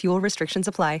everyone. Fuel restrictions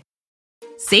apply.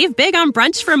 Save big on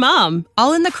brunch for mom,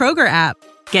 all in the Kroger app.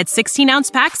 Get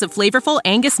 16-ounce packs of flavorful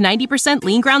Angus 90%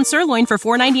 lean ground sirloin for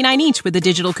 $4.99 each with a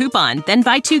digital coupon. Then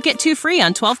buy 2, get 2 free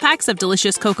on 12 packs of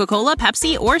delicious Coca-Cola,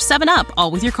 Pepsi, or 7-Up, all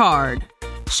with your card.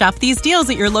 Shop these deals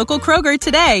at your local Kroger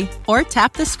today, or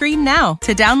tap the screen now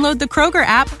to download the Kroger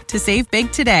app to save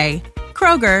big today.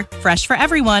 Kroger, fresh for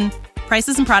everyone.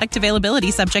 Prices and product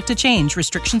availability subject to change.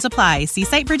 Restrictions apply. See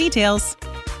site for details.